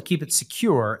trivial to keep it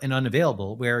secure and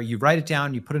unavailable, where you write it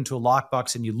down, you put it into a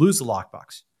lockbox, and you lose the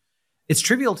lockbox. It's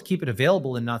trivial to keep it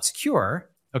available and not secure,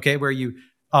 okay, where you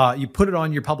put it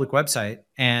on your public website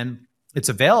and it's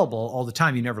available all the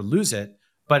time, you never lose it,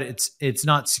 but it's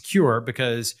not secure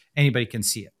because anybody can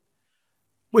see it.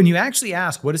 When you actually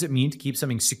ask, what does it mean to keep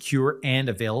something secure and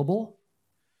available?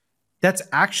 That's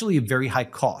actually a very high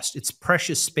cost. It's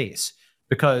precious space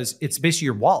because it's basically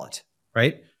your wallet,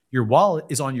 right? Your wallet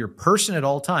is on your person at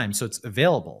all times, so it's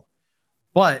available,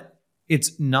 but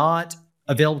it's not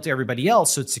available to everybody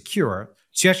else, so it's secure.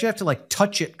 So you actually have to like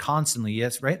touch it constantly,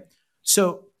 yes, right?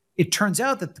 So it turns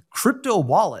out that the crypto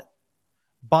wallet,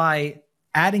 by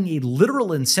adding a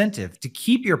literal incentive to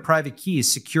keep your private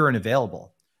keys secure and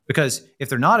available, because if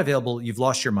they're not available, you've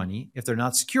lost your money. If they're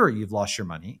not secure, you've lost your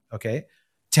money, okay?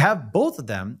 To have both of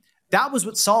them, that was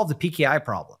what solved the PKI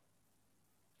problem.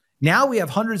 Now we have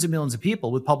hundreds of millions of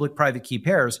people with public-private key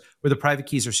pairs where the private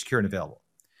keys are secure and available.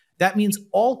 That means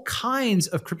all kinds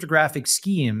of cryptographic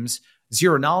schemes,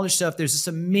 zero-knowledge stuff. There's this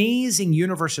amazing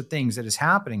universe of things that is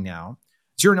happening now.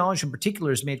 Zero-knowledge in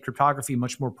particular has made cryptography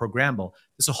much more programmable.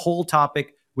 There's a whole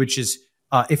topic, which is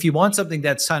if you want something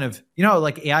that's kind of,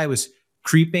 like AI was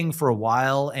creeping for a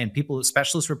while and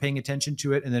specialists were paying attention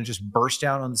to it and then just burst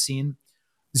out on the scene.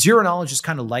 Zero knowledge is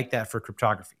kind of like that for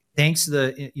cryptography. Thanks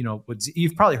to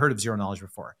you've probably heard of zero knowledge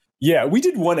before. Yeah, we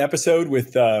did one episode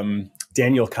with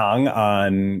Daniel Kang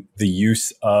on the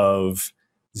use of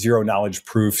zero knowledge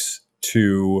proofs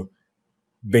to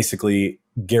basically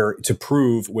to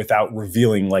prove without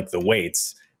revealing like the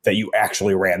weights that you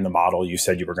actually ran the model you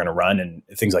said you were going to run, and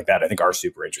things like that I think are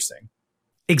super interesting.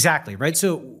 Exactly, right?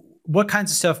 So what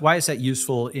kinds of stuff, why is that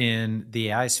useful in the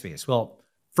AI space? Well,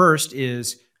 first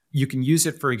is you can use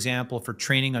it, for example, for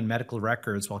training on medical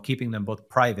records while keeping them both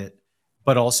private,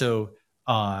 but also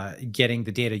getting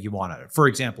the data you want out of it. For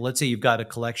example, let's say you've got a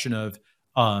collection of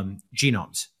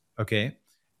genomes, okay?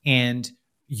 And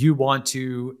you want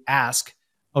to ask,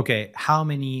 okay, how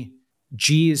many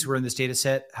G's were in this data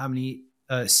set? How many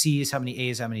C's, how many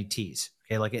A's, how many T's?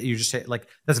 Okay, like you just say, like,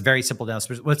 that's a very simple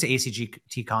analysis. What's the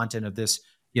ACGT content of this,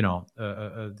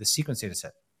 the sequence data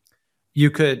set?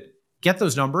 You could get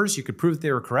those numbers, you could prove that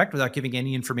they were correct without giving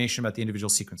any information about the individual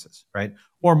sequences, right?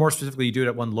 Or more specifically, you do it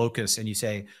at one locus and you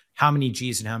say how many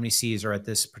G's and how many C's are at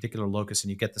this particular locus, and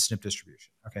you get the SNP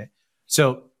distribution, okay?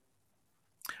 So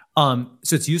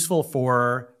it's useful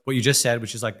for what you just said,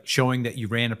 which is like showing that you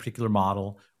ran a particular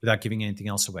model without giving anything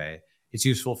else away. It's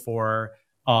useful for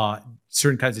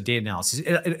certain kinds of data analysis.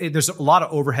 There's a lot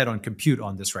of overhead on compute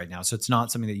on this right now, so it's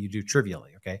not something that you do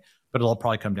trivially, okay? But it'll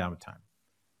probably come down with time.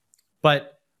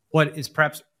 But what is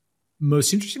perhaps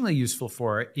most interestingly useful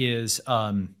for is,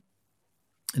 in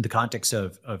the context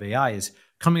of AI, is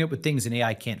coming up with things an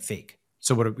AI can't fake.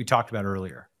 So what we talked about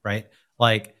earlier, right?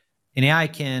 Like an AI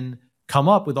can come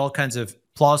up with all kinds of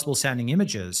plausible sounding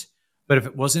images, but if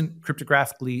it wasn't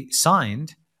cryptographically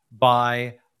signed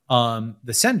by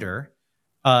the sender,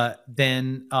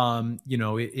 then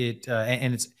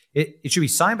it should be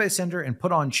signed by the sender and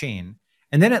put on chain,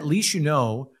 and then at least you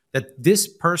know that this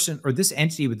person or this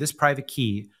entity with this private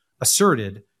key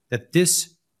asserted that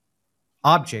this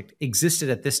object existed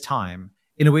at this time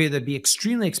in a way that'd be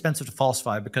extremely expensive to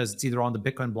falsify because it's either on the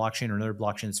Bitcoin blockchain or another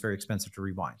blockchain that's very expensive to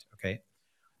rewind, okay?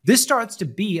 This starts to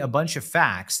be a bunch of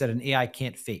facts that an AI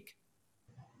can't fake.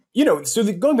 So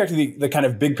going back to the kind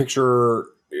of big picture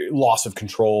loss of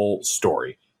control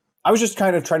story, I was just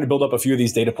kind of trying to build up a few of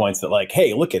these data points that like,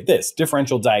 hey, look at this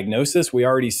differential diagnosis. We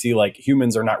already see like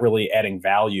humans are not really adding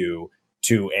value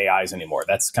to AIs anymore.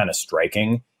 That's kind of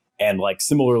striking. And like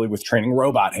similarly with training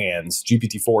robot hands,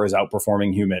 GPT-4 is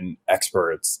outperforming human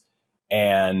experts.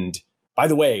 And by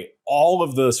the way, all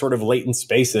of the sort of latent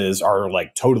spaces are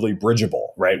like totally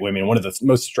bridgeable, right? I mean, one of the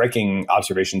most striking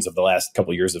observations of the last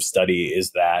couple of years of study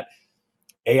is that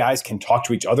AIs can talk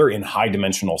to each other in high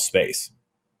dimensional space,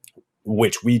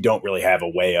 which we don't really have a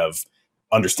way of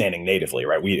understanding natively,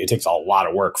 right? It takes a lot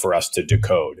of work for us to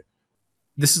decode.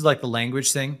 This is like the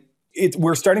language thing.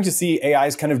 we're starting to see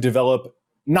AIs kind of develop,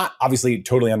 not obviously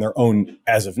totally on their own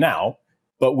as of now,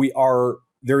 but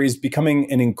there is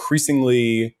becoming an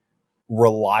increasingly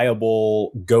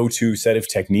reliable go-to set of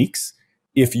techniques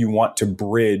if you want to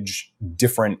bridge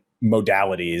different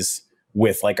modalities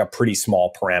with like a pretty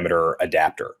small parameter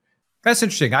adapter. That's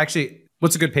interesting. Actually,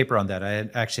 what's a good paper on that? I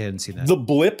actually hadn't seen that. The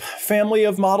Blip family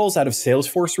of models out of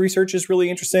Salesforce Research is really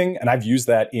interesting. And I've used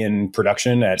that in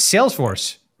production at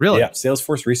Salesforce. Really? Yeah,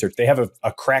 Salesforce Research. They have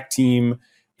a crack team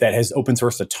that has open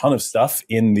sourced a ton of stuff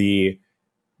in the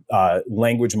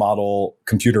language model,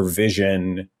 computer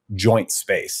vision joint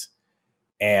space.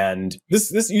 And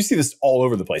this you see this all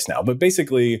over the place now. But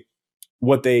basically,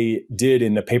 what they did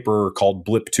in a paper called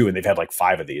Blip 2, and they've had like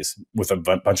 5 of these with a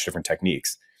bunch of different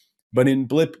techniques. But in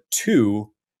Blip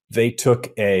 2, they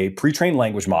took a pre-trained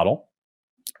language model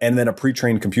and then a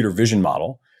pre-trained computer vision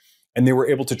model. And they were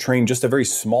able to train just a very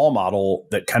small model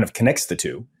that kind of connects the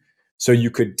two. So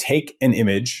you could take an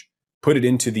image, put it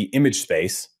into the image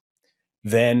space,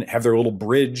 then have their little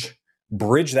bridge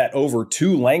that over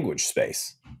to language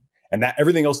space. And that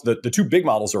everything else, the 2 big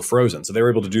models are frozen. So they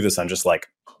were able to do this on just like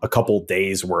a couple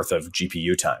days worth of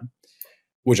GPU time,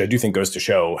 which I do think goes to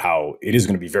show how it is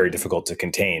going to be very difficult to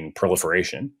contain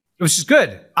proliferation. Which is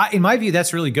good. In my view,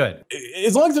 that's really good.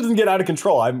 As long as it doesn't get out of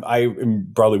control, I am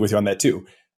broadly with you on that too.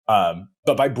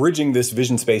 But by bridging this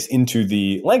vision space into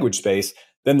the language space,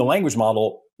 then the language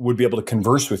model would be able to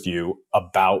converse with you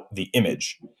about the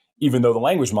image, even though the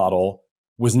language model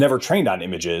was never trained on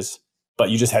images, but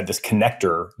you just had this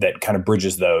connector that kind of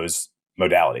bridges those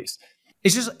modalities.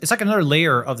 It's like another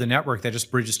layer of the network that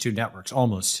just bridges 2 networks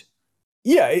almost.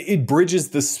 Yeah, it bridges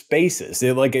the spaces.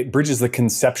 It bridges the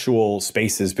conceptual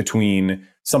spaces between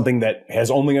something that has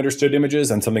only understood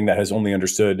images and something that has only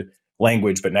understood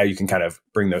language, but now you can kind of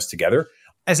bring those together.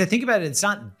 As I think about it, it's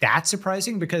not that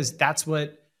surprising because that's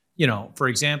what, for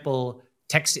example,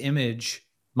 text to image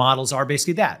models are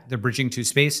basically that. They're bridging 2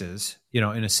 spaces, in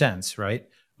a sense, right?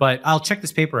 But I'll check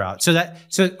this paper out. So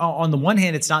on the one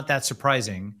hand, it's not that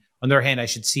surprising. On the other hand, I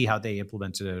should see how they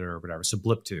implemented it or whatever. So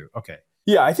Blip 2. Okay.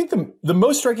 Yeah, I think the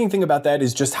most striking thing about that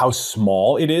is just how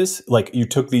small it is. Like you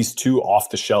took these 2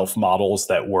 off-the-shelf models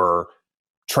that were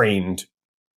trained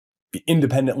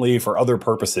independently for other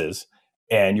purposes,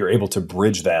 and you're able to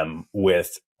bridge them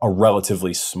with a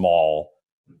relatively small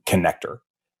connector.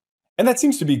 And that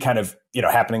seems to be kind of,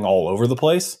 happening all over the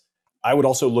place. I would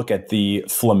also look at the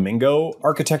Flamingo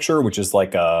architecture, which is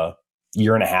like a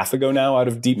year and a half ago now out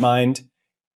of DeepMind.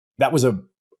 That was a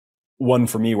one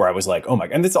for me where I was like, oh my,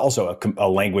 and it's also a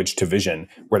language to vision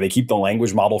where they keep the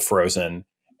language model frozen.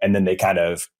 And then they kind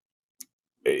of,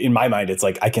 in my mind, it's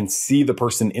like, I can see the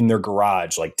person in their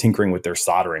garage, like tinkering with their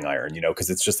soldering iron,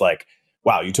 because it's just like,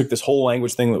 wow, you took this whole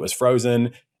language thing that was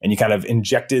frozen and you kind of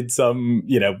injected some,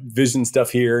 vision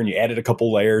stuff here and you added a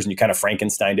couple layers and you kind of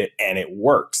Frankensteined it and it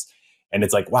works. And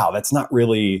it's like, wow, that's not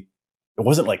really, it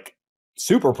wasn't like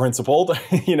super principled,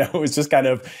 it was just kind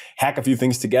of hack a few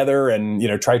things together and,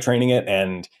 try training it.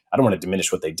 And I don't want to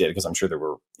diminish what they did because I'm sure there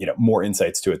were, more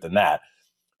insights to it than that.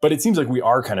 But it seems like we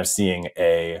are kind of seeing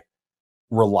a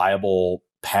reliable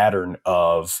pattern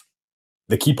of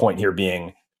the key point here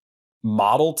being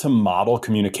model to model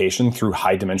communication through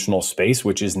high dimensional space,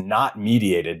 which is not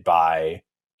mediated by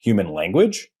human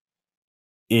language,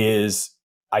 is,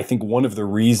 I think, one of the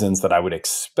reasons that I would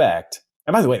expect.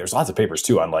 And by the way, there's lots of papers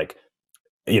too on like,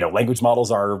 language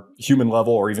models are human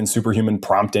level or even superhuman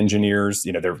prompt engineers.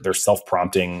 Their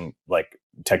self-prompting like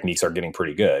techniques are getting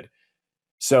pretty good.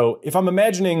 So if I'm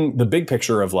imagining the big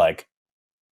picture of like,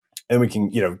 and we can,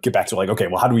 get back to like, okay,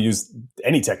 well, how do we use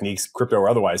any techniques, crypto or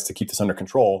otherwise, to keep this under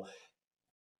control?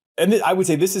 And I would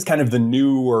say this is kind of the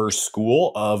newer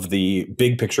school of the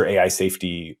big picture AI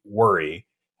safety worry.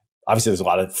 Obviously, there's a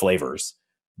lot of flavors.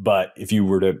 But if you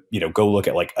were to, go look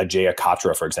at like Ajaya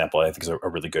Katra, for example, I think is a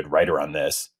really good writer on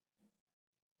this.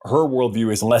 Her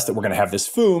worldview is less that we're going to have this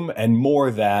FOOM and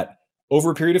more that over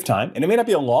a period of time, and it may not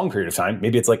be a long period of time,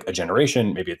 maybe it's like a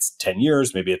generation, maybe it's 10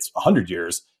 years, maybe it's 100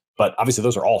 years, but obviously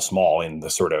those are all small in the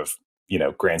sort of,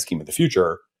 grand scheme of the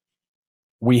future.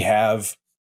 We have,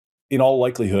 in all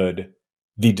likelihood,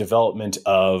 the development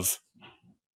of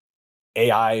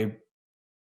AI-centric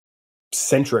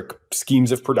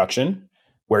schemes of production,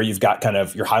 where you've got kind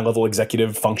of your high level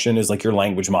executive function is like your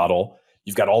language model.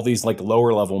 You've got all these like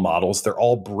lower level models. They're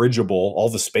all bridgeable. All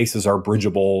the spaces are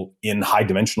bridgeable in high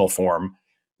dimensional form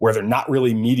where they're not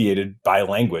really mediated by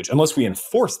language unless we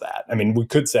enforce that. I mean, we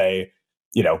could say,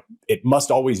 it must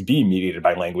always be mediated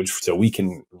by language so we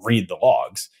can read the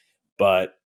logs.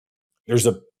 But there's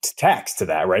a tax to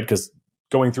that, right? Because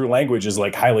going through language is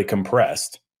like highly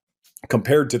compressed.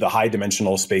 compared to the high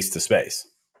dimensional space to space.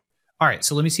 All right,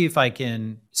 so let me see if I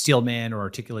can steel man or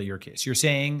articulate your case. You're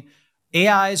saying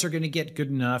AIs are going to get good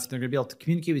enough, they're going to be able to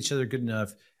communicate with each other good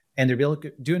enough, and they'll be able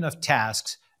to do enough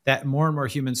tasks that more and more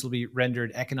humans will be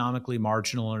rendered economically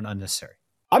marginal and unnecessary.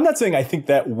 I'm not saying I think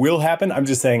that will happen. I'm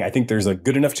just saying I think there's a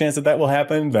good enough chance that that will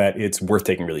happen that it's worth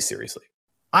taking really seriously.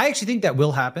 I actually think that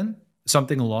will happen,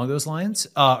 something along those lines,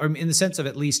 or in the sense of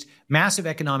at least massive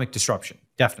economic disruption,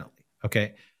 definitely.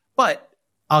 Okay, but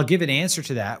I'll give an answer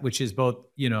to that, which is both,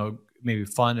 maybe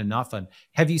fun and not fun.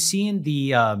 Have you seen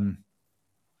the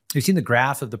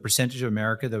graph of the percentage of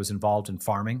America that was involved in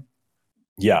farming?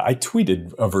 Yeah, I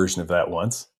tweeted a version of that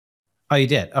once. Oh, you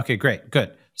did? Okay, great,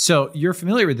 good. So you're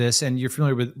familiar with this, and you're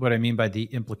familiar with what I mean by the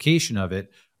implication of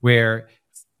it, where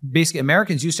basically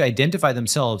Americans used to identify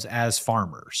themselves as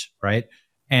farmers, right?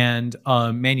 And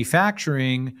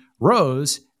manufacturing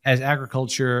rose as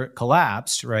agriculture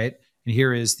collapsed, right? And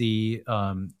here is the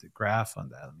graph on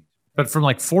that. But from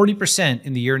like 40%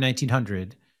 in the year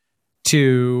 1900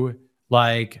 to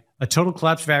like a total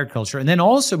collapse of agriculture, and then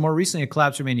also more recently a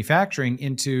collapse of manufacturing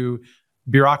into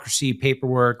bureaucracy,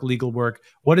 paperwork, legal work.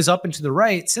 What is up and to the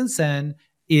right since then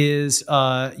is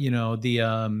the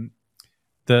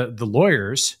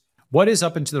lawyers. What is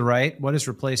up and to the right? What is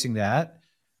replacing that?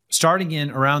 Starting in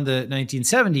around the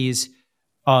 1970s,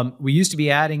 we used to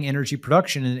be adding energy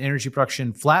production, and energy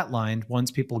production flatlined once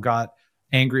people got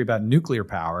angry about nuclear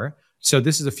power. So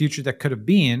this is a future that could have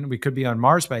been. We could be on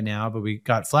Mars by now, but we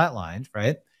got flatlined,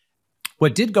 right?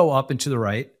 What did go up and to the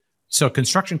right? So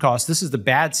construction costs, this is the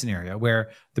bad scenario where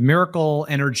the miracle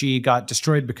energy got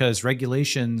destroyed because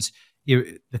regulations,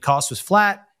 the cost was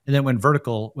flat and then went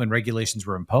vertical when regulations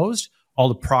were imposed. All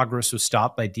the progress was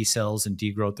stopped by decels and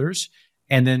degrowthers.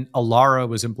 And then ALARA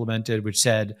was implemented, which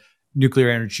said nuclear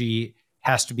energy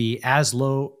has to be as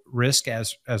low risk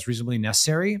as reasonably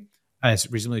necessary, as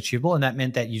reasonably achievable. And that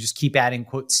meant that you just keep adding,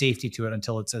 quote, safety to it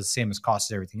until it's the same as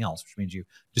cost as everything else, which means you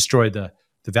destroy the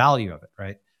value of it,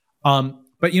 right?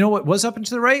 But you know what was up and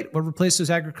to the right? What replaced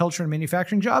those agriculture and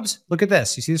manufacturing jobs? Look at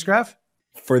this. You see this graph?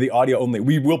 For the audio only,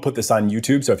 we will put this on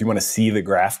YouTube. So if you want to see the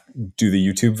graph, do the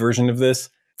YouTube version of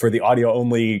this. For the audio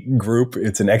only group,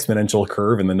 it's an exponential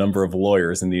curve in the number of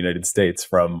lawyers in the United States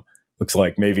from, looks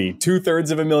like maybe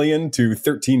 2/3 to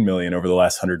 13 million over the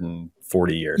last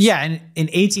 140 years. Yeah. And in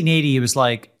 1880, it was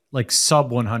like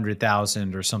sub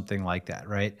 100,000 or something like that,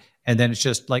 right? And then it's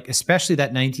just like, especially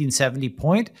that 1970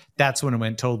 point, that's when it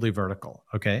went totally vertical.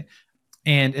 Okay.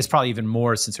 And it's probably even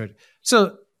more since.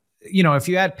 So, if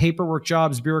you add paperwork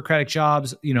jobs, bureaucratic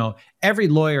jobs, every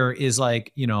lawyer is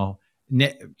like,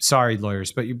 sorry,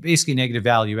 lawyers, but you're basically negative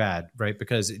value add, right?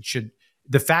 Because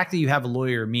the fact that you have a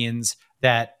lawyer means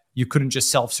that you couldn't just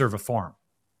self-serve a form,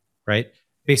 right?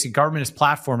 Basically, government is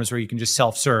platforms where you can just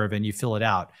self-serve and you fill it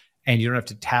out and you don't have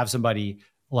to have somebody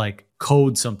like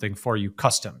code something for you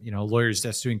custom. Lawyers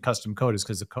that's doing custom code is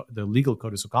because the legal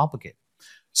code is so complicated.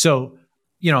 So,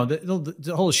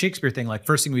 the whole Shakespeare thing, like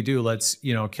first thing we do, let's,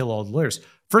 kill all the lawyers.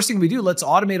 First thing we do, let's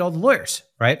automate all the lawyers,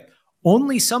 right?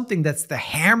 Only something that's the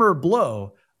hammer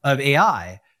blow of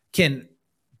AI can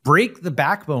break the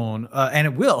backbone, and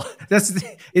it will.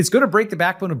 It's going to break the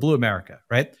backbone of Blue America,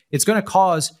 right? It's going to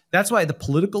cause, that's why the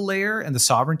political layer and the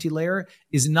sovereignty layer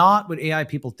is not what AI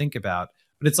people think about,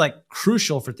 but it's like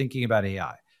crucial for thinking about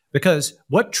AI. Because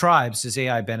what tribes does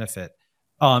AI benefit?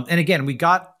 And again, we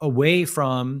got away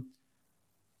from,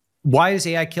 why does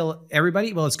AI kill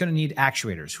everybody? Well, it's going to need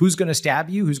actuators. Who's going to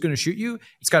stab you? Who's going to shoot you?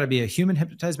 It's got to be a human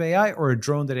hypnotized by AI or a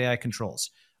drone that AI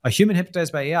controls. A human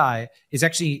hypnotized by AI is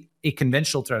actually a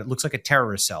conventional threat. It looks like a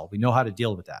terrorist cell. We know how to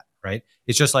deal with that, right?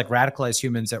 It's just like radicalized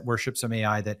humans that worship some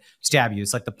AI that stab you.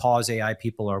 It's like the pause AI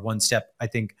people are one step, I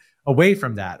think, away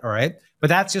from that, all right? But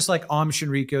that's just like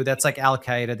Shinrikyo. That's like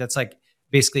Al-Qaeda. That's like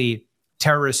basically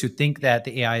terrorists who think that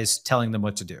the AI is telling them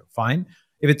what to do. Fine.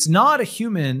 If it's not a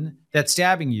human that's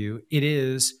stabbing you, it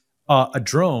is a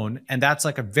drone. And that's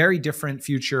like a very different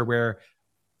future where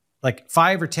like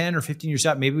 5 or 10 or 15 years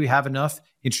out, maybe we have enough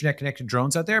internet connected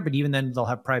drones out there, but even then they'll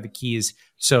have private keys.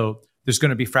 So there's going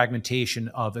to be fragmentation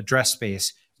of address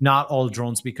space. Not all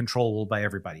drones be controllable by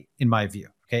everybody, in my view.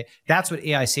 Okay. That's what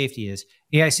AI safety is.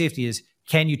 AI safety is,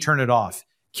 can you turn it off?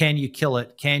 Can you kill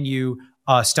it? Can you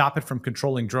stop it from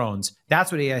controlling drones?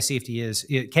 That's what AI safety is.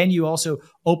 Can you also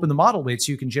open the model weight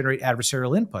so you can generate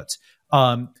adversarial inputs?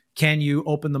 Can you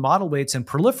open the model weights and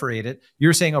proliferate it?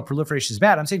 You're saying, oh, proliferation is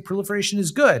bad. I'm saying proliferation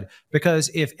is good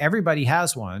because if everybody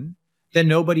has one, then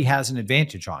nobody has an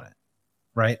advantage on it,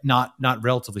 right? Not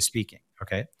relatively speaking,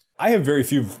 okay? I have very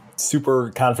few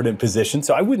super confident positions,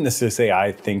 so I wouldn't necessarily say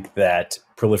I think that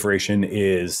proliferation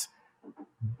is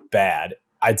bad.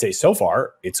 I'd say so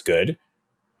far it's good.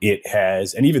 It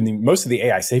has, and even most of the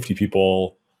AI safety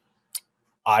people,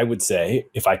 I would say,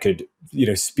 if I could,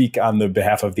 speak on the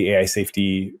behalf of the AI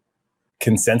safety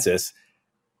consensus,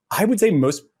 I would say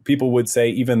most people would say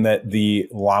even that the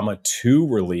Llama 2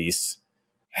 release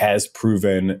has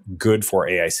proven good for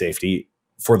AI safety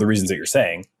for the reasons that you're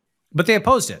saying. But they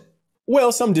opposed it.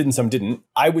 Well, some did and some didn't.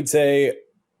 I would say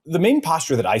the main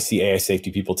posture that I see AI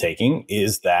safety people taking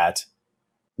is that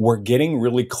we're getting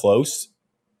really close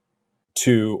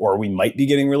to, or we might be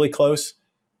getting really close.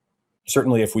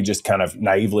 Certainly, if we just kind of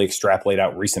naively extrapolate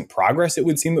out recent progress, it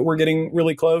would seem that we're getting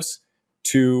really close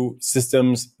to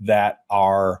systems that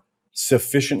are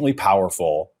sufficiently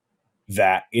powerful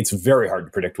that it's very hard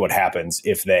to predict what happens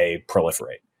if they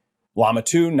proliferate. Llama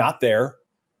 2, not there.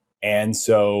 And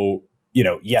so,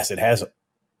 yes, it has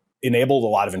enabled a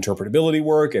lot of interpretability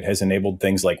work. It has enabled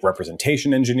things like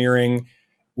representation engineering,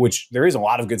 which there is a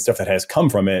lot of good stuff that has come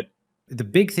from it. The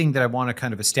big thing that I want to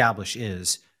kind of establish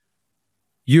is,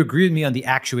 you agree with me on the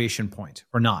actuation point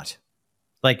or not?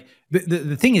 Like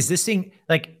the thing is, this thing,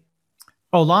 like,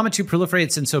 Llama 2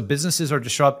 proliferates, and so businesses are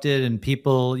disrupted, and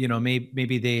people,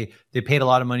 maybe they paid a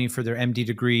lot of money for their MD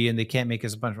degree and they can't make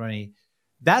as much money.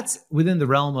 That's within the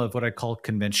realm of what I call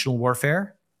conventional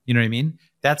warfare. You know what I mean?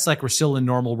 That's like we're still in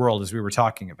normal world, as we were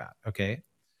talking about. Okay.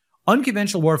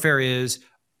 Unconventional warfare is,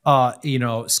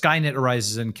 Skynet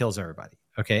arises and kills everybody.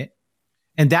 Okay.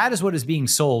 And that is what is being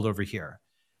sold over here.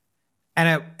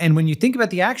 And when you think about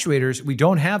the actuators, we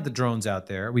don't have the drones out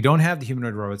there. We don't have the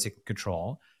humanoid robots that can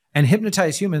control. And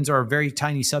hypnotized humans are a very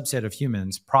tiny subset of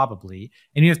humans, probably.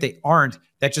 And even if they aren't,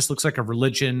 that just looks like a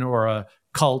religion or a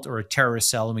cult or a terrorist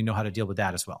cell, and we know how to deal with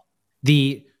that as well.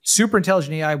 The super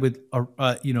intelligent AI with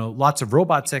lots of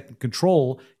robots that can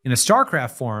control in a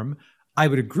StarCraft form, I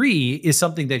would agree, is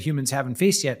something that humans haven't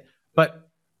faced yet. But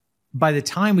by the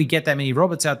time we get that many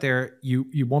robots out there,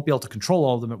 you won't be able to control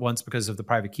all of them at once because of the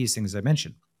private keys things I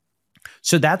mentioned.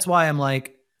 So that's why I'm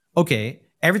like, okay,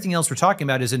 everything else we're talking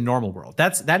about is in normal world.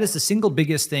 That is the single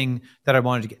biggest thing that I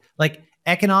wanted to get. Like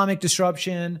economic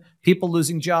disruption, people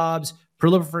losing jobs,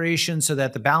 proliferation so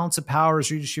that the balance of power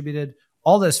is redistributed,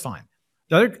 all that's fine.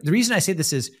 The reason I say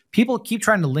this is people keep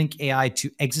trying to link AI to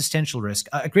existential risk.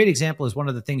 A great example is one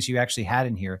of the things you actually had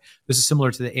in here. This is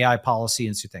similar to the AI policy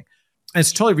institute thing. And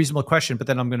it's a totally reasonable question, but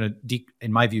then I'm going to,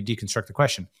 in my view, deconstruct the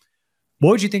question.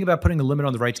 What would you think about putting a limit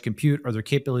on the right to compute, or their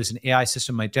capabilities an AI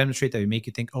system might demonstrate that would make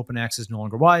you think open access is no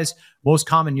longer wise? Most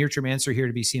common near-term answer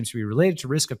here seems to be related to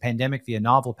risk of pandemic via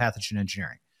novel pathogen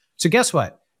engineering. So guess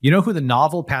what? You know who the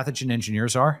novel pathogen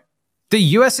engineers are? The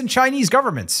US and Chinese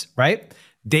governments, right?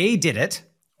 They did it,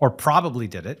 or probably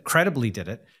did it,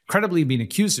 credibly being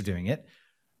accused of doing it.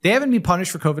 They haven't been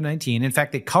punished for COVID-19. In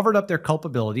fact, they covered up their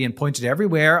culpability and pointed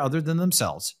everywhere other than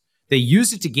themselves. They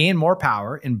used it to gain more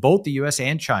power in both the US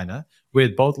and China,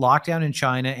 with both lockdown in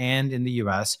China and in the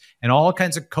US, and all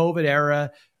kinds of COVID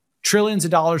era, trillions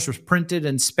of dollars was printed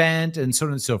and spent and so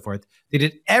on and so forth. They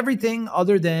did everything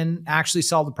other than actually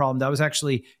solve the problem. That was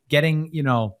actually getting,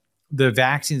 the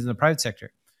vaccines in the private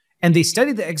sector. And they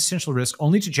studied the existential risk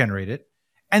only to generate it.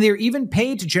 And they were even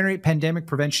paid to generate pandemic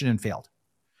prevention and failed.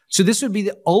 So this would be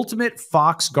the ultimate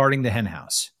fox guarding the hen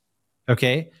house.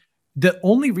 Okay. The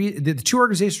two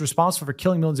organizations responsible for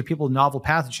killing millions of people with novel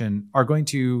pathogen are going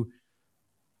to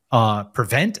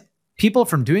prevent people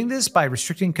from doing this by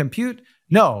restricting compute?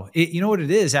 No, you know what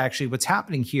it is actually? What's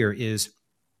happening here is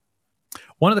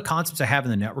one of the concepts I have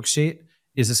in the network state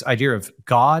is this idea of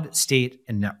God, state,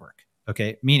 and network.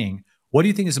 Okay, meaning, what do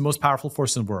you think is the most powerful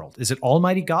force in the world? Is it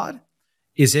Almighty God?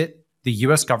 Is it the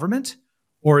US government?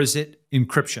 Or is it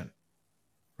encryption?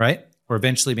 Right? Or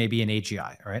eventually maybe an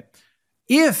AGI, all right?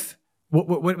 If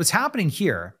what's happening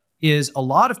here is a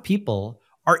lot of people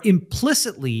are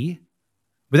implicitly,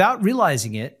 without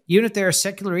realizing it, even if they're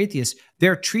secular atheists,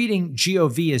 they're treating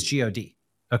GOV as God.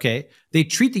 Okay? They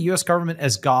treat the US government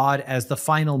as God, as the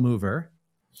final mover.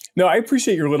 No, I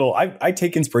appreciate your little, I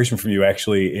take inspiration from you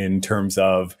actually in terms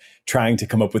of trying to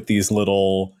come up with these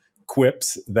little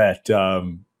quips that,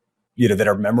 that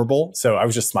are memorable. So I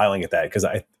was just smiling at that because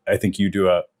I think you do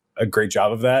a great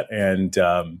job of that. And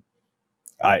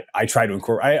I try to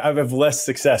incorporate, I have less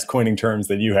success coining terms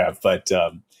than you have, but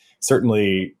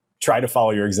certainly try to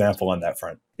follow your example on that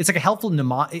front. It's like a helpful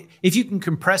mnemonic. If you can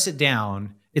compress it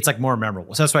down, it's like more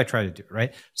memorable. So that's what I try to do,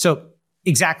 right? So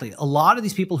exactly. A lot of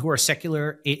these people who are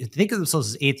secular, think of themselves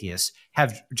as atheists,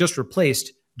 have just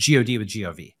replaced God with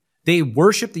GOV. They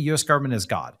worship the US government as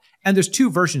God. And there's two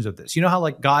versions of this. You know how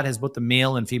like God has both the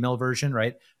male and female version,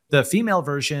 right? The female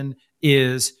version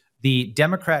is the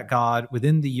Democrat God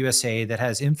within the USA that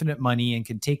has infinite money and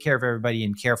can take care of everybody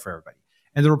and care for everybody.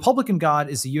 And the Republican God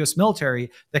is the US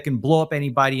military that can blow up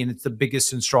anybody, and it's the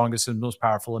biggest and strongest and most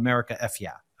powerful. America, F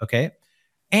yeah. Okay.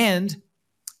 And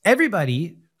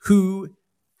everybody who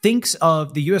thinks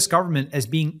of the US government as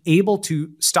being able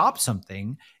to stop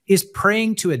something is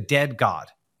praying to a dead God.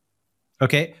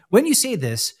 Okay. When you say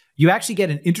this, you actually get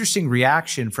an interesting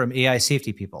reaction from AI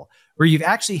safety people where you've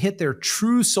actually hit their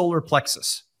true solar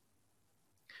plexus.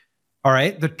 All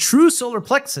right. The true solar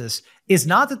plexus is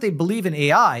not that they believe in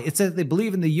AI, it's that they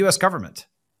believe in the US government.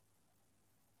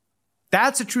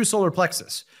 That's a true solar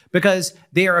plexus because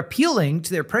they are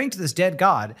they're praying to this dead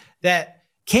God that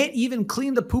can't even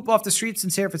clean the poop off the streets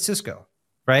in San Francisco,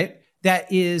 right?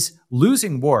 That is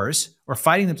losing wars or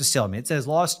fighting them to stalemates, that has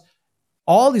lost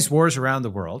all these wars around the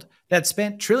world, that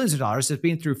spent trillions of dollars, that's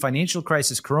been through financial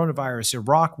crisis, coronavirus,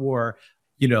 Iraq war,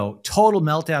 total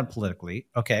meltdown politically,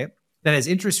 okay?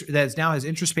 That now has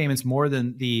interest payments more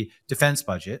than the defense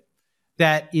budget,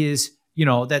 that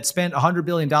spent $100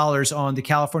 billion on the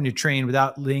California train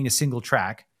without laying a single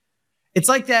track. It's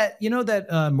like that,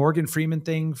 that Morgan Freeman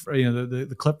thing,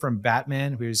 the clip from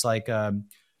Batman, where he's like,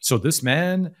 so this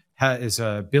man is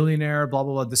a billionaire, blah,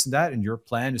 blah, blah, this and that, and your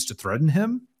plan is to threaten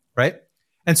him, right?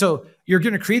 And so you're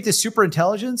going to create this super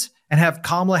intelligence and have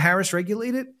Kamala Harris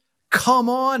regulate it? Come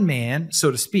on, man,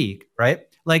 so to speak, right?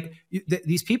 Like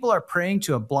these people are praying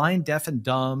to a blind, deaf, and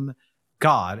dumb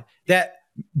God that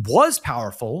was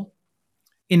powerful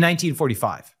in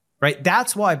 1945, right?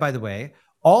 That's why, by the way,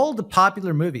 all the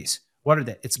popular movies, what are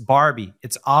they? It's Barbie,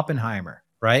 it's Oppenheimer,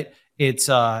 right? It's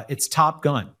Top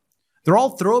Gun. They're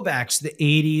all throwbacks to the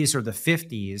 80s or the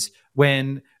 50s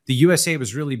when the USA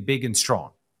was really big and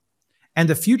strong. And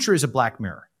the future is a black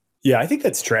mirror. Yeah, I think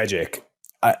that's tragic.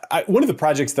 One of the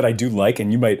projects that I do like,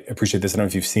 and you might appreciate this, I don't know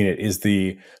if you've seen it, is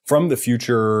the From the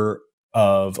Future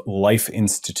of Life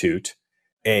Institute,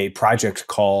 a project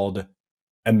called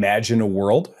Imagine a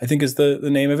World, I think is the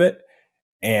name of it.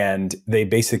 And they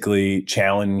basically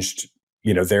challenged,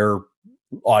 their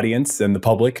audience and the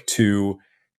public to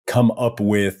come up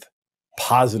with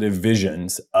positive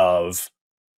visions of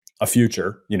a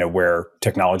future, where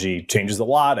technology changes a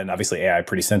lot. And obviously AI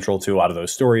pretty central to a lot of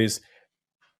those stories.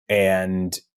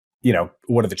 And,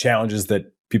 what are the challenges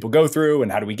that people go through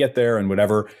and how do we get there and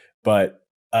whatever. But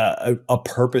a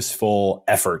purposeful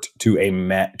effort to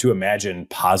imagine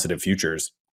positive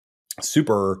futures,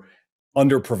 super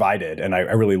underprovided. And I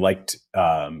really liked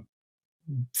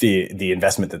the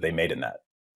investment that they made in that.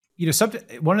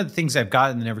 One of the things I've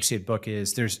got in the Never Succeed book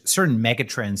is there's certain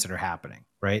megatrends that are happening,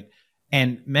 right?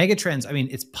 And megatrends, I mean,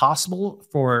 it's possible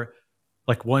for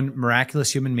like one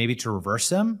miraculous human maybe to reverse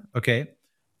them, okay?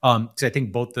 Because I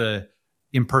think both the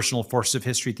impersonal forces of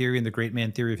history theory and the great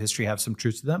man theory of history have some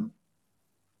truth to them.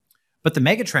 But the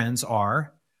megatrends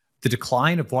are the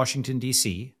decline of Washington,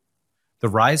 D.C., the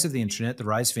rise of the internet, the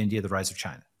rise of India, the rise of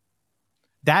China.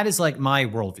 That is like my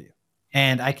worldview.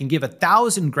 And I can give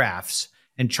 1,000 graphs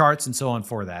and charts and so on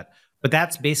for that. But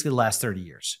that's basically the last 30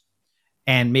 years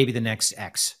and maybe the next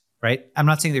X, right? I'm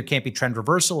not saying there can't be trend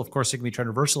reversal. Of course, there can be trend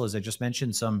reversal. As I just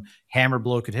mentioned, some hammer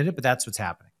blow could hit it, but that's what's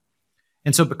happening.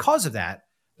 And so because of that,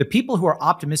 the people who are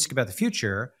optimistic about the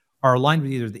future are aligned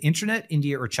with either the internet,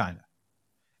 India, or China.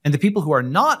 And the people who are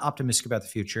not optimistic about the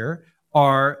future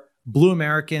are blue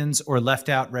Americans or left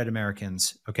out red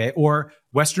Americans, okay? Or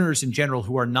Westerners in general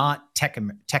who are not tech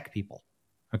people,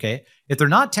 okay? If they're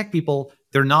not tech people,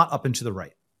 they're not up and to the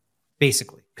right,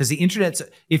 basically. Because the internet's,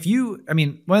 one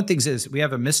of the things is we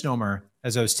have a misnomer,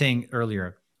 as I was saying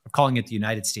earlier, of calling it the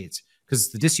United States, because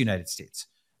it's the disunited states.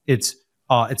 It's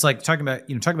like talking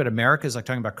about America is like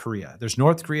talking about Korea. There's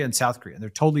North Korea and South Korea, and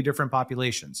they're totally different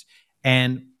populations.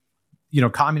 And,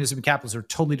 communism and capitalism are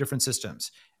totally different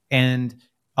systems. And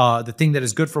the thing that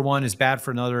is good for one is bad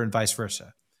for another and vice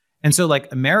versa. And so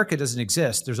like America doesn't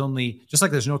exist. There's only, just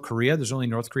like there's no Korea, there's only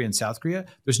North Korea and South Korea.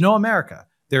 There's no America.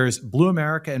 There's blue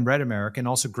America and red America and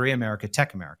also gray America,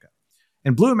 tech America.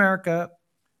 And blue America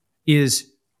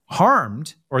is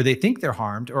harmed, or they think they're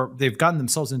harmed, or they've gotten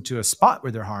themselves into a spot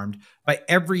where they're harmed by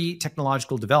every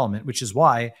technological development, which is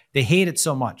why they hate it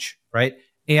so much, right?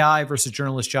 AI versus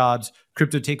journalist jobs,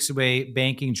 crypto takes away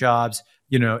banking jobs,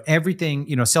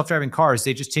 everything, self-driving cars,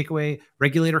 they just take away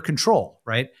regulator control,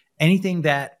 right? Anything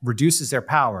that reduces their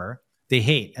power, they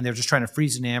hate, and they're just trying to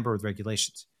freeze an amber with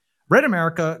regulations. Red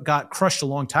America got crushed a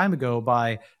long time ago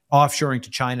by offshoring to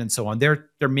China and so on. They're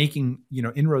making,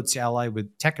 inroads to ally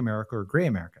with Tech America or Gray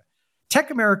America.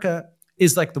 Tech America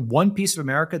is like the one piece of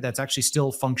America that's actually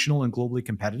still functional and globally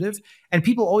competitive. And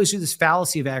people always do this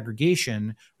fallacy of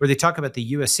aggregation where they talk about the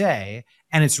USA,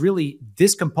 and it's really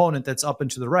this component that's up and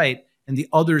to the right and the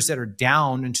others that are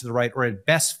down and to the right, or at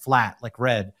best flat, like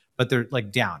red, but they're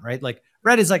like down, right? Like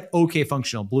Red is like okay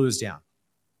functional, blue is down.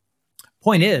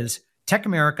 Point is, Tech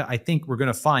America, I think we're going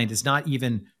to find is not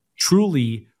even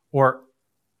truly, or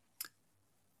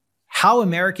how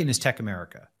American is Tech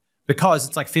America? Because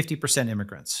it's like 50%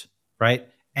 immigrants, right?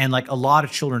 And like a lot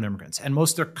of children immigrants, and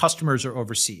most of their customers are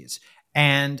overseas,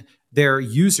 and their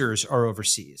users are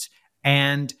overseas,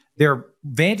 and their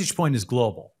vantage point is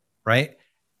global, right?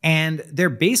 And they're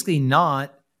basically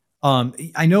not,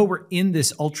 I know we're in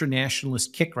this ultra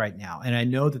nationalist kick right now, and I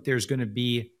know that there's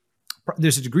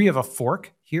a degree of a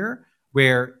fork here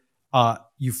where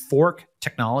you fork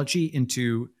technology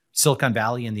into Silicon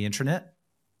Valley and the internet,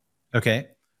 okay?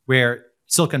 Where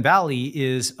Silicon Valley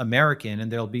is American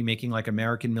and they'll be making like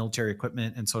American military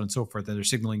equipment and so on and so forth, and they're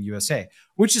signaling USA,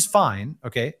 which is fine,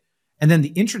 okay? And then the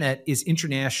internet is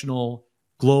international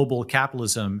global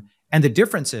capitalism. And the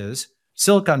difference is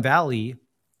Silicon Valley,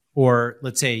 or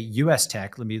let's say US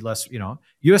tech,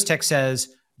 US tech says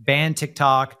ban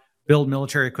TikTok, build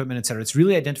military equipment, et cetera. It's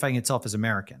really identifying itself as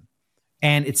American.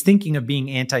 And it's thinking of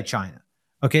being anti-China,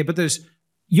 okay? But there's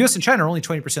US and China are only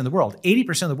 20% of the world.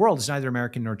 80% of the world is neither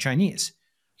American nor Chinese.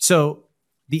 So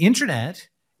the internet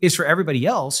is for everybody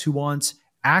else who wants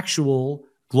actual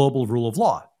global rule of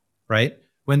law, right?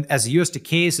 When as the US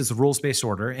decays as a rules-based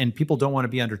order and people don't want to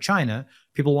be under China,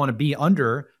 people want to be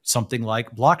under something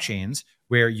like blockchains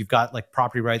where you've got like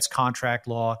property rights, contract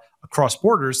law across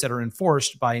borders that are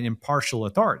enforced by an impartial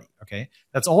authority, okay?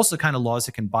 That's also kind of laws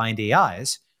that can bind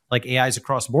AIs, like AIs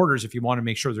across borders. If you want to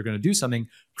make sure they're going to do something,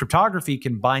 cryptography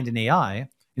can bind an AI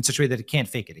in such a way that it can't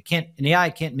fake it. An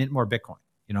AI can't mint more Bitcoin,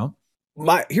 you know?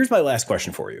 Here's my last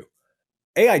question for you.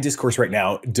 AI discourse right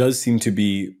now does seem to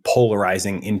be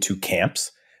polarizing into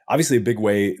camps. Obviously, a big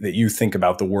way that you think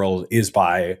about the world is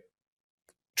by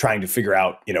trying to figure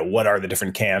out, what are the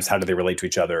different camps, how do they relate to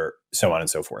each other, so on and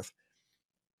so forth.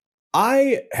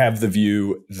 I have the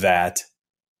view that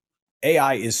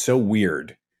AI is so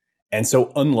weird and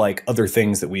so unlike other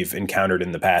things that we've encountered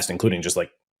in the past, including just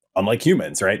like unlike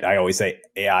humans, right? I always say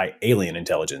AI, alien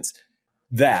intelligence,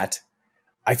 that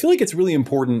I feel like it's really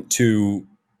important to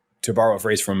borrow a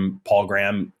phrase from Paul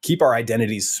Graham, keep our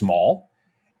identities small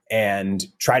and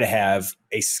try to have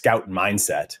a scout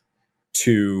mindset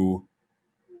to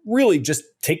really just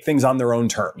take things on their own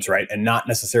terms, right? And not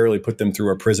necessarily put them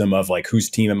through a prism of like, whose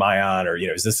team am I on? Or,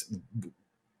 is this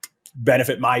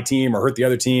benefit my team or hurt the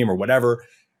other team or whatever?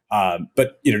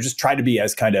 But, just try to be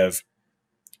as kind of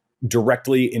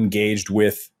directly engaged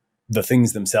with the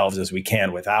things themselves as we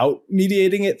can without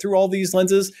mediating it through all these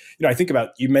lenses. I think about,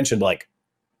 you mentioned like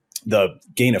the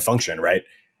gain of function, right?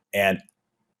 And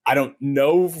I don't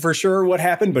know for sure what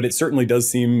happened, but it certainly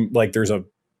does seem like there's a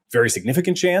very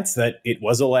significant chance that it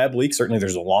was a lab leak. Certainly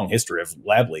there's a long history of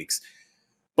lab leaks,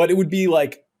 but it would be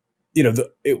like,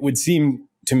 it would seem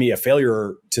to me a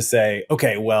failure to say,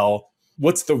 okay, well,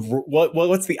 what's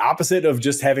the opposite of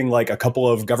just having like a couple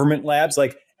of government labs?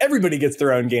 Like everybody gets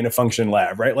their own gain of function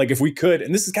lab, right? Like if we could,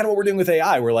 and this is kind of what we're doing with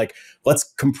AI, we're like, let's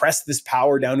compress this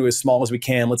power down to as small as we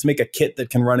can. Let's make a kit that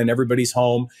can run in everybody's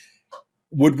home.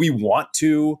 Would we want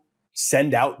to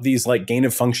send out these like gain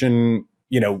of function,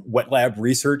 wet lab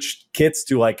research kits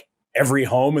to like every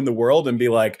home in the world and be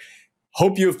like,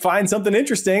 hope you find something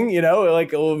interesting,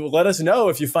 like let us know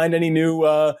if you find any new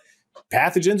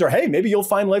pathogens, or hey, maybe you'll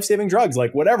find life-saving drugs,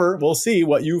 like whatever, we'll see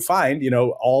what you find,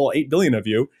 all 8 billion of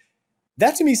you.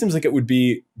 That to me seems like it would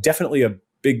be definitely a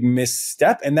big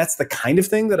misstep. And that's the kind of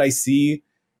thing that I see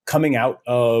coming out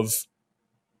of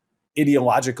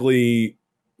ideologically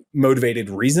motivated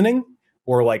reasoning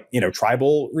or like,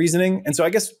 tribal reasoning. And so I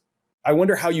guess I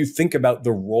wonder how you think about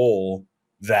the role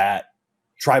that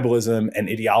tribalism and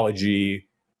ideology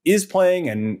is playing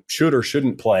and should or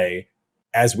shouldn't play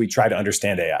as we try to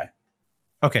understand AI.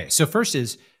 Okay, so first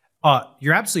is,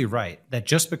 you're absolutely right that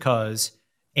just because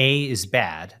A is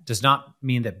bad does not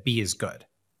mean that B is good,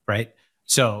 right?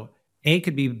 So A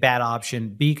could be a bad option,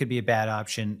 B could be a bad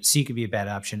option, C could be a bad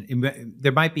option.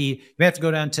 There might be, you may have to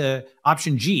go down to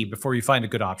option G before you find a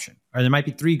good option. Or there might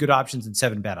be 3 good options and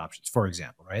 7 bad options, for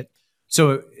example, right?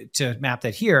 So to map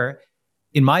that here,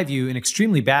 in my view, an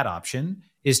extremely bad option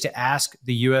is to ask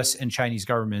the US and Chinese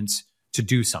governments to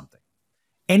do something.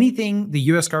 Anything the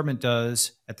US government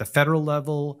does at the federal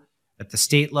level, at the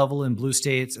state level in blue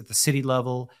states, at the city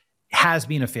level, has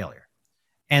been a failure.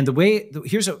 And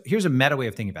here's a meta way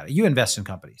of thinking about it. You invest in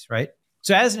companies, right?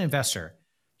 So as an investor,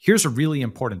 here's a really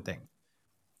important thing.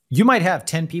 You might have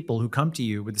 10 people who come to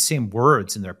you with the same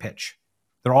words in their pitch.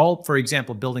 They're all, for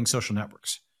example, building social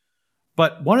networks.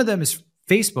 But one of them is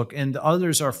Facebook and the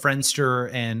others are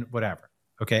Friendster and whatever,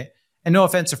 okay? And no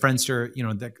offense to Friendster,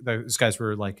 those guys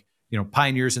were like,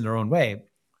 pioneers in their own way.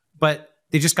 But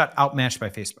They just got outmatched by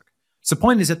Facebook. So the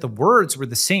point is that the words were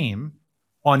the same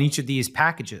on each of these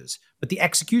packages, but the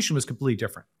execution was completely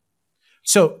different.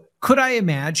 So could I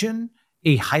imagine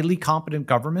a highly competent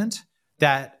government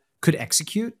that could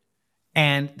execute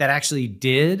and that actually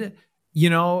did,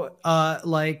 make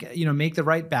the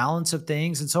right balance of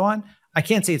things and so on? I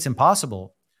can't say it's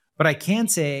impossible, but I can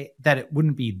say that it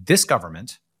wouldn't be this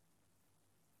government.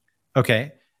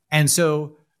 Okay. And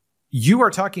so you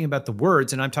are talking about the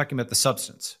words and I'm talking about the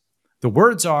substance. The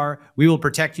words are, we will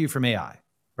protect you from AI,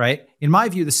 right? In my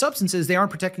view, the substance is they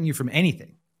aren't protecting you from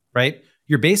anything, right?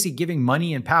 You're basically giving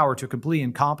money and power to a completely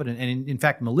incompetent and in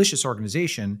fact, malicious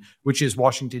organization, which is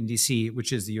Washington, D.C.,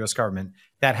 which is the US government,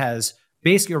 that has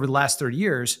basically over the last 30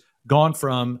 years gone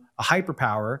from a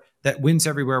hyperpower that wins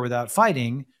everywhere without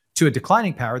fighting to a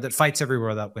declining power that fights everywhere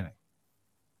without winning.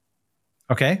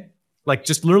 Okay? Like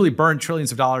just literally burn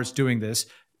trillions of dollars doing this,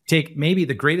 take maybe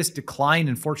the greatest decline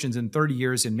in fortunes in 30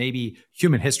 years in maybe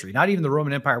human history. Not even the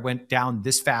Roman Empire went down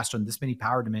this fast on this many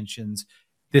power dimensions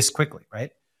this quickly,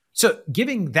 right? So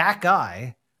giving that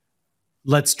guy,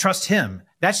 let's trust him,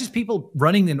 that's just people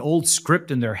running an old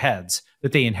script in their heads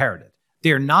that they inherited.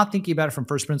 They are not thinking about it from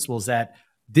first principles that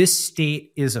this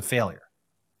state is a failure.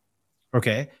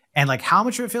 Okay? And like how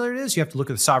much of a failure it is, you have to look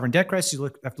at the sovereign debt crisis, you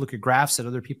have to look at graphs that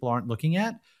other people aren't looking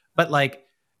at. But like,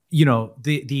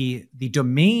 the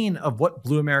domain of what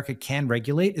Blue America can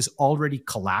regulate is already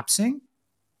collapsing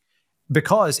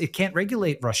because it can't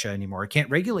regulate Russia anymore. It can't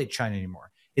regulate China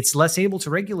anymore. It's less able to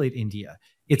regulate India.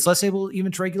 It's less able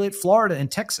even to regulate Florida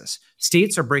and Texas.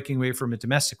 States are breaking away from it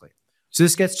domestically. So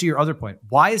this gets to your other point.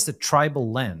 Why is the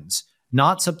tribal lens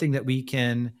not something that we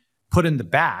can put in the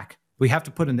back? We have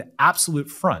to put in the absolute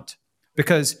front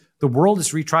because the world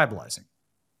is retribalizing.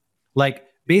 Like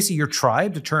basically your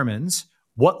tribe determines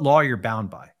what law you're bound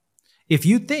by. If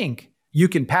you think you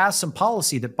can pass some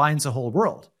policy that binds the whole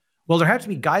world, well, there have to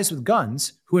be guys with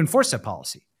guns who enforce that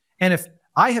policy. And if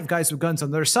I have guys with guns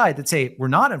on the other side that say we're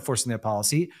not enforcing that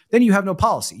policy, then you have no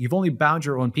policy. You've only bound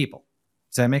your own people.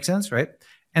 Does that make sense, right?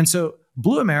 And so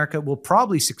Blue America will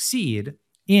probably succeed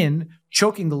in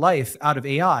choking the life out of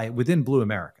AI within Blue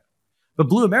America. But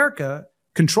Blue America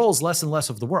controls less and less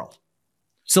of the world.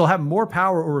 So they'll have more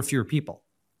power over fewer people.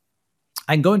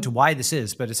 I can go into why this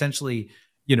is, but essentially,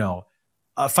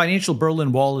 a financial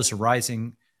Berlin Wall is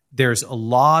arising. There's a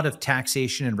lot of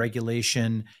taxation and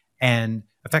regulation and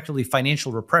effectively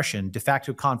financial repression, de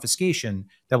facto confiscation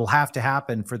that will have to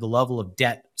happen for the level of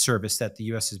debt service that the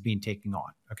US has been taking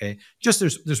on. Okay. Just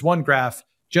there's one graph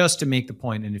just to make the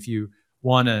point. And if you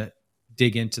want to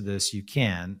dig into this, you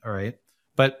can. All right.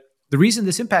 But the reason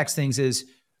this impacts things is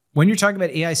when you're talking about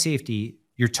AI safety,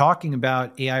 you're talking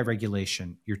about AI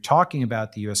regulation, you're talking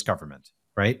about the US government,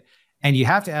 right? And you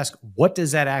have to ask, what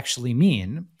does that actually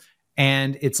mean?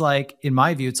 And it's like, in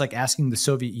my view, it's like asking the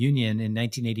Soviet Union in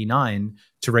 1989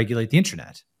 to regulate the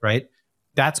internet, right?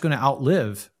 That's going to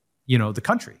outlive, the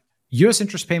country. US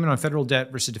interest payment on federal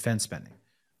debt versus defense spending.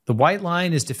 The white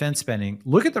line is defense spending.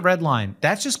 Look at the red line.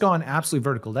 That's just gone absolutely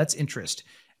vertical. That's interest.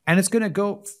 And it's going to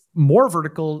go more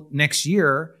vertical next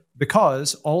year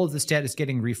because all of this debt is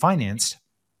getting refinanced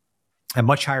at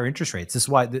much higher interest rates. This is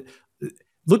why,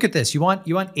 look at this. You want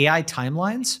AI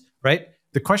timelines, right?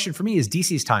 The question for me is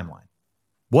DC's timeline.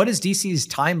 What is DC's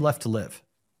time left to live?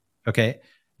 Okay.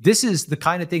 This is the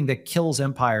kind of thing that kills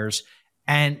empires.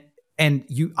 And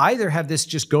you either have this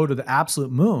just go to the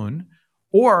absolute moon,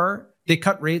 or they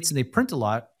cut rates and they print a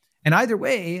lot. And either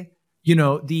way,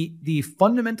 the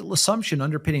fundamental assumption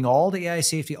underpinning all the AI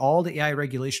safety, all the AI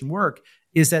regulation work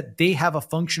is that they have a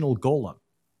functional golem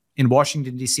in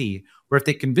Washington, D.C., where if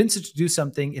they convince it to do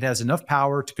something, it has enough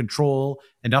power to control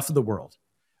enough of the world.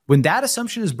 When that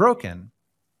assumption is broken,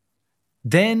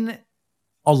 then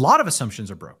a lot of assumptions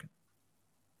are broken,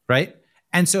 right?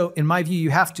 And so in my view, you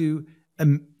have to,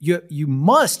 you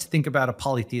must think about a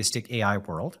polytheistic AI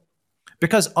world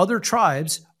because other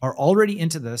tribes are already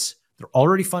into this. They're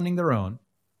already funding their own,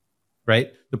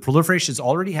 right? The proliferation is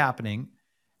already happening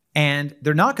and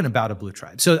they're not going to bow to blue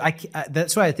tribes. So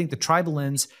that's why I think the tribal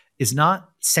lens is not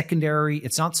secondary.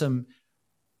 It's not some,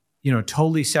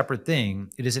 totally separate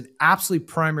thing. It is an absolutely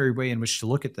primary way in which to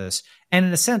look at this. And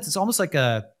in a sense, it's almost like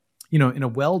in a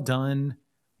well-done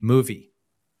movie,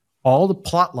 all the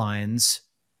plot lines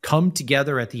come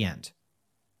together at the end.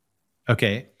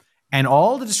 Okay. And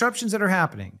all the disruptions that are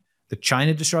happening, the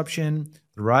China disruption,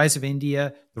 the rise of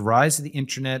India, the rise of the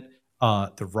internet,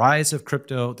 the rise of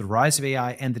crypto, the rise of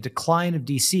AI, and the decline of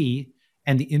DC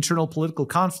and the internal political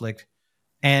conflict,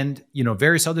 and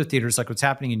various other theaters like what's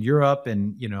happening in Europe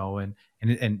and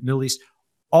and Middle East,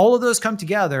 all of those come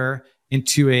together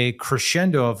into a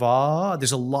crescendo of,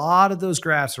 there's a lot of those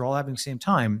graphs are all happening at the same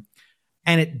time.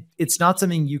 And it's not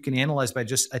something you can analyze by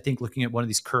just, I think, looking at one of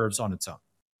these curves on its own.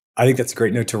 I think that's a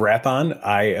great note to wrap on.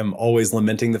 I am always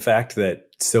lamenting the fact that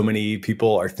so many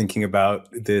people are thinking about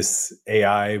this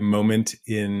AI moment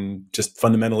in just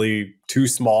fundamentally too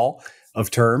small of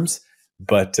terms.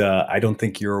 But I don't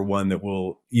think you're one that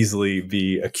will easily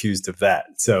be accused of that.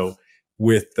 So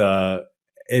with an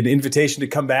invitation to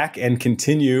come back and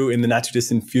continue in the not too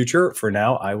distant future, for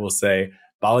now, I will say,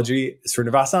 Balaji,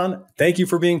 Srinivasan, thank you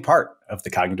for being part of the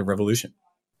cognitive revolution.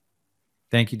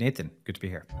 Thank you, Nathan. Good to be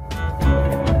here.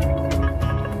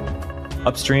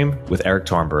 Upstream with Eric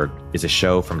Thornburg is a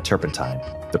show from Turpentine,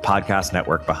 the podcast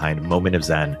network behind Moment of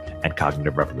Zen and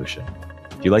Cognitive Revolution.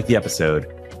 If you like the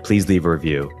episode, please leave a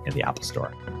review in the Apple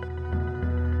Store.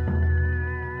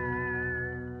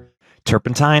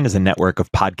 Turpentine is a network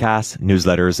of podcasts,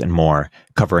 newsletters, and more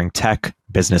covering tech,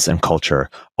 business, and culture,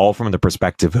 all from the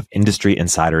perspective of industry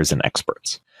insiders and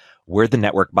experts. We're the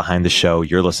network behind the show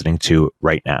you're listening to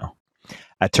right now.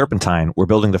 At Turpentine, we're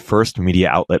building the first media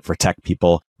outlet for tech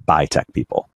people by tech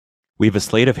people. We have a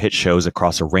slate of hit shows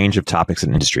across a range of topics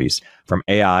and industries, from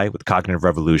AI with Cognitive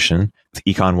Revolution to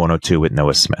Econ 102 with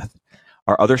Noah Smith.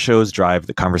 Our other shows drive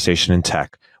the conversation in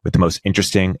tech with the most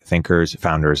interesting thinkers,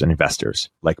 founders, and investors,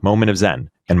 like Moment of Zen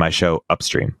and my show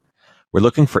Upstream. We're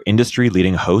looking for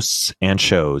industry-leading hosts and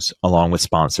shows along with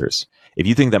sponsors. If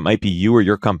you think that might be you or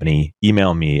your company,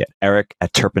 email me at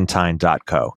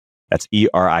eric@turpentine.co. That's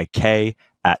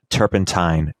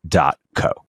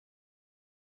ERIK@turpentine.co.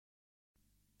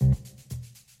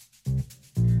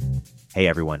 Hey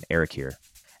everyone, Eric here.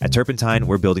 At Turpentine,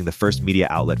 we're building the first media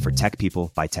outlet for tech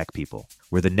people by tech people.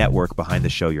 We're the network behind the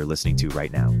show you're listening to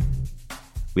right now.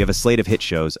 We have a slate of hit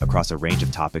shows across a range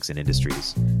of topics and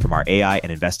industries, from our AI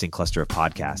and investing cluster of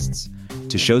podcasts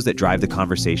to shows that drive the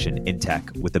conversation in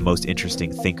tech with the most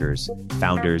interesting thinkers,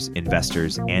 founders,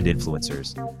 investors, and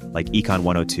influencers, like Econ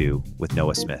 102 with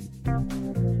Noah Smith.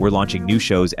 We're launching new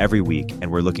shows every week,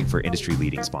 and we're looking for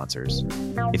industry-leading sponsors.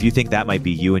 If you think that might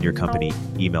be you and your company,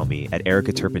 email me at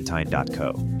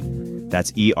eric@turpentine.co.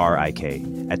 That's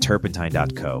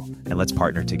ERIK@turpentine.co, and let's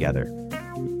partner together.